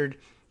filibustered,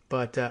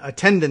 but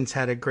attendance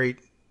had a great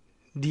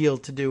deal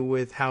to do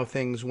with how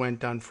things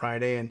went on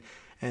Friday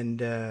and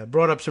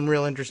brought up some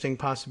real interesting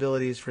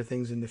possibilities for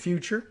things in the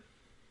future.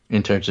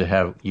 In terms of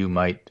how you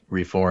might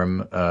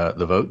reform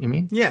the vote, you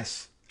mean?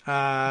 Yes.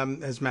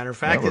 As a matter of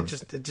fact,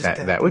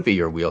 that would be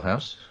your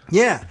wheelhouse.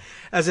 Yeah.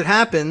 As it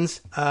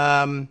happens,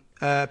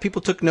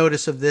 people took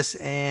notice of this,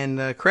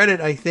 and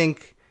credit, I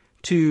think,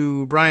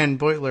 to Brian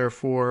Beutler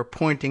for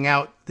pointing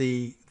out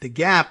the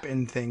gap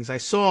in things. I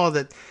saw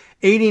that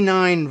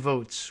 89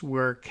 votes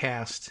were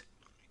cast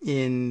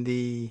in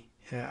the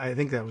I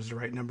think that was the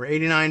right number.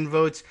 89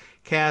 votes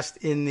cast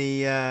in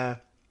the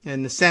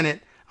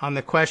Senate on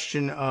the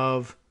question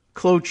of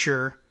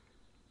cloture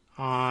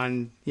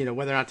on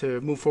whether or not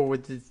to move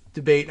forward with the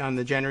debate on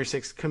the January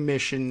 6th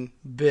commission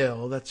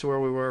bill. That's where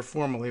we were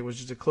formally. It was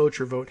just a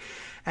cloture vote.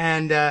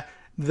 And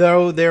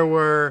though there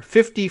were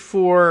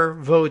 54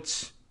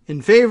 votes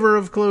in favor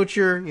of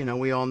cloture.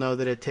 We all know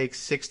that it takes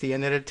 60,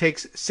 and that it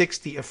takes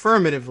 60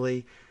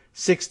 affirmatively,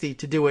 60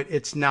 to do it.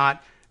 It's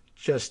not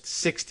just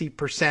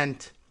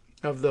 60%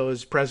 of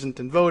those present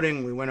and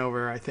voting. We went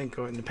over, I think,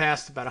 in the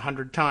past about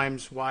 100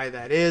 times why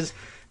that is,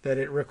 that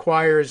it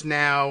requires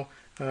now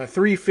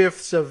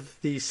 3/5 of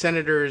the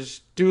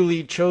senators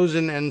duly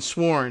chosen and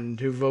sworn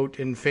to vote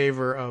in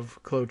favor of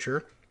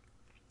cloture,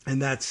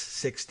 and that's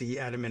 60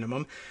 at a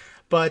minimum.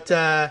 But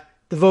the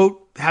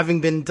vote, having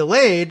been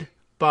delayed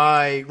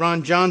by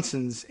Ron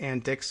Johnson's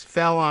antics,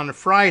 fell on a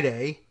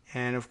Friday,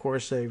 and of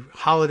course a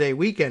holiday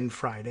weekend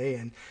Friday,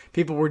 and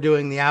people were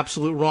doing the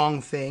absolute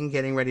wrong thing,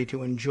 getting ready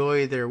to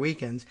enjoy their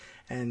weekends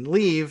and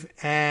leave,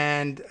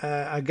 and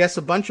I guess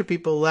a bunch of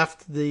people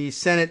left the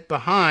Senate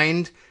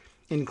behind,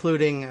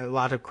 including a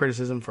lot of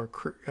criticism for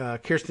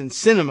Kyrsten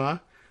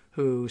Sinema,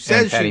 who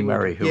says and Patty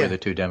Murray, who were the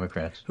two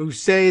Democrats, who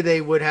say they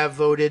would have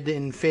voted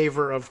in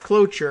favor of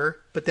cloture,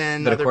 but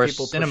then other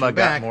people pushing back. Sinema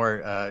got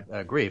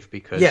more grief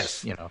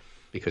because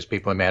because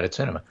people are mad at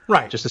Sinema.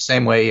 Right. Just the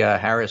same way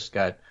Harris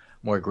got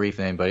more grief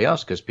than anybody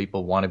else because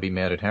people want to be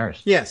mad at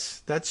Harris.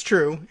 Yes, that's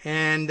true.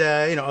 And,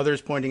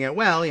 others pointing out,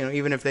 well,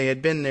 even if they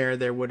had been there,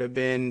 there would have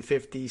been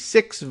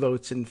 56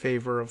 votes in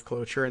favor of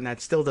cloture, and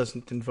that still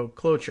doesn't invoke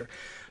cloture.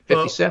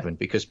 57,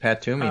 because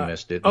Pat Toomey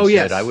missed it and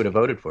said, I would have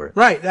voted for it.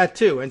 Right, that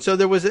too. And so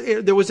there was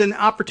an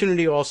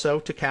opportunity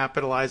also to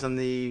capitalize on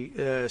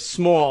the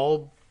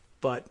small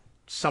but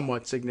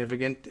somewhat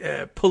significant,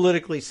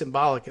 politically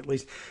symbolic at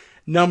least,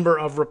 number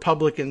of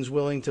Republicans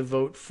willing to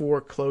vote for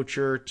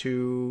cloture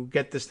to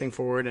get this thing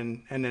forward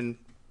and then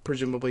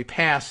presumably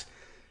pass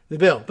the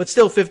bill. But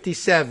still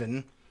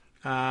 57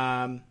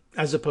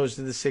 as opposed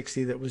to the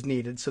 60 that was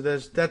needed. So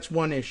that's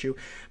one issue.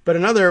 But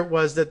another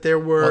was that there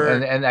were...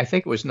 Well, and I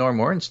think it was Norm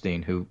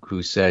Ornstein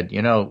who said,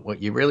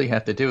 what you really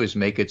have to do is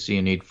make it so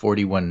you need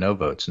 41 no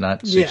votes,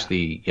 not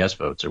 60 yes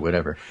votes or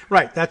whatever.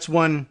 Right. That's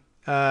one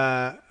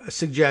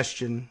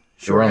suggestion.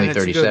 There were only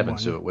 37,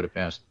 so it would have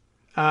passed.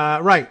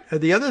 Right.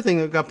 The other thing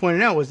that got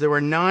pointed out was there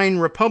were 9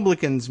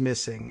 Republicans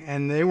missing,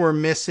 and they were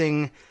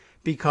missing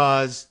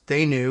because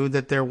they knew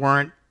that there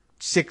weren't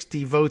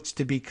 60 votes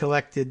to be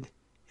collected,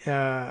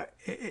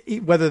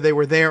 whether they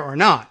were there or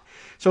not.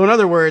 So in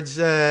other words,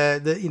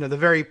 the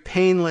very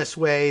painless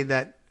way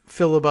that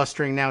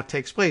filibustering now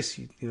takes place,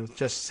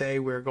 just say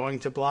we're going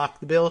to block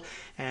the bill,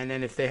 and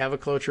then if they have a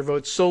cloture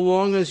vote, so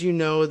long as you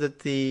know that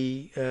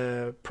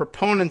the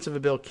proponents of a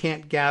bill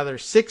can't gather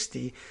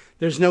 60,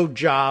 there's no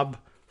job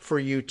for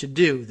you to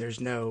do. There's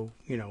no,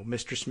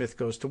 Mr. Smith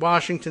goes to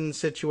Washington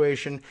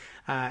situation.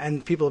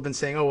 And people have been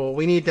saying,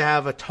 we need to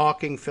have a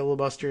talking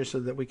filibuster so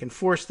that we can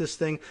force this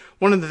thing.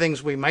 One of the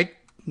things we might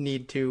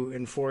need to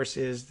enforce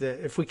is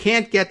that if we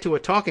can't get to a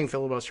talking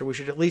filibuster, we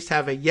should at least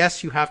have a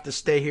yes, you have to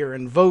stay here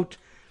and vote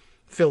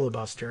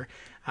filibuster.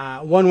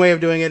 One way of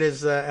doing it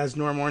is, as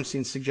Norm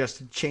Ornstein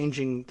suggested,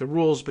 changing the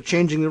rules. But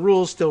changing the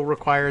rules still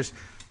requires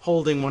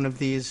holding one of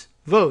these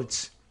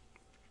votes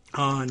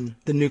on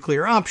the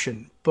nuclear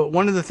option. But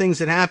one of the things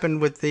that happened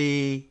with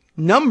the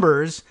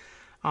numbers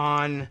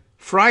on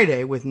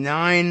Friday, with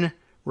 9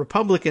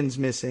 Republicans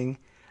missing,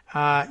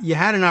 you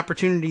had an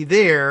opportunity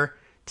there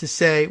to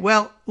say,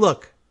 well,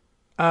 look,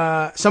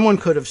 someone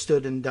could have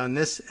stood and done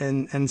this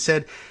and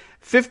said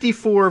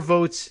 54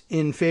 votes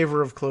in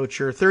favor of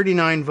cloture,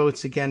 39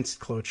 votes against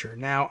cloture.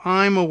 Now,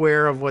 I'm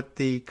aware of what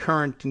the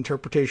current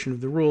interpretation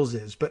of the rules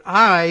is, but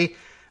I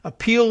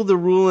appeal the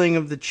ruling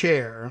of the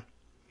chair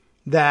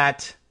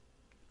that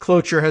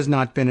cloture has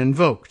not been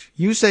invoked.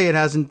 You say it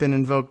hasn't been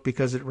invoked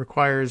because it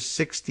requires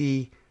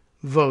 60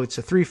 votes,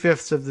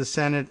 3/5 of the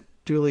Senate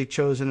duly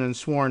chosen and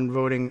sworn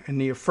voting in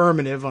the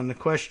affirmative on the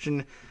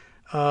question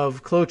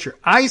of cloture.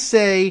 I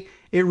say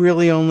it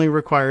really only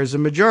requires a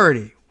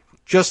majority,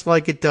 just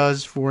like it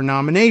does for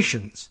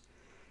nominations.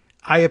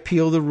 I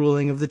appeal the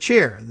ruling of the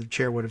chair. The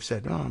chair would have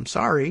said, I'm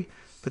sorry,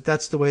 but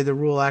that's the way the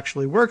rule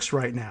actually works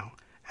right now.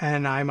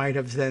 And I might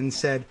have then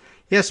said,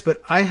 yes,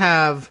 but I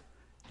have,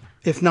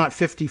 if not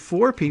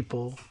 54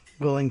 people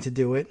willing to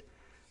do it,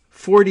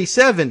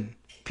 47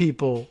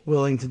 people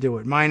willing to do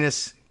it,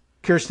 minus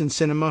Kyrsten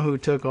Sinema, who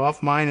took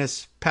off,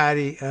 minus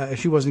Patty,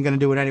 she wasn't going to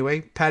do it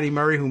anyway, Patty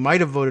Murray, who might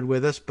have voted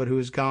with us, but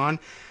who's gone,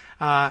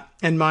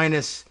 and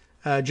minus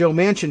Joe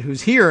Manchin,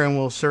 who's here and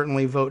will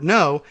certainly vote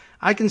no.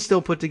 I can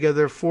still put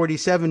together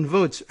 47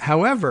 votes.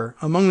 However,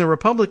 among the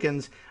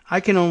Republicans,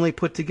 I can only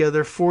put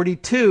together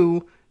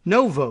 42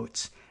 no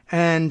votes.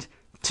 And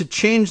to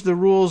change the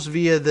rules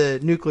via the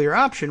nuclear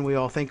option, we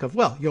all think of,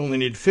 well, you only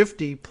need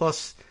 50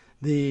 plus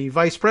the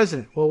vice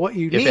president. Well, what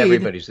you need... If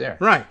everybody's there.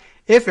 Right.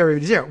 If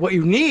everybody's there. What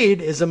you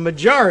need is a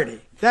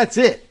majority. That's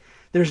it.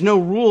 There's no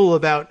rule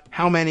about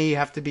how many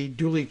have to be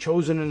duly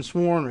chosen and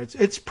sworn.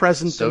 It's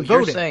present and voting. So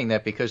you're saying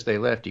that because they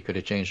left, you could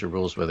have changed the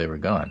rules where they were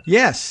gone.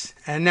 Yes.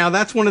 And now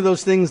that's one of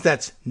those things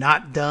that's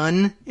not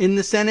done in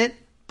the Senate,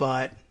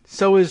 but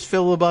so is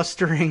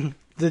filibustering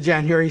the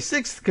January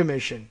 6th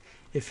commission,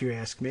 if you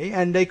ask me.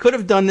 And they could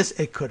have done this.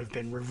 It could have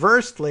been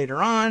reversed later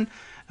on.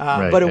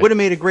 But it would have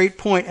made a great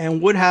point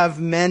and would have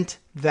meant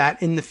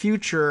that in the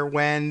future,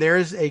 when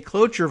there's a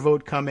cloture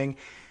vote coming,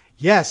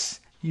 yes,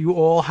 you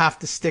all have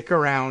to stick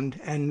around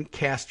and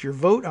cast your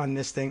vote on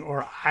this thing,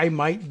 or I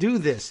might do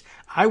this.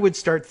 I would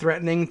start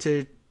threatening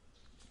to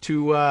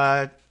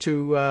appeal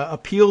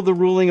the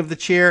ruling of the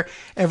chair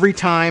every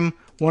time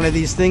one of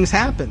these things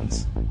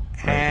happens.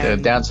 Right. The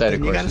downside,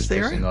 of course, is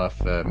pissing off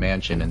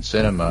Manchin and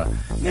Sinema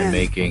and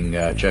making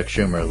Chuck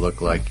Schumer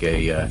look like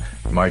a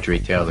Marjorie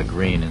Taylor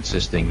Greene,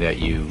 insisting that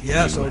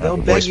so they'll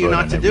beg you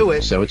not to do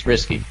it. So it's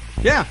risky.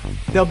 Yeah,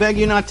 they'll beg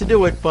you not to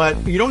do it,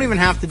 but you don't even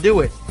have to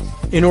do it.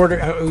 In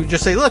order,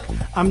 just say, look,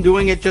 I'm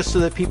doing it just so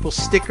that people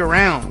stick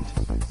around.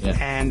 Yeah.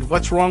 And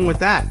what's wrong with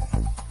that?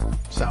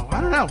 So, I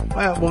don't know.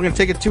 Well, we're going to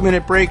take a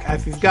 2-minute break.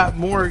 If you've got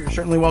more, you're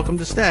certainly welcome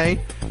to stay.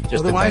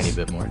 Just otherwise,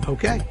 a tiny bit more.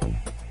 Okay.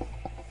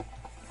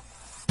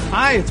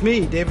 Hi, it's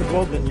me, David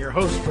Waldman, your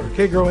host for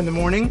Kagro in the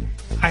Morning.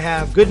 I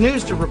have good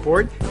news to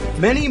report.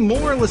 Many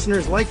more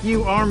listeners like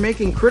you are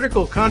making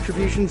critical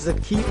contributions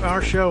that keep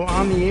our show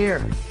on the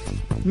air.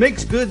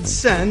 Makes good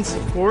sense,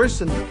 of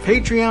course, and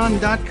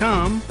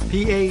patreon.com,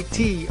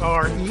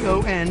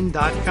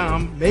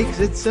 Patreon.com, makes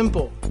it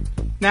simple.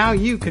 Now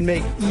you can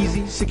make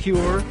easy,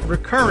 secure,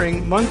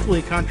 recurring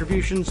monthly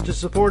contributions to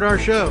support our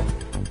show.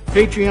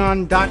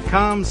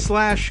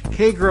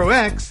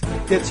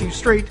 Patreon.com/KagroX gets you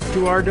straight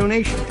to our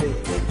donation page.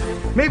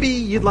 Maybe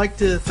you'd like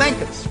to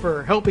thank us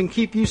for helping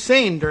keep you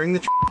sane during the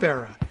Trump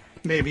era.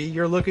 Maybe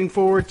you're looking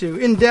forward to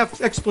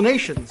in-depth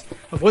explanations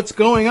of what's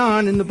going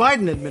on in the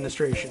Biden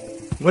administration.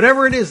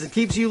 Whatever it is that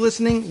keeps you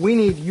listening, we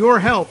need your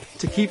help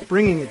to keep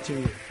bringing it to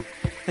you.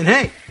 And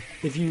hey,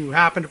 if you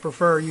happen to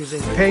prefer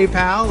using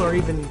PayPal or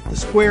even the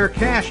Square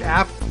Cash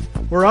app,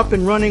 we're up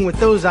and running with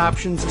those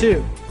options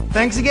too.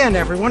 Thanks again,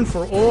 everyone,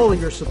 for all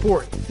of your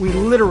support. We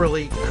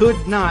literally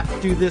could not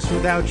do this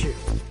without you.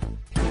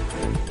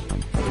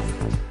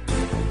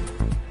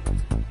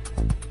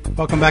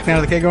 Welcome back now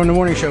to the Kagro in the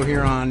Morning Show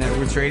here on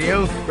Edwards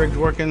Radio. Greg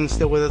Dworkin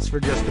still with us for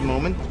just a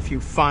moment. A few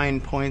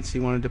fine points he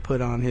wanted to put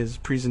on his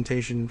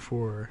presentation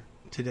for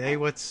today.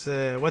 What's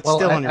still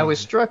on your I was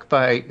struck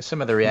by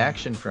some of the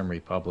reaction from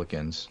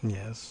Republicans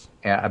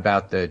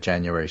about the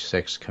January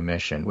 6th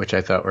commission, which I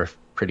thought were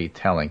pretty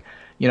telling.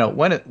 You know,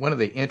 one of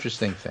the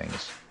interesting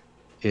things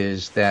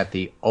is that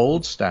the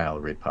old-style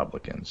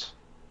Republicans,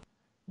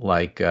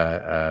 like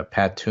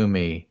Pat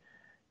Toomey,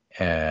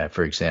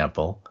 for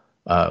example,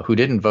 who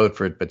didn't vote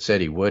for it but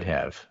said he would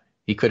have.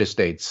 He could have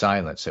stayed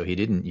silent, so he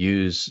didn't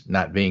use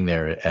not being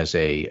there as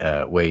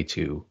a way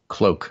to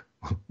cloak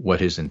what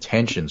his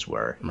intentions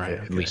were,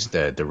 at least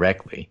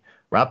directly.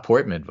 Rob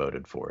Portman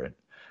voted for it.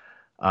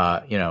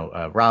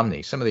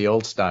 Romney, some of the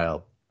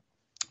old-style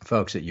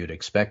folks that you'd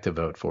expect to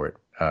vote for it,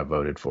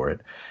 voted for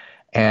it.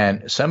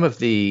 And some of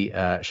the,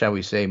 shall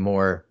we say,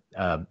 more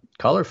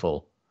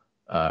colorful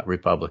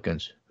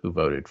Republicans who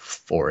voted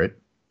for it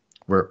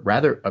were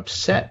rather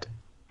upset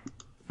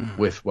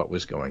with what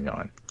was going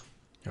on.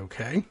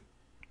 Okay.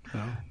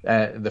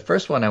 The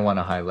first one I want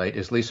to highlight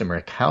is Lisa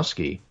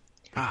Murkowski,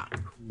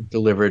 who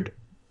delivered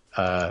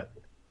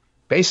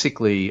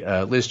basically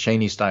Liz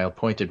Cheney-style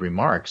pointed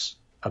remarks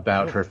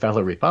about her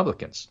fellow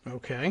Republicans.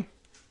 Okay.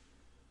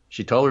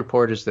 She told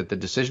reporters that the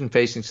decision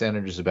facing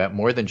senators is about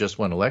more than just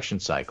one election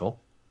cycle.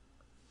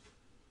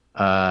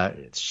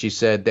 She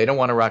said they don't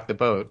want to rock the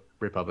boat,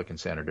 Republican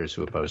senators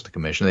who oppose the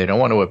commission. They don't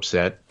want to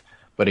upset.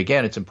 But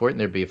again, it's important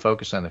there be a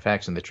focus on the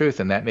facts and the truth,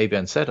 and that may be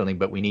unsettling,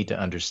 but we need to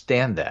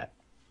understand that.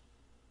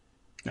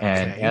 Okay.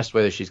 And asked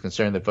whether she's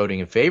concerned that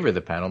voting in favor of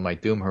the panel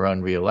might doom her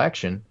own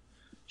reelection,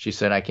 she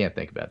said, I can't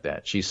think about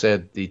that. She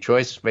said the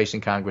choice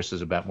facing Congress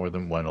is about more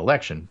than one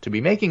election. To be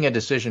making a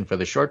decision for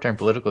the short-term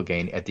political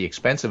gain at the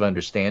expense of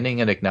understanding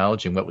and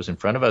acknowledging what was in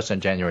front of us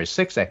on January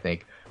 6th, I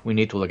think we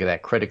need to look at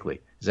that critically.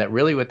 Is that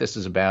really what this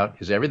is about?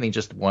 Is everything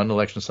just one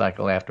election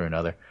cycle after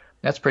another?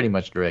 That's pretty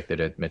much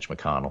directed at Mitch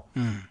McConnell.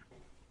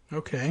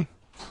 Okay.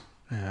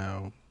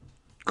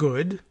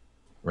 Good.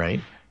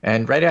 Right.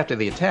 And right after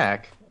the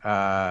attack,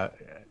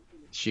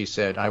 she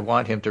said, I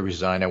want him to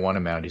resign. I want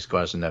him out. He's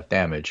caused enough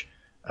damage,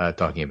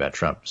 talking about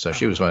Trump. So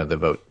she was one of the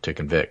vote to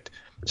convict.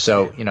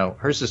 So,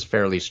 hers is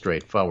fairly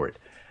straightforward.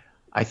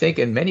 I think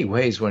in many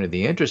ways, one of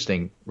the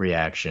interesting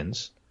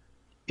reactions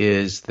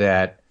is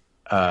that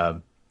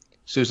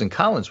Susan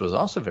Collins was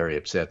also very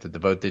upset that the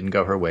vote didn't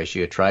go her way.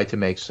 She had tried to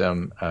make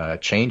some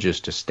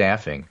changes to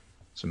staffing,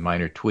 some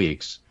minor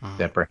tweaks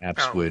that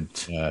perhaps would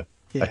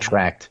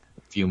attract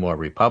a few more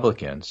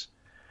Republicans.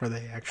 Were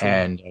they actually?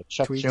 And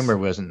Chuck Schumer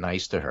wasn't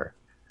nice to her.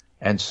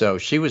 And so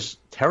she was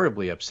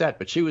terribly upset,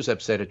 but she was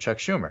upset at Chuck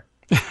Schumer.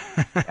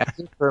 As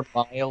if her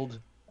mild,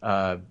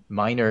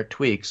 minor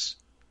tweaks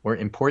were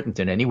important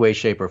in any way,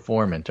 shape, or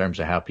form in terms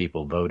of how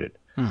people voted.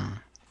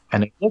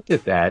 And I looked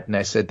at that and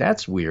I said,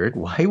 that's weird.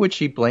 Why would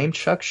she blame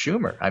Chuck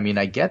Schumer? I mean,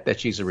 I get that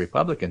she's a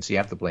Republican, so you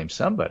have to blame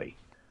somebody.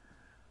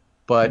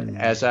 But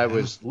as I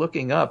was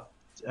looking up,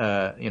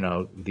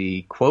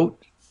 the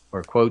quote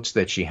or quotes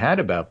that she had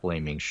about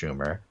blaming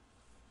Schumer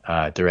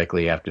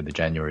directly after the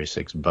January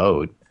 6th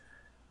vote,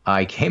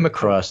 I came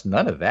across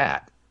none of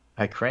that.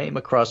 I came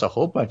across a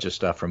whole bunch of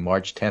stuff from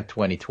March 10th,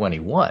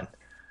 2021.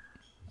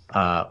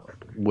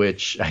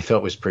 which I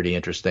thought was pretty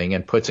interesting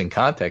and puts in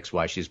context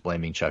why she's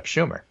blaming Chuck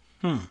Schumer.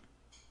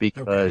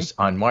 Because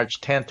on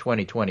March 10th,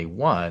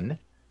 2021,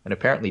 an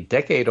apparently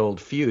decade-old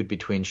feud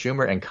between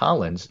Schumer and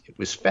Collins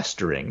was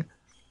festering,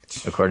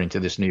 according to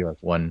this New York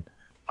One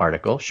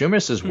article.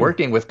 Schumer says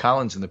working with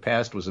Collins in the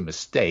past was a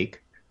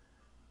mistake,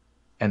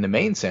 and the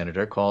Maine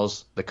senator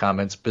calls the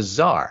comments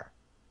bizarre.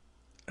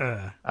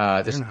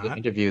 This is an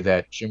interview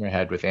that Schumer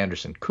had with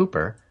Anderson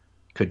Cooper.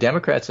 Could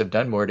Democrats have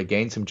done more to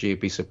gain some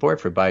GOP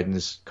support for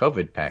Biden's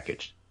COVID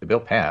package? The bill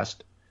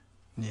passed.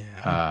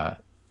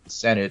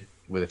 Senate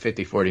with a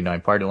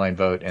 50-49 party line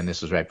vote, and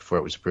this was right before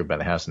it was approved by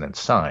the House and then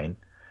signed.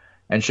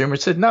 And Schumer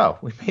said, no,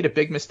 we made a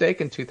big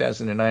mistake in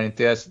 2009 and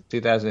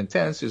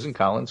 2010. Susan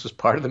Collins was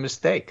part of the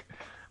mistake.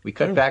 We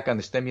cut back on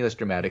the stimulus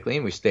dramatically,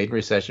 and we stayed in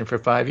recession for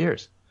 5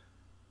 years.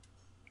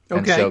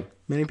 And so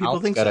many people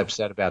Collins think got so.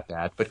 upset about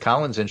that. But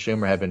Collins and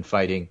Schumer have been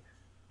fighting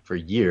for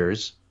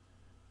years,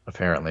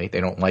 apparently.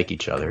 They don't like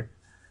each other.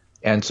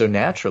 And so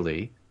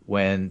naturally,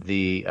 when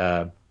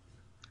the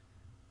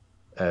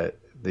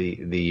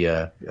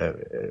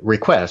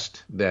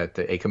request that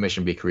a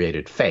commission be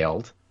created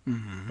failed,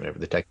 whatever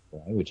the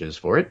technical language is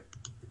for it,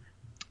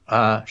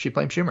 she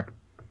blamed Schumer.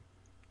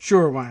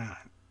 Sure, why not?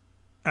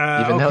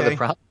 Even though the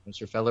problem was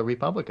her fellow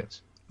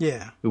Republicans.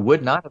 Yeah. Who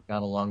would not have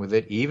gone along with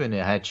it even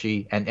had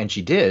she, and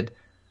she did.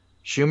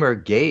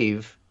 Schumer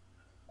gave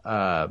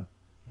Collins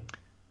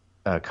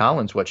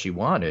what she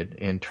wanted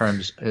in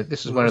terms,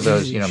 this is one of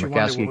those,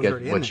 Murkowski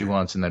gets what she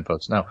wants and then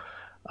votes no.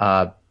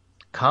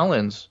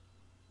 Collins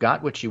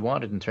got what she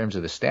wanted in terms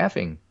of the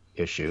staffing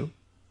issue,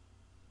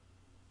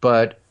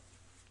 but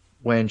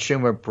when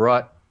Schumer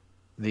brought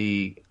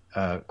the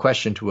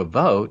question to a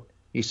vote,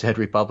 he said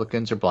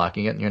Republicans are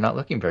blocking it and you're not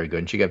looking very good.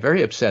 And she got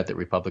very upset that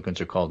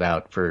Republicans are called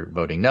out for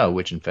voting no,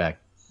 which in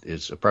fact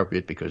is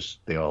appropriate because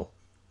they all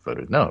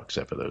voted no,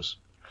 except for those.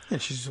 Yeah,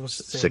 she's supposed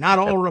to say not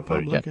all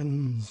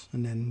Republicans,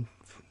 and then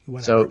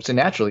whatever. So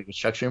naturally, it was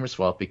Chuck Schumer's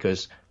fault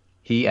because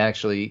he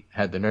actually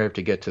had the nerve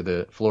to get to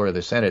the floor of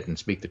the Senate and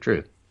speak the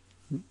truth.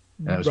 And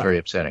that was very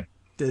upsetting.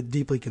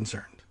 Deeply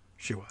concerned,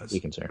 she was.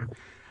 Deeply concerned.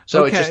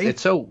 So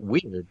it's so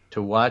weird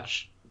to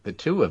watch the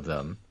two of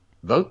them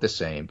vote the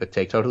same, but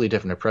take totally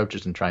different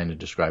approaches in trying to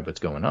describe what's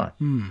going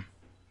on.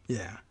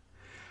 Yeah.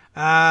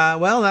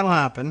 Well, that'll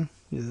happen.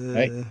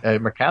 Right?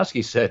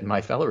 Murkowski said,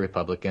 my fellow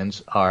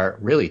Republicans are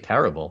really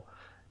terrible,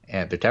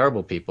 and they're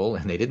terrible people,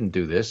 and they didn't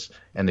do this,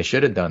 and they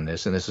should have done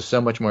this, and this is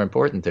so much more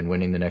important than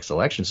winning the next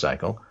election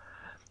cycle.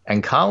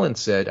 And Collins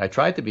said, I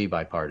tried to be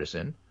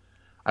bipartisan.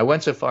 I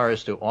went so far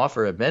as to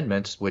offer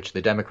amendments, which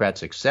the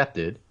Democrats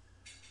accepted.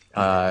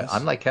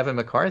 I'm like Kevin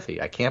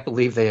McCarthy. I can't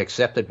believe they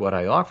accepted what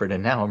I offered,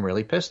 and now I'm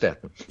really pissed at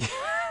them.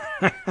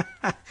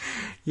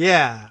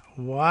 Yeah.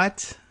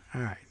 What?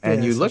 All right.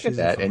 And you look at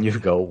that and you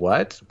go,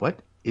 what? What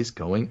is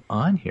going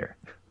on here?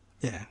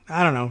 Yeah.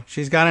 I don't know.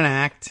 She's got an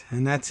act,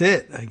 and that's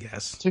it, I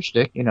guess. It's her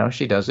shtick.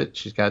 She does it.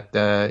 She's got,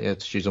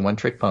 she's a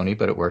one-trick pony,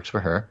 but it works for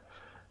her.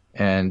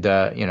 And,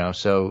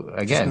 so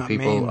again,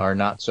 people are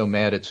not so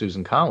mad at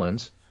Susan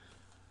Collins,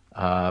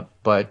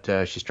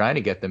 but she's trying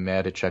to get them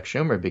mad at Chuck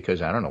Schumer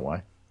because I don't know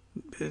why.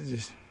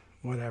 Just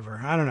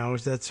whatever. I don't know.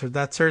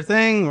 That's her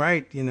thing,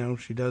 right?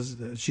 She does.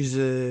 She's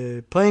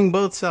playing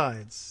both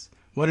sides.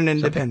 What an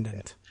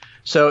independent.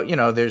 So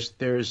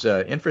there's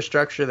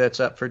infrastructure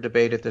that's up for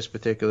debate at this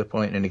particular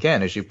point, and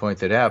again, as you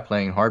pointed out,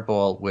 playing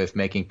hardball with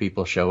making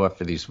people show up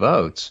for these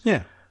votes.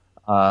 Yeah.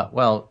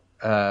 Sinema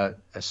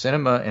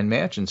and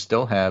Manchin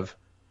still have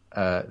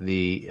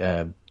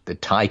the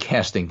tie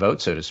casting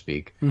vote, so to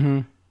speak,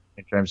 in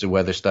terms of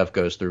whether stuff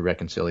goes through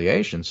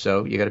reconciliation.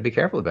 So you got to be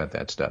careful about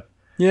that stuff.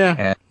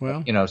 Yeah.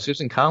 And,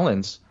 Susan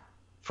Collins,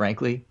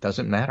 frankly,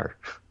 doesn't matter.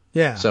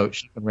 Yeah. So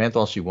she can rant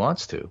all she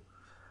wants to.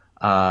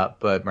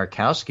 But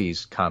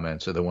Murkowski's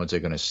comments are the ones that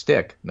are going to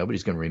stick.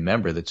 Nobody's going to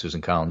remember that Susan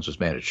Collins was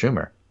mad at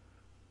Schumer.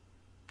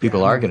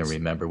 People are going to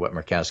remember what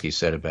Murkowski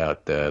said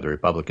about the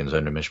Republicans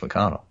under Mitch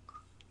McConnell.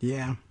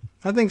 Yeah,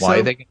 I think so. Why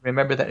are they going to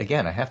remember that?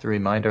 Again, I have to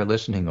remind our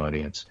listening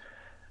audience,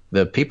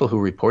 the people who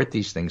report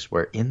these things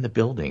were in the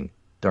building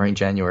during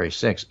January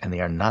 6th, and they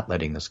are not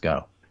letting this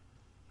go.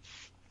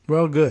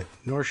 Well, good.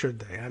 Nor should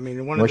they. I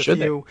mean, one of the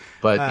few.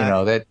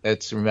 But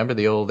that's remember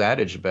the old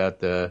adage about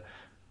the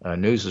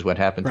news is what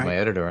happened to my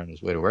editor on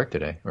his way to work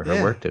today, or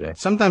her work today.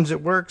 Sometimes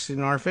it works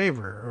in our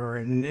favor,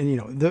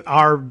 or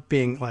our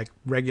being like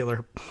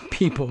regular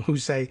people who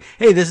say,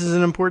 "Hey, this is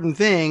an important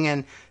thing,"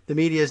 and the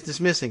media is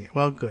dismissing it.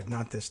 Well, good.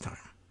 Not this time.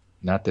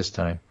 Not this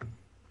time.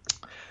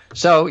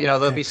 So,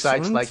 there'll be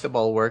sites like the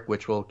Bulwark,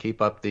 which will keep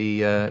up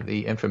the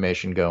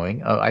information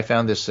going. I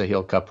found this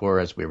Sahil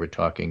Kapoor, as we were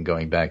talking,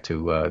 going back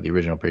to the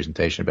original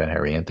presentation about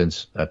Harry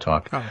Anton's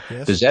talk. Oh,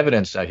 yes. There's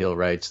evidence, Sahil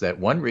writes, that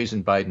one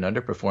reason Biden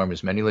underperformed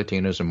is many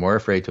Latinos are more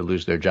afraid to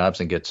lose their jobs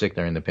and get sick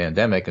during the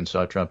pandemic and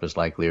saw Trump as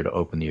likelier to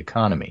open the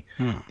economy.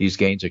 These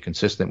gains are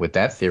consistent with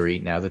that theory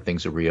now that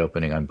things are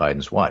reopening on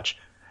Biden's watch.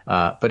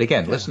 But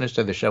again, listeners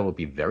to the show will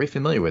be very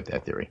familiar with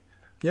that theory.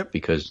 Yep.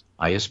 Because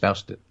I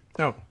espoused it.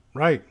 Oh,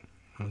 right.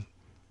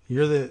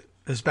 You're the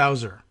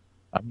espouser.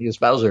 I'm the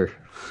espouser.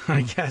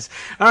 I guess.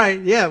 All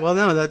right. Yeah. Well,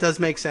 no, that does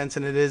make sense,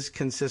 and it is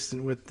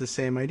consistent with the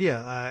same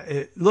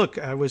idea. Look,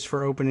 I was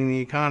for opening the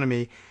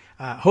economy,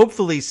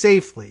 hopefully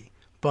safely,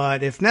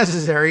 but if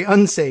necessary,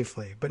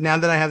 unsafely. But now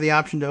that I have the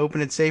option to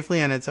open it safely,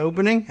 and it's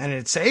opening, and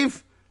it's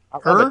safe,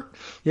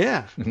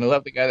 yeah. I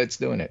love the guy that's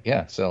doing it.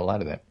 Yeah. So a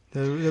lot of that.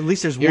 At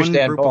least there's Here's one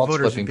Dan group Baltz of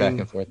voters flipping back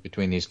and forth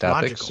between these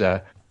topics.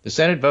 The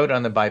Senate vote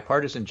on the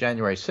bipartisan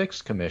January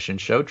 6th commission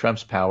showed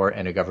Trump's power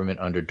and a government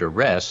under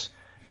duress.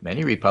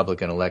 Many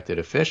Republican elected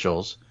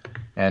officials,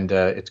 and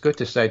it's good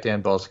to cite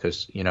Dan Baltz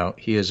because,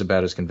 he is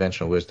about as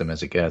conventional wisdom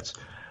as it gets.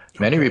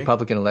 Many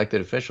Republican elected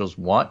officials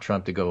want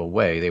Trump to go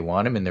away. They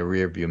want him in their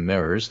rearview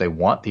mirrors. They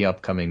want the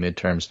upcoming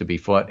midterms to be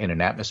fought in an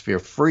atmosphere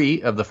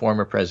free of the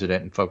former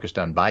president and focused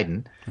on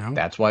Biden. Oh.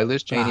 That's why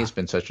Liz Cheney has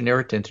been such an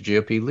irritant to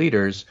GOP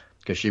leaders,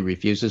 because she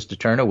refuses to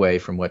turn away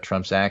from what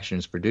Trump's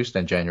actions produced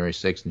on January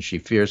 6th and she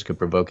fears could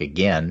provoke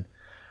again.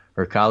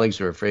 Her colleagues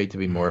are afraid to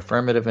be more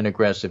affirmative and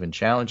aggressive in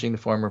challenging the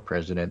former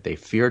president. They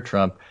fear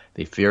Trump.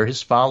 They fear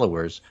his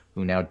followers,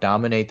 who now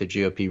dominate the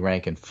GOP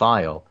rank and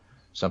file,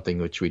 something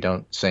which we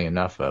don't say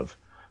enough of.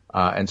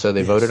 And so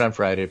they voted on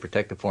Friday to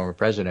protect the former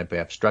president by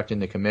obstructing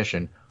the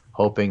commission,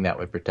 hoping that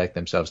would protect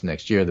themselves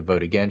next year. The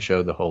vote again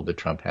showed the hold that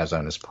Trump has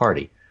on his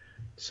party.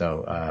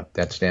 So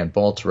that's Dan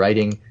Baltz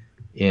writing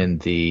in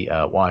the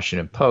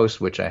Washington Post,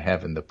 which I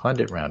have in the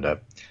Pundit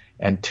Roundup.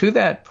 And to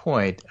that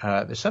point,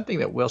 there's something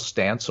that Will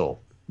Stansel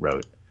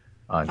wrote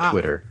on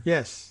Twitter.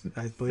 Yes,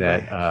 I believe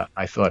that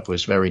I thought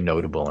was very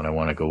notable, and I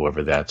want to go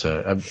over that.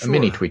 It's a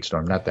mini tweet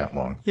storm, not that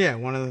long. Yeah,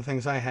 one of the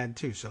things I had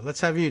too. So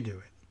let's have you do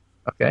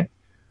it. Okay.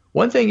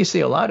 One thing you see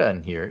a lot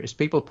on here is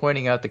people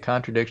pointing out the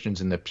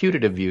contradictions in the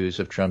putative views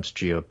of Trump's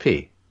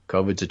GOP.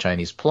 COVID's a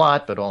Chinese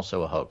plot, but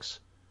also a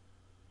hoax.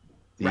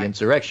 The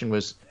insurrection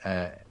was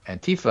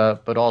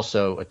Antifa, but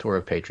also a tour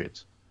of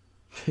patriots.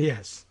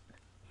 Yes.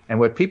 And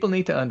what people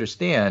need to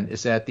understand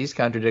is that these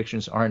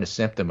contradictions aren't a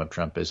symptom of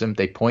Trumpism.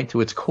 They point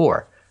to its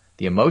core,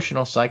 the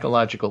emotional,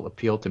 psychological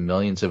appeal to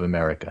millions of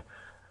Americans,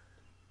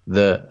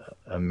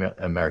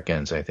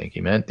 I think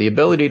he meant. The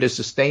ability to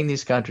sustain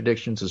these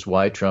contradictions is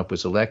why Trump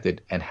was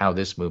elected and how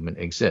this movement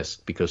exists.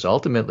 Because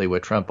ultimately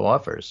what Trump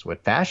offers,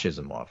 what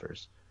fascism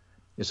offers,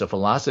 is a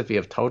philosophy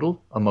of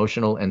total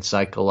emotional and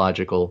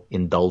psychological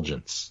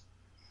indulgence.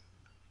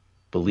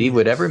 Believe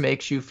whatever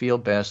makes you feel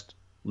best.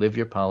 Live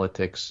your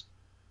politics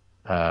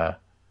the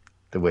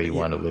way you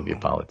want to live your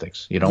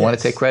politics. You don't want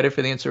to take credit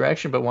for the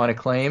insurrection, but want to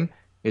claim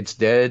it's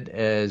dead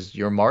as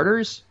your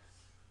martyrs?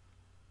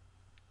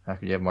 How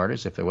could you have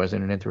martyrs if there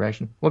wasn't an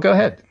insurrection? Well, go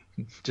ahead.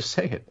 Just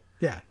say it.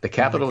 Yeah. The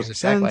Capitol was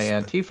attacked by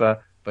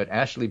Antifa, but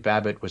Ashley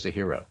Babbitt was a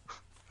hero.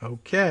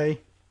 Okay.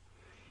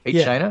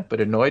 Hate China,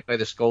 but annoyed by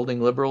the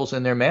scolding liberals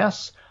and their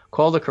masks.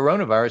 Call the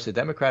coronavirus a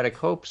democratic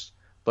hoax,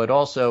 but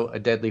also a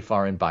deadly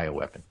foreign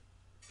bioweapon.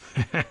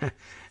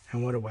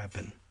 And what a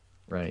weapon.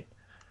 Right.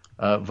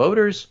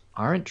 Voters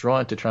aren't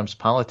drawn to Trump's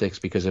politics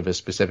because of a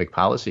specific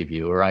policy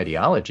view or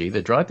ideology.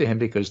 They're drawn to him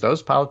because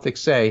those politics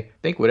say,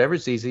 think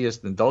whatever's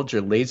easiest, indulge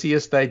your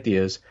laziest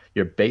ideas,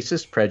 your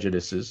basest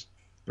prejudices.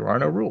 There are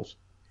no rules,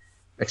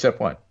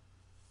 except one.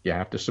 You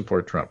have to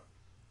support Trump.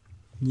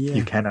 Yeah.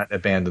 You cannot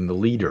abandon the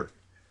leader.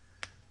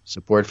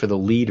 Support for the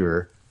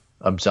leader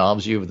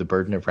absolves you of the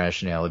burden of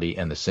rationality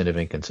and the sin of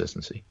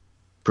inconsistency.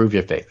 Prove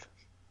your faith.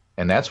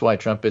 And that's why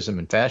Trumpism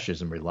and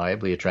fascism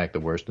reliably attract the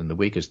worst and the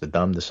weakest, the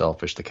dumb, the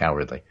selfish, the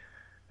cowardly.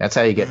 That's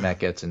how you get Matt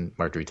Gaetz and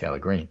Marjorie Taylor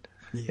Greene.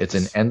 Yes. It's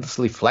an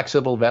endlessly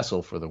flexible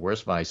vessel for the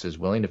worst vices,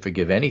 willing to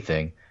forgive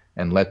anything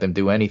and let them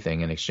do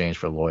anything in exchange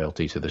for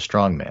loyalty to the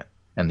strong man.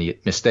 And the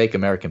mistake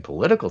American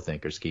political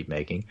thinkers keep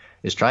making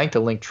is trying to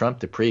link Trump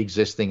to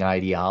pre-existing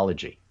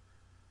ideology.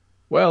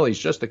 Well, he's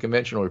just a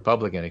conventional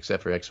Republican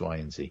except for X, Y,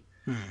 and Z.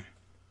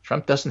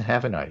 Trump doesn't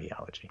have an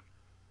ideology.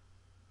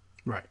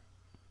 Right.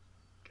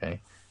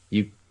 Okay.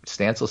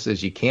 Stancil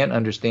says you can't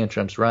understand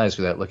Trump's rise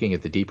without looking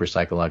at the deeper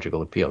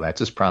psychological appeal. That's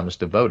his promise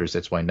to voters.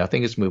 That's why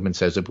nothing his movement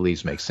says or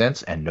believes makes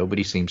sense, and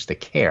nobody seems to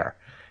care.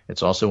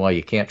 It's also why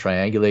you can't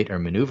triangulate or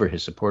maneuver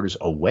his supporters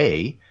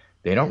away.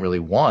 They don't really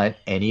want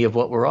any of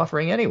what we're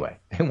offering anyway.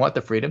 They want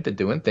the freedom to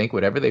do and think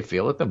whatever they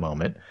feel at the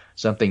moment,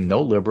 something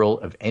no liberal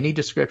of any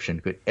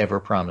description could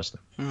ever promise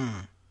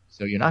them.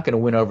 So you're not going to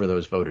win over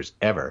those voters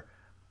ever.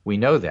 We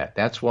know that.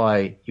 That's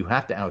why you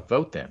have to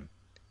outvote them,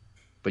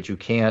 but you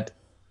can't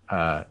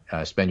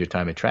spend your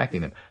time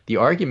attracting them. The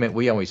argument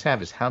we always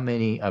have is how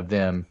many of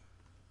them,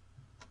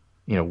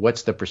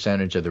 what's the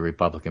percentage of the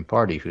Republican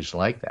Party who's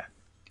like that?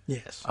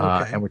 Yes.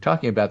 Okay. And we're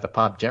talking about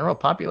the general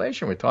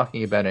population. We're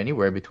talking about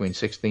anywhere between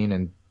 16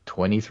 and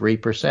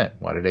 23%.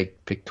 Why did they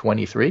pick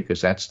 23?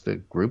 Because that's the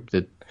group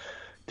that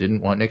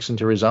didn't want Nixon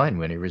to resign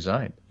when he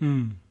resigned.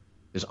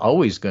 There's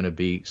always going to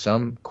be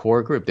some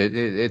core group.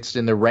 It's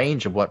in the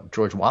range of what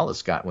George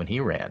Wallace got when he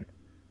ran,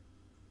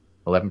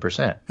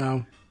 11%.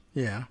 Oh,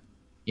 yeah.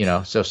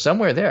 So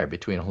somewhere there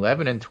between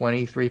 11 and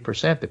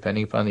 23%,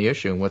 depending upon the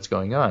issue and what's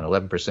going on,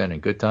 11% in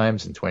good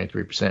times and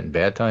 23% in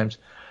bad times,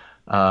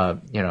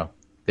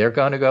 they're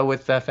going to go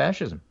with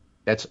fascism.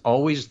 That's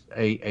always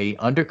a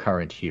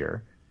undercurrent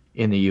here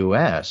in the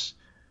U.S.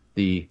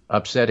 The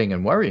upsetting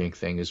and worrying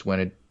thing is when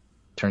it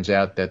turns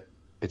out that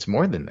it's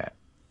more than that.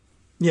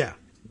 Yeah.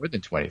 More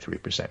than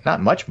 23%.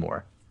 Not much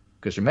more.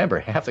 Because remember,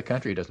 half the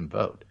country doesn't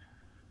vote.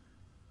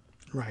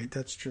 Right,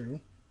 that's true.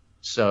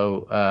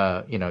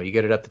 So, you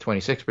get it up to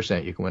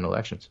 26%, you can win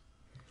elections.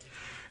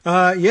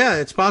 Yeah,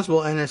 it's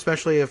possible, and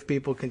especially if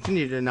people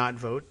continue to not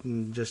vote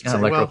and just say,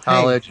 electoral well,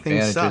 college, hey,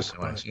 things advantages, suck.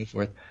 so on and so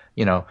forth.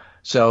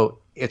 So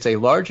it's a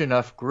large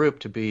enough group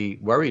to be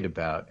worried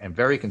about and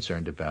very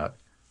concerned about.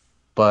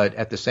 But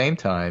at the same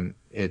time,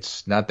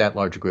 it's not that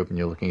large a group when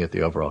you're looking at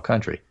the overall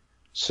country.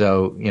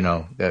 So,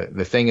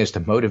 the thing is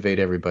to motivate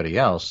everybody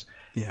else.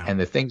 Yeah. And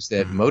the things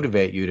that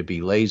motivate you to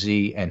be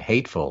lazy and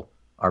hateful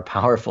are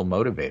powerful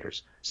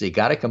motivators. So you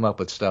got to come up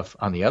with stuff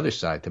on the other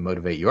side to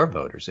motivate your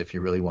voters if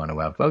you really want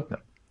to outvote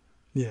them.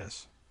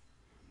 Yes.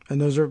 And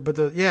those are, I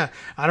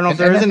don't know if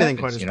there is anything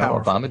quite as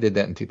powerful. Obama did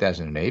that in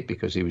 2008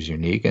 because he was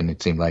unique and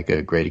it seemed like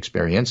a great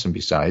experience. And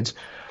besides,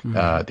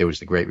 there was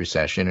the Great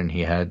Recession and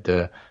he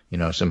had,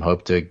 some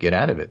hope to get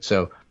out of it.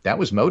 So that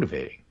was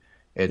motivating.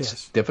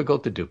 It's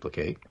difficult to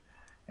duplicate,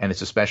 and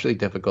it's especially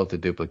difficult to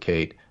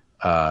duplicate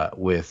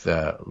with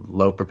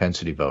low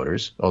propensity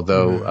voters,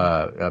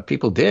 although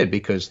people did,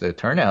 because the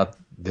turnout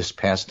this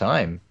past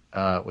time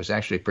was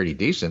actually pretty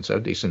decent, so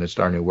decent it's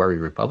starting to worry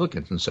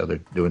Republicans, and so they're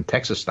doing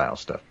Texas-style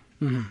stuff.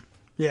 Mm-hmm.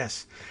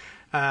 Yes.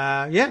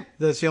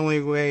 That's the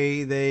only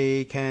way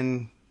they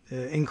can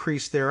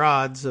increase their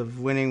odds of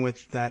winning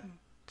with that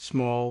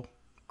small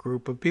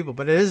group of people.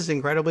 But it is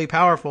incredibly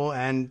powerful,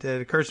 and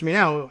it occurs to me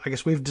now, I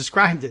guess we've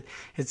described it.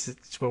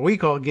 It's what we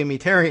call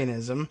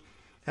gimmitarianism.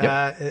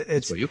 It's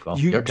that's what you call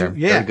your term.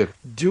 Yeah, very good.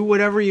 Do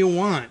whatever you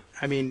want.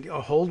 I mean,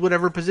 hold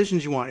whatever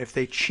positions you want. If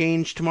they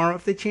change tomorrow,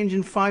 if they change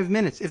in 5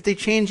 minutes, if they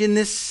change in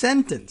this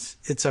sentence,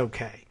 it's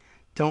okay.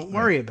 Don't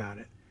worry about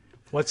it.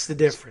 What's the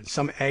difference?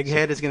 Some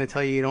egghead is going to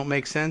tell you don't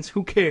make sense.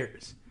 Who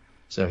cares?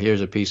 So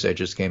here's a piece I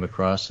just came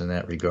across in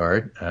that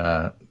regard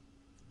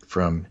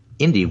from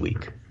Indie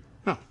Week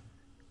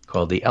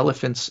called "The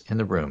Elephants in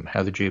the Room: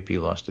 How the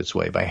GOP Lost Its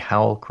Way" by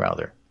Howell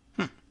Crowther.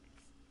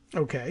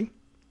 Okay.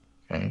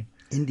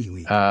 Indie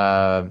Week.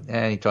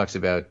 And he talks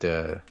about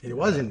it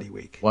was Indie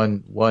Week.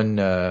 One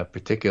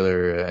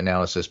particular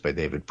analysis by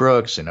David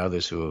Brooks and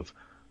others who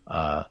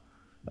have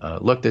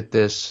looked at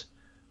this.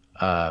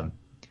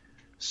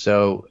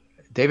 So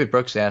David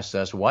Brooks asked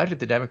us, why did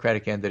the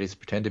Democratic candidates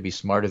pretend to be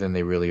smarter than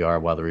they really are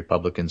while the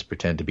Republicans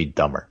pretend to be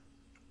dumber?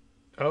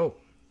 Oh,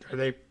 are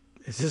they?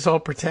 Is this all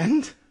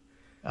pretend?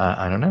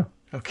 I don't know.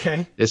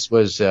 Okay. This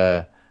was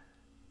to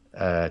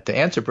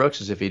answer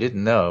Brooks as if he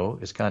didn't know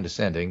is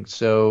condescending.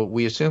 So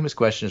we assume his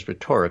question is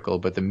rhetorical,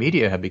 but the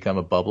media have become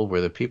a bubble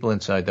where the people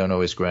inside don't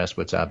always grasp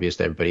what's obvious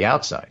to everybody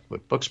outside.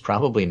 What Brooks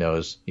probably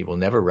knows, he will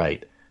never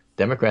write.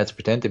 Democrats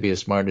pretend to be as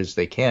smart as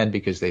they can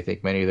because they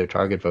think many of their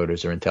target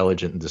voters are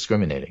intelligent and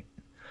discriminating.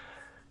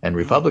 And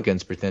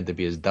Republicans pretend to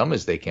be as dumb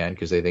as they can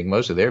because they think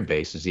most of their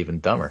base is even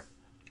dumber.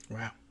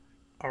 Wow.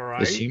 All right.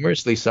 This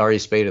humorously sorry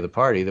spate of the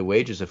party, the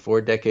wages of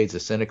 4 decades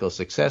of cynical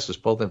success, was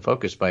pulled in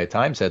focus by a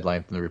Times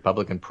headline from the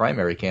Republican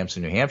primary camps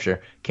in New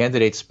Hampshire.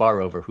 Candidates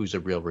spar over who's a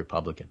real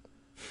Republican.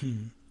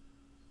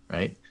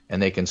 Right?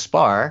 And they can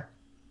spar,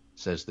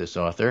 says this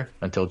author,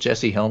 until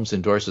Jesse Helms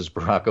endorses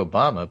Barack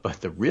Obama,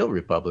 but the real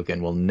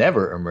Republican will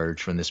never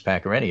emerge from this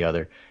pack or any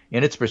other.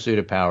 In its pursuit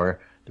of power,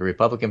 the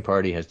Republican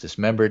Party has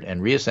dismembered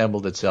and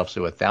reassembled itself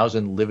so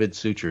 1,000 livid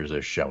sutures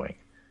are showing.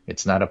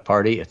 It's not a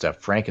party, it's a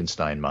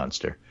Frankenstein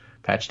monster.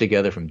 Patched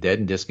together from dead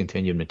and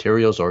discontinued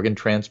materials, organ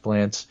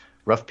transplants,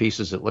 rough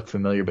pieces that look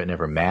familiar but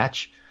never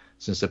match.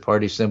 Since the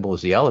party symbol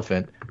is the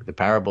elephant, the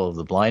parable of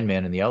the blind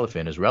man and the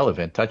elephant is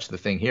relevant. Touch the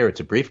thing here, it's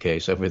a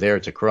briefcase. Over there,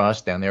 it's a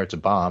cross. Down there, it's a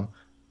bomb.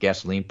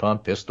 Gasoline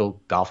pump, pistol,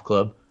 golf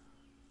club,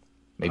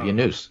 maybe a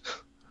noose.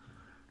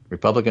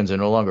 Republicans are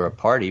no longer a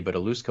party, but a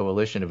loose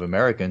coalition of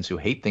Americans who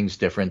hate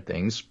different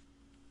things,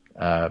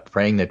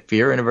 praying that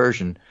fear and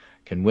aversion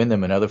can win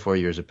them another 4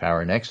 years of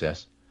power in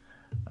excess.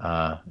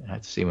 I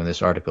have to see when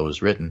this article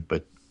was written,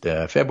 but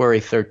February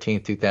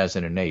 13th,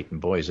 2008, and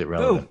boy, is it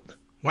relevant. Oh,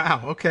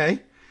 wow, okay.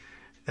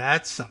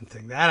 That's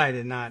something. That I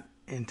did not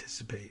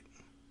anticipate.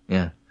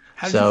 Yeah.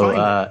 How did you find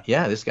that?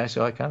 Yeah, this guy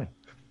saw it coming.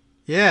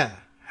 Yeah.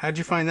 How'd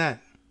you find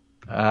that?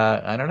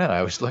 I don't know.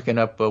 I was looking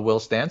up Will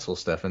Stansel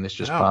stuff, and this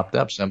just popped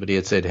up. Somebody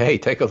had said, hey,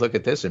 take a look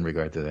at this in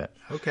regard to that.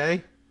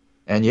 Okay.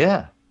 And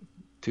yeah,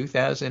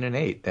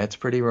 2008. That's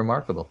pretty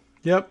remarkable.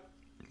 Yep.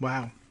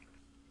 Wow.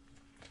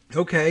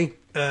 Okay.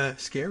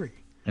 Scary.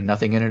 And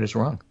nothing in it is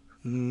wrong.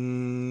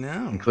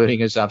 No. Including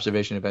his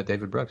observation about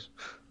David Brooks.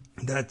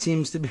 That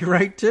seems to be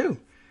right, too.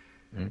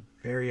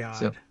 Very odd.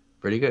 So,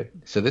 pretty good.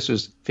 So this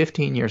was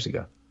 15 years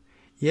ago.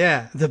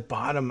 Yeah. The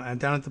bottom,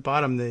 down at the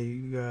bottom,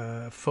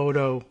 the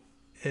photo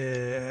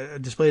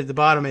displayed at the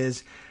bottom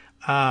is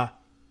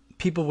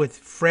people with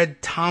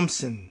Fred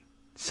Thompson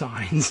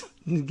signs.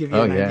 Give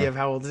you an idea of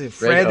how old this is.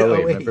 Fred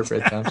 08. Remember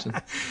Fred Thompson?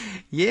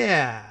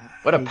 Yeah.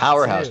 What a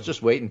powerhouse.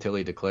 Just wait until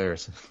he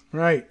declares.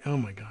 Right. Oh,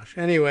 my gosh.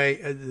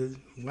 Anyway,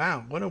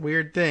 wow, what a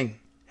weird thing.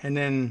 And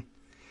then,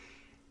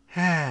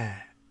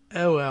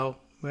 oh,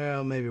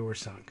 well, maybe we're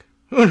sunk.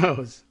 Who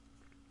knows?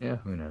 Yeah,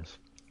 who knows?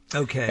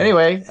 Okay.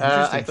 Anyway,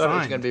 I thought it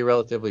was going to be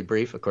relatively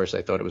brief. Of course,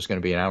 I thought it was going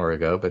to be an hour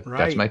ago, but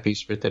that's my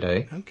piece for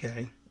today.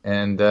 Okay.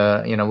 And,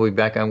 we'll be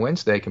back on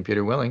Wednesday,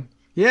 computer willing.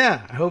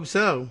 Yeah, I hope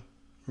so.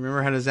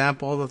 Remember how to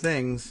zap all the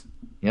things.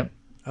 Yep.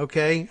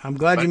 Okay. I'm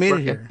glad you made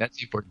it here. That's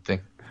the important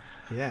thing.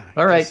 Yeah.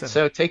 All right.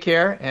 So take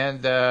care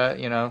and,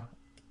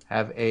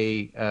 have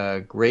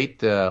a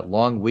great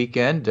long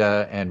weekend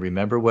and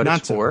remember what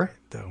it's for. Not so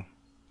great, though.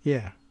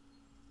 Yeah.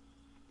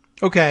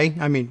 Okay.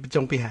 I mean, but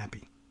don't be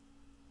happy.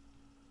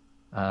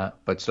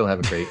 But still have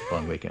a great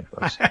long weekend,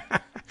 folks.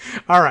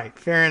 All right.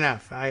 Fair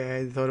enough.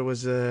 I thought it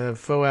was a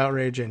faux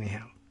outrage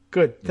anyhow.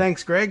 Good. Yeah.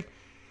 Thanks, Greg.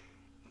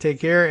 Take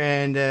care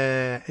and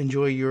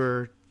enjoy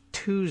your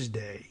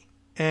Tuesday.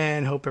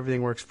 And hope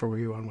everything works for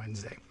you on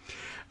Wednesday.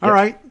 All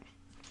right.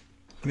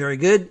 Very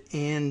good.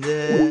 And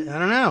I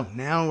don't know.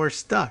 Now we're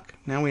stuck.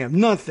 Now we have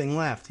nothing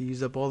left to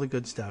use up all the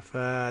good stuff.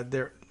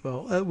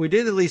 We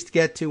did at least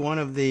get to one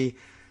of the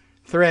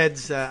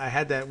threads. I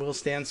had that Will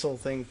Stansel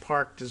thing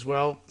parked as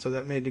well, so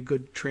that made a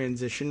good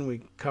transition.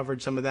 We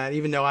covered some of that,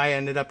 even though I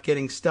ended up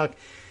getting stuck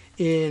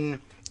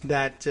in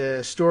that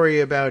story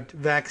about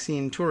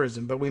vaccine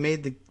tourism. But we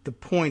made the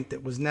point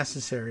that was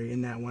necessary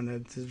in that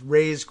one to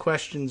raise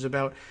questions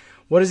about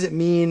what does it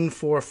mean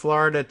for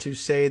Florida to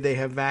say they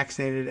have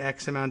vaccinated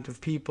X amount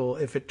of people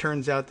if it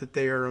turns out that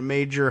they are a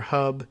major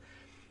hub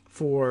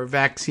for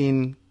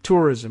vaccine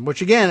tourism,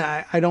 which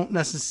again, I don't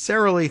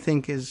necessarily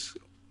think is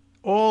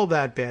all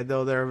that bad,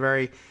 though there are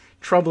very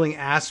troubling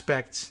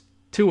aspects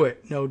to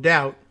it, no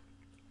doubt,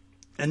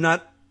 and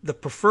not the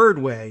preferred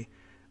way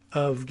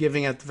of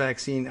giving out the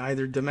vaccine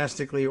either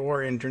domestically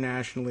or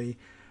internationally.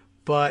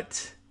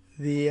 But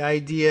the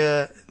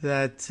idea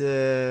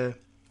that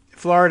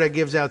Florida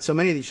gives out so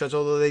many of these shots,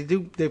 although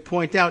they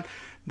point out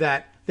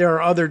that there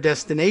are other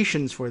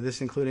destinations for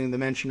this, including the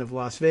mention of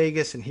Las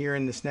Vegas. And here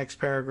in this next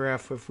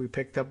paragraph, if we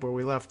picked up where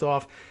we left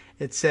off,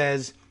 it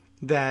says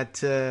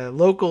that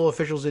local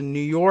officials in New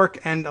York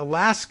and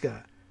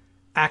Alaska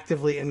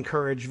actively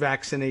encourage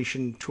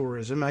vaccination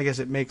tourism. I guess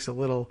it makes a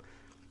little,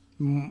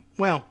 New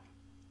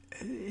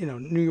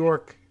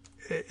York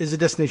is a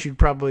destination you'd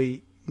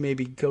probably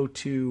maybe go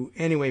to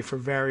anyway for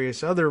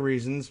various other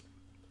reasons.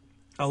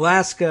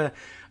 Alaska,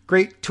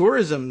 great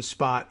tourism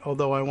spot,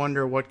 although I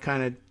wonder what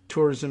kind of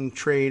tourism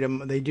trade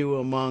they do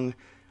among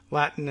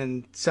Latin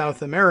and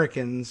South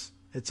Americans.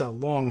 It's a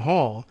long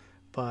haul.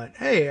 But,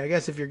 hey, I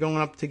guess if you're going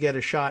up to get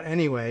a shot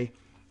anyway,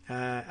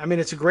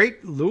 it's a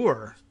great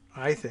lure,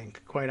 I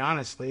think, quite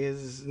honestly.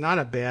 It's not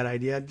a bad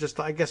idea.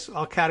 I guess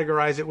I'll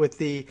categorize it with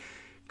the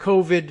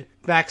COVID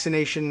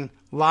vaccination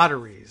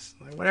lotteries.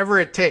 Whatever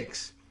it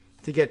takes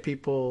to get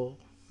people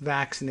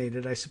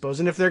vaccinated, I suppose.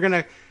 And if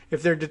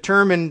they're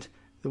determined,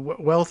 the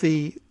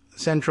wealthy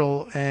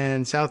Central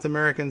and South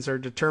Americans are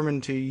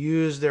determined to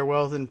use their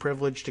wealth and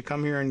privilege to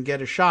come here and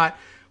get a shot,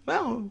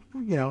 well,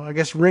 I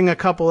guess wring a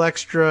couple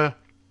extra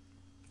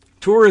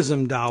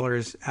tourism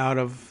dollars out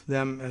of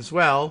them as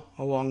well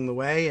along the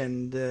way,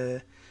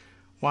 and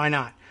why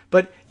not?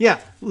 But yeah,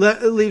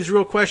 it leaves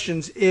real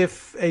questions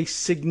if a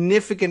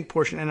significant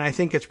portion, and I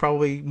think it's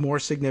probably more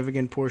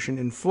significant portion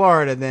in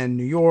Florida than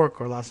New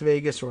York or Las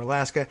Vegas or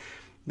Alaska,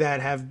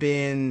 that have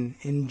been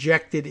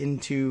injected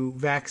into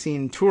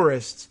vaccine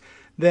tourists,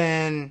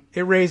 then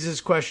it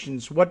raises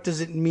questions. What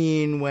does it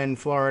mean when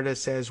Florida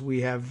says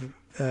we have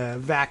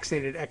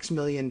vaccinated X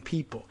million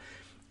people?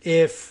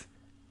 If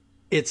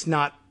it's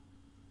not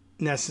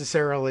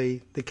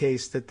necessarily the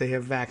case that they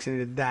have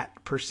vaccinated that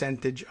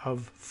percentage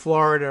of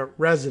Florida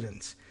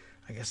residents.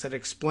 I guess that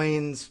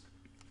explains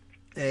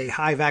a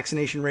high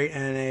vaccination rate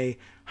and a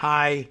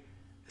high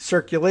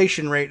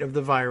circulation rate of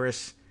the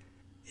virus,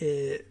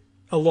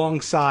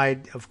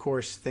 alongside, of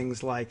course,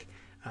 things like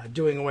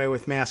doing away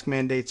with mask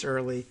mandates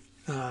early.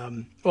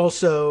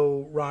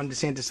 Also, Ron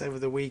DeSantis over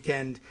the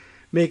weekend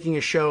making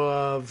a show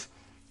of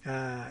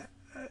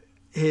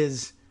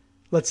his...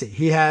 Let's see.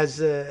 He has,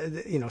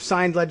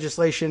 signed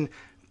legislation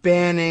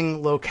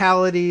banning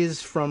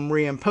localities from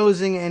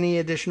reimposing any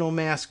additional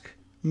mask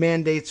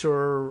mandates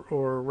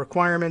or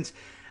requirements.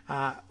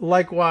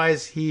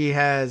 Likewise, he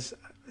has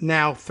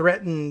now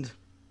threatened,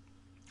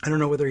 I don't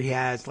know whether he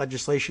has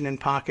legislation in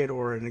pocket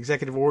or an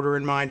executive order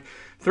in mind,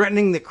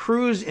 threatening the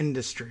cruise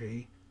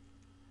industry,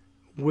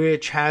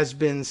 which has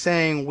been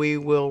saying we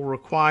will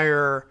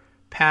require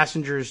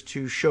passengers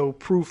to show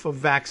proof of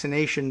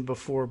vaccination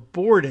before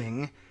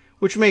boarding,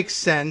 which makes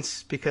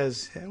sense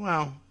because,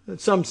 well, in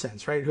some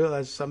sense, right?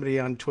 As somebody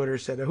on Twitter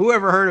said,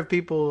 whoever heard of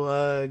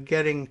people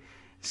getting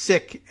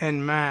sick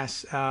en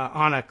masse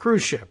on a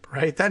cruise ship,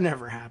 right? That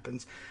never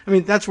happens. I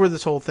mean, that's where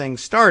this whole thing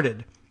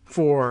started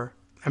for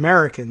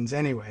Americans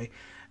anyway.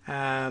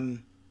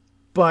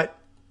 But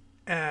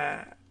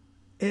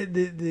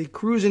the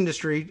cruise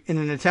industry, in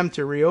an attempt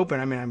to reopen,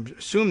 I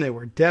assume they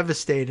were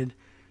devastated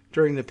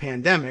during the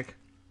pandemic,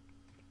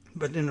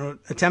 but in an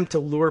attempt to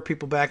lure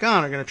people back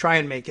on, are going to try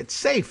and make it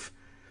safe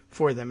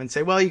for them and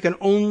say, well, you can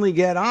only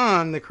get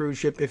on the cruise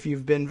ship if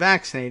you've been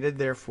vaccinated,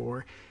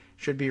 therefore it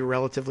should be a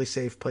relatively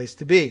safe place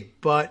to be.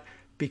 But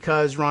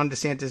because Ron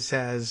DeSantis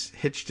has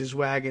hitched his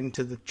wagon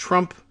to the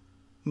Trump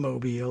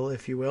mobile,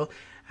 if you will,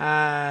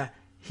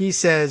 he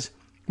says,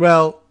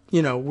 well,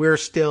 you know,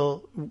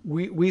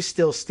 we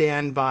still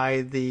stand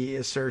by the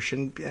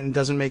assertion, and it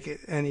doesn't make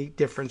any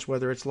difference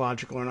whether it's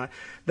logical or not,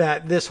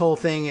 that this whole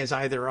thing is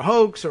either a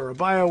hoax or a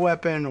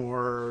bioweapon,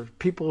 or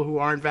people who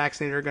aren't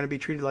vaccinated are going to be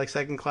treated like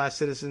second-class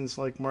citizens,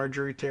 like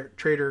Marjorie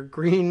Taylor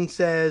Greene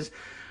says,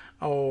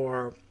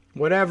 or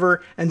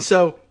whatever. And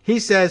so he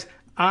says,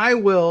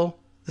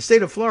 the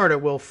state of Florida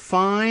will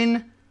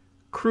fine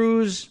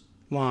cruise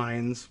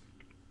lines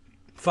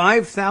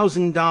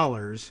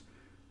 $5,000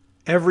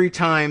 every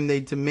time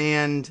they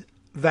demand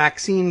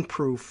vaccine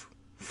proof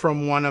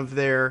from one of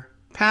their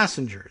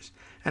passengers.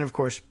 And of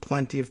course,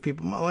 plenty of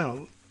people, you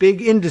know,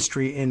 big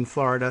industry in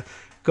Florida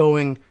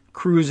going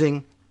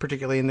cruising,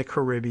 particularly in the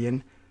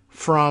Caribbean,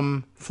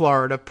 from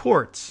Florida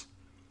ports.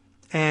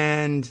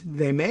 And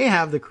they may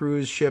have the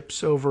cruise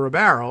ships over a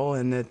barrel,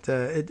 and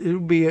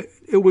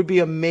it would be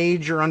a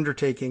major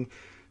undertaking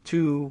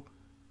to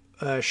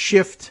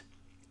shift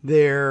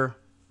their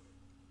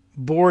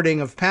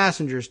boarding of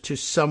passengers to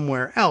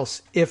somewhere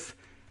else if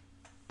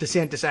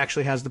DeSantis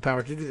actually has the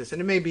power to do this.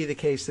 And it may be the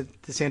case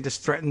that DeSantis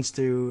threatens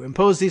to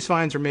impose these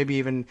fines, or maybe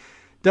even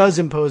does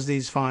impose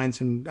these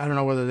fines, and I don't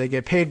know whether they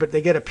get paid, but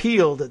they get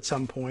appealed at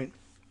some point.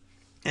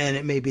 And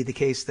it may be the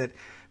case that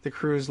the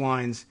cruise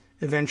lines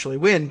eventually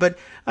win. But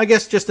I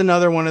guess just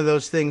another one of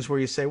those things where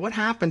you say, what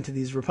happened to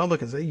these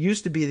Republicans? It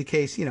used to be the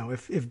case, you know,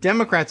 if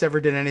Democrats ever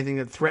did anything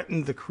that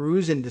threatened the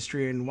cruise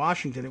industry in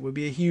Washington, it would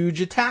be a huge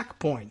attack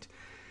point.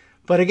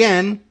 But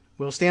again,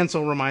 Will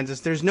Stansel reminds us,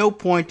 there's no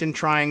point in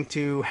trying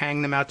to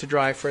hang them out to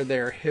dry for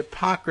their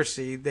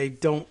hypocrisy. It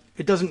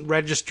doesn't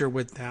register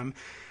with them.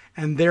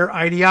 And their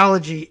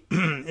ideology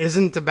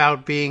isn't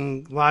about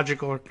being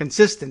logical or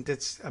consistent.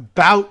 It's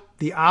about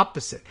the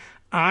opposite.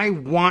 I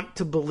want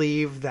to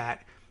believe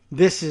that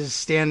this is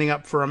standing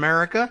up for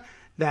America,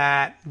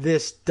 that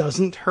this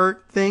doesn't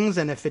hurt things,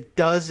 and if it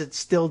does, it's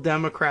still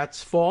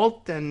Democrats'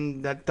 fault,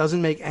 and that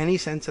doesn't make any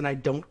sense, and I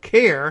don't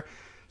care.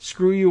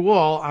 Screw you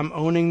all, I'm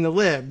owning the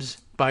libs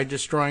by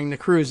destroying the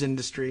cruise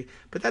industry.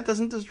 But that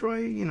doesn't destroy,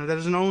 you know, that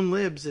doesn't own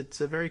libs.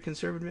 It's a very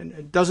conservative,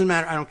 it doesn't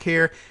matter, I don't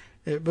care.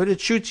 But it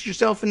shoots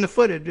yourself in the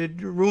foot.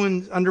 It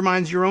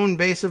undermines your own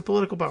base of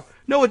political power.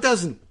 No, it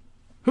doesn't.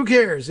 Who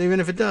cares, even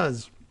if it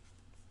does?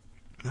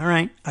 All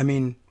right, I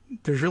mean,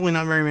 there's really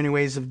not very many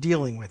ways of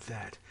dealing with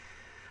that.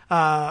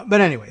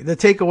 But anyway, the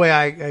takeaway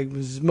I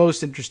was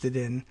most interested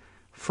in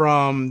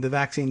from the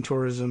vaccine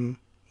tourism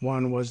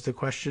one was the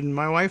question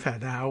my wife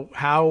had.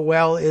 How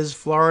well is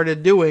Florida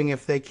doing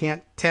if they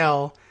can't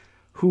tell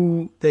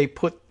who they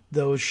put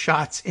those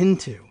shots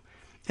into?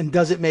 And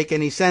does it make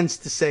any sense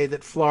to say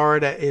that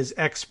Florida is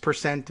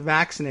X%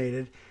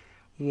 vaccinated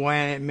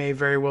when it may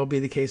very well be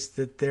the case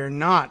that they're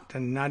not,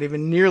 and not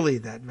even nearly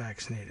that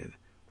vaccinated,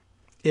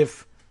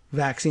 if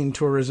vaccine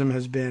tourism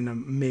has been a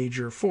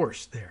major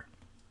force there?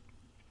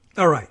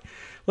 All right,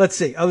 let's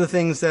see. Other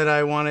things that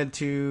I wanted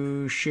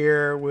to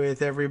share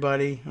with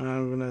everybody.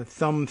 I'm going to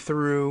thumb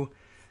through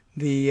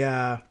the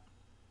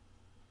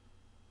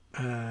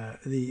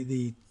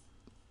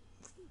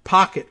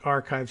pocket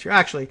archives here.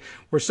 Actually,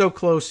 we're so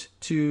close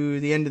to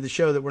the end of the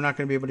show that we're not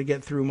going to be able to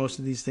get through most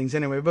of these things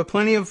anyway, but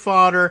plenty of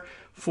fodder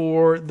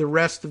for the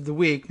rest of the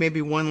week.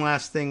 Maybe one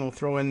last thing we'll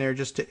throw in there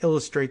just to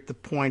illustrate the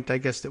point, I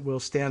guess, that Will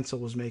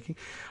Stansel was making.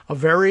 A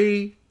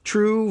very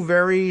true,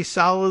 very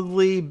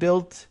solidly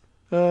built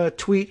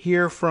tweet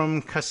here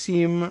from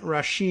Qasim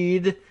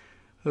Rashid,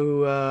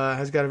 who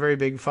has got a very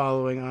big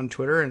following on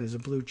Twitter and is a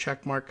blue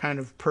checkmark kind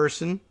of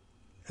person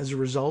as a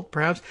result,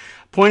 perhaps,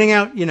 pointing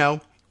out, you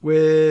know,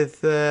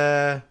 with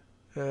the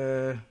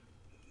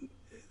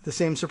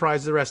same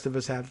surprise the rest of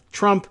us have.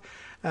 Trump,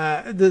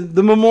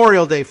 the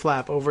Memorial Day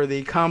flap over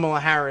the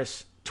Kamala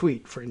Harris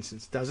tweet, for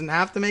instance, doesn't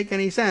have to make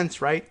any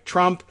sense, right?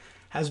 Trump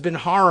has been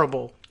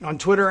horrible on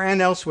Twitter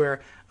and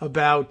elsewhere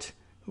about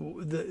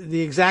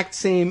the exact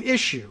same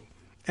issue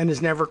and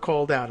is never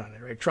called out on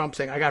it, right? Trump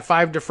saying, I got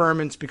 5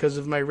 deferments because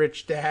of my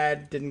rich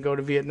dad, didn't go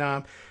to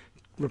Vietnam.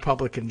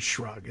 Republicans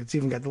shrug. It's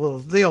even got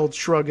the old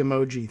shrug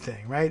emoji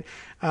thing, right?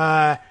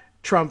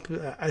 Trump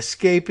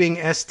escaping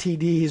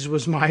STDs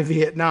was my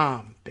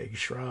Vietnam. Big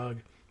shrug.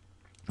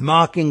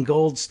 Mocking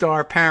Gold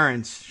Star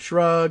parents.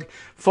 Shrug.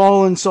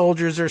 Fallen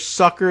soldiers are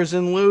suckers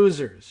and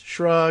losers.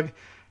 Shrug.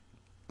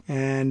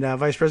 And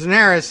Vice President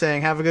Harris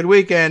saying, have a good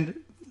weekend.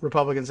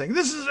 Republicans saying,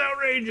 this is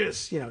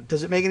outrageous. You know,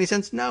 does it make any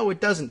sense? No, it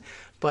doesn't.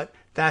 But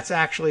that's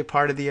actually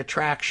part of the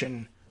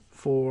attraction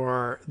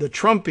for the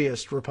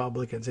Trumpiest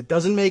Republicans. It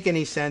doesn't make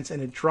any sense,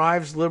 and it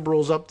drives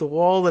liberals up the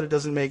wall that it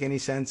doesn't make any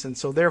sense. And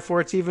so therefore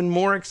it's even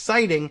more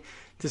exciting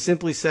to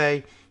simply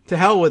say, to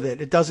hell with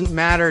it. It doesn't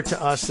matter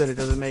to us that it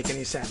doesn't make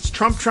any sense.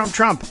 Trump, Trump,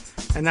 Trump.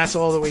 And that's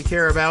all that we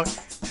care about.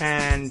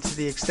 And to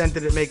the extent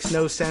that it makes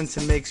no sense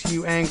and makes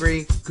you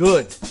angry,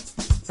 good.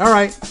 All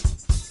right.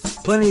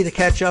 Plenty to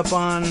catch up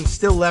on.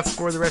 Still left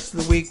for the rest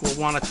of the week. We'll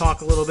want to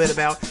talk a little bit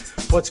about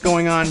what's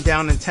going on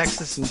down in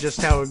Texas and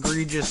just how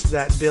egregious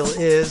that bill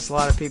is. A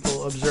lot of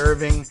people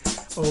observing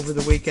over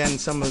the weekend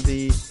some of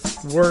the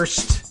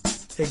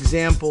worst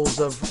examples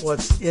of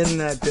what's in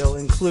that bill,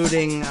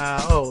 including,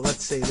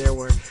 let's see, there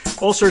were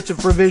all sorts of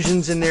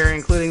provisions in there,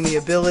 including the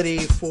ability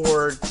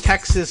for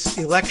Texas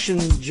election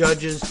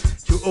judges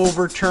to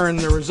overturn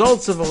the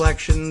results of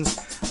elections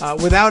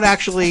without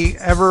actually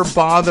ever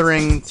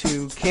bothering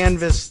to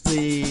canvass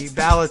the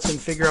ballots and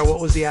figure out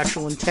what was the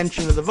actual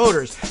intention of the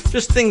voters.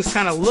 Just things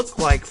kind of look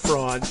like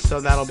fraud,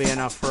 so that'll be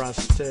enough for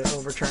us to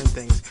overturn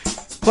things.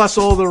 Plus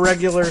all the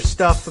regular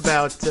stuff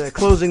about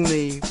closing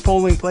the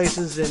polling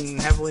places in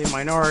heavily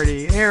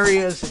minority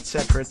areas,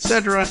 etc.,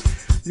 etc.,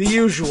 the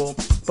usual.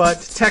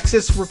 But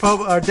Texas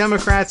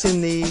Democrats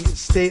in the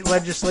state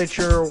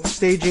legislature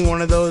staging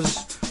one of those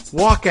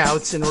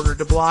walkouts in order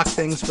to block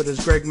things, but as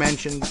Greg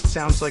mentioned, it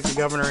sounds like the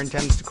governor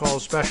intends to call a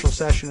special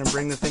session and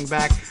bring the thing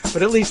back,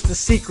 but at least the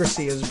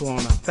secrecy is blown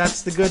up.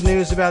 That's the good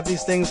news about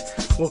these things.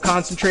 We'll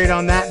concentrate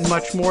on that and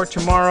much more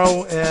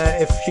tomorrow.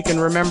 If she can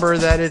remember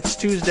that it's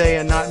Tuesday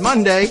and not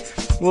Monday,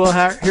 we'll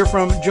hear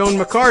from Joan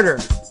McCarter,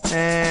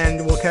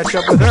 and we'll catch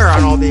up with her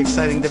on all the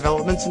exciting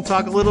developments and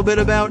talk a little bit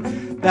about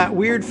that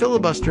weird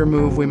filibuster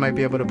move we might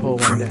be able to pull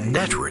one day. From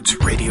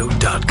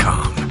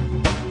networksradio.com.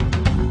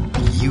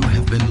 You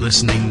have been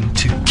listening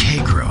to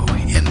Kagro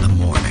in the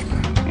Morning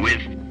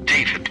with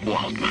David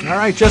Waldman. All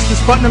right, Justice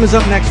Putnam is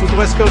up next with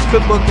West Coast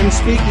Cookbook and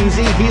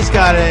Speakeasy. He's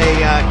got a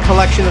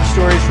collection of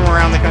stories from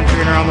around the country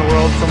and around the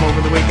world from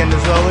over the weekend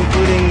as well,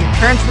 including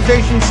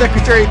Transportation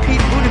Secretary Pete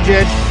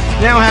Buttigieg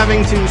now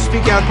having to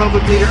speak out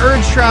publicly to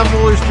urge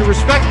travelers to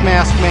respect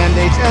mask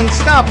mandates and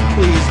stop,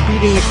 please,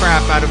 beating the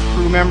crap out of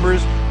crew members.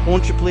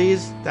 Won't you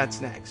please?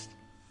 That's next.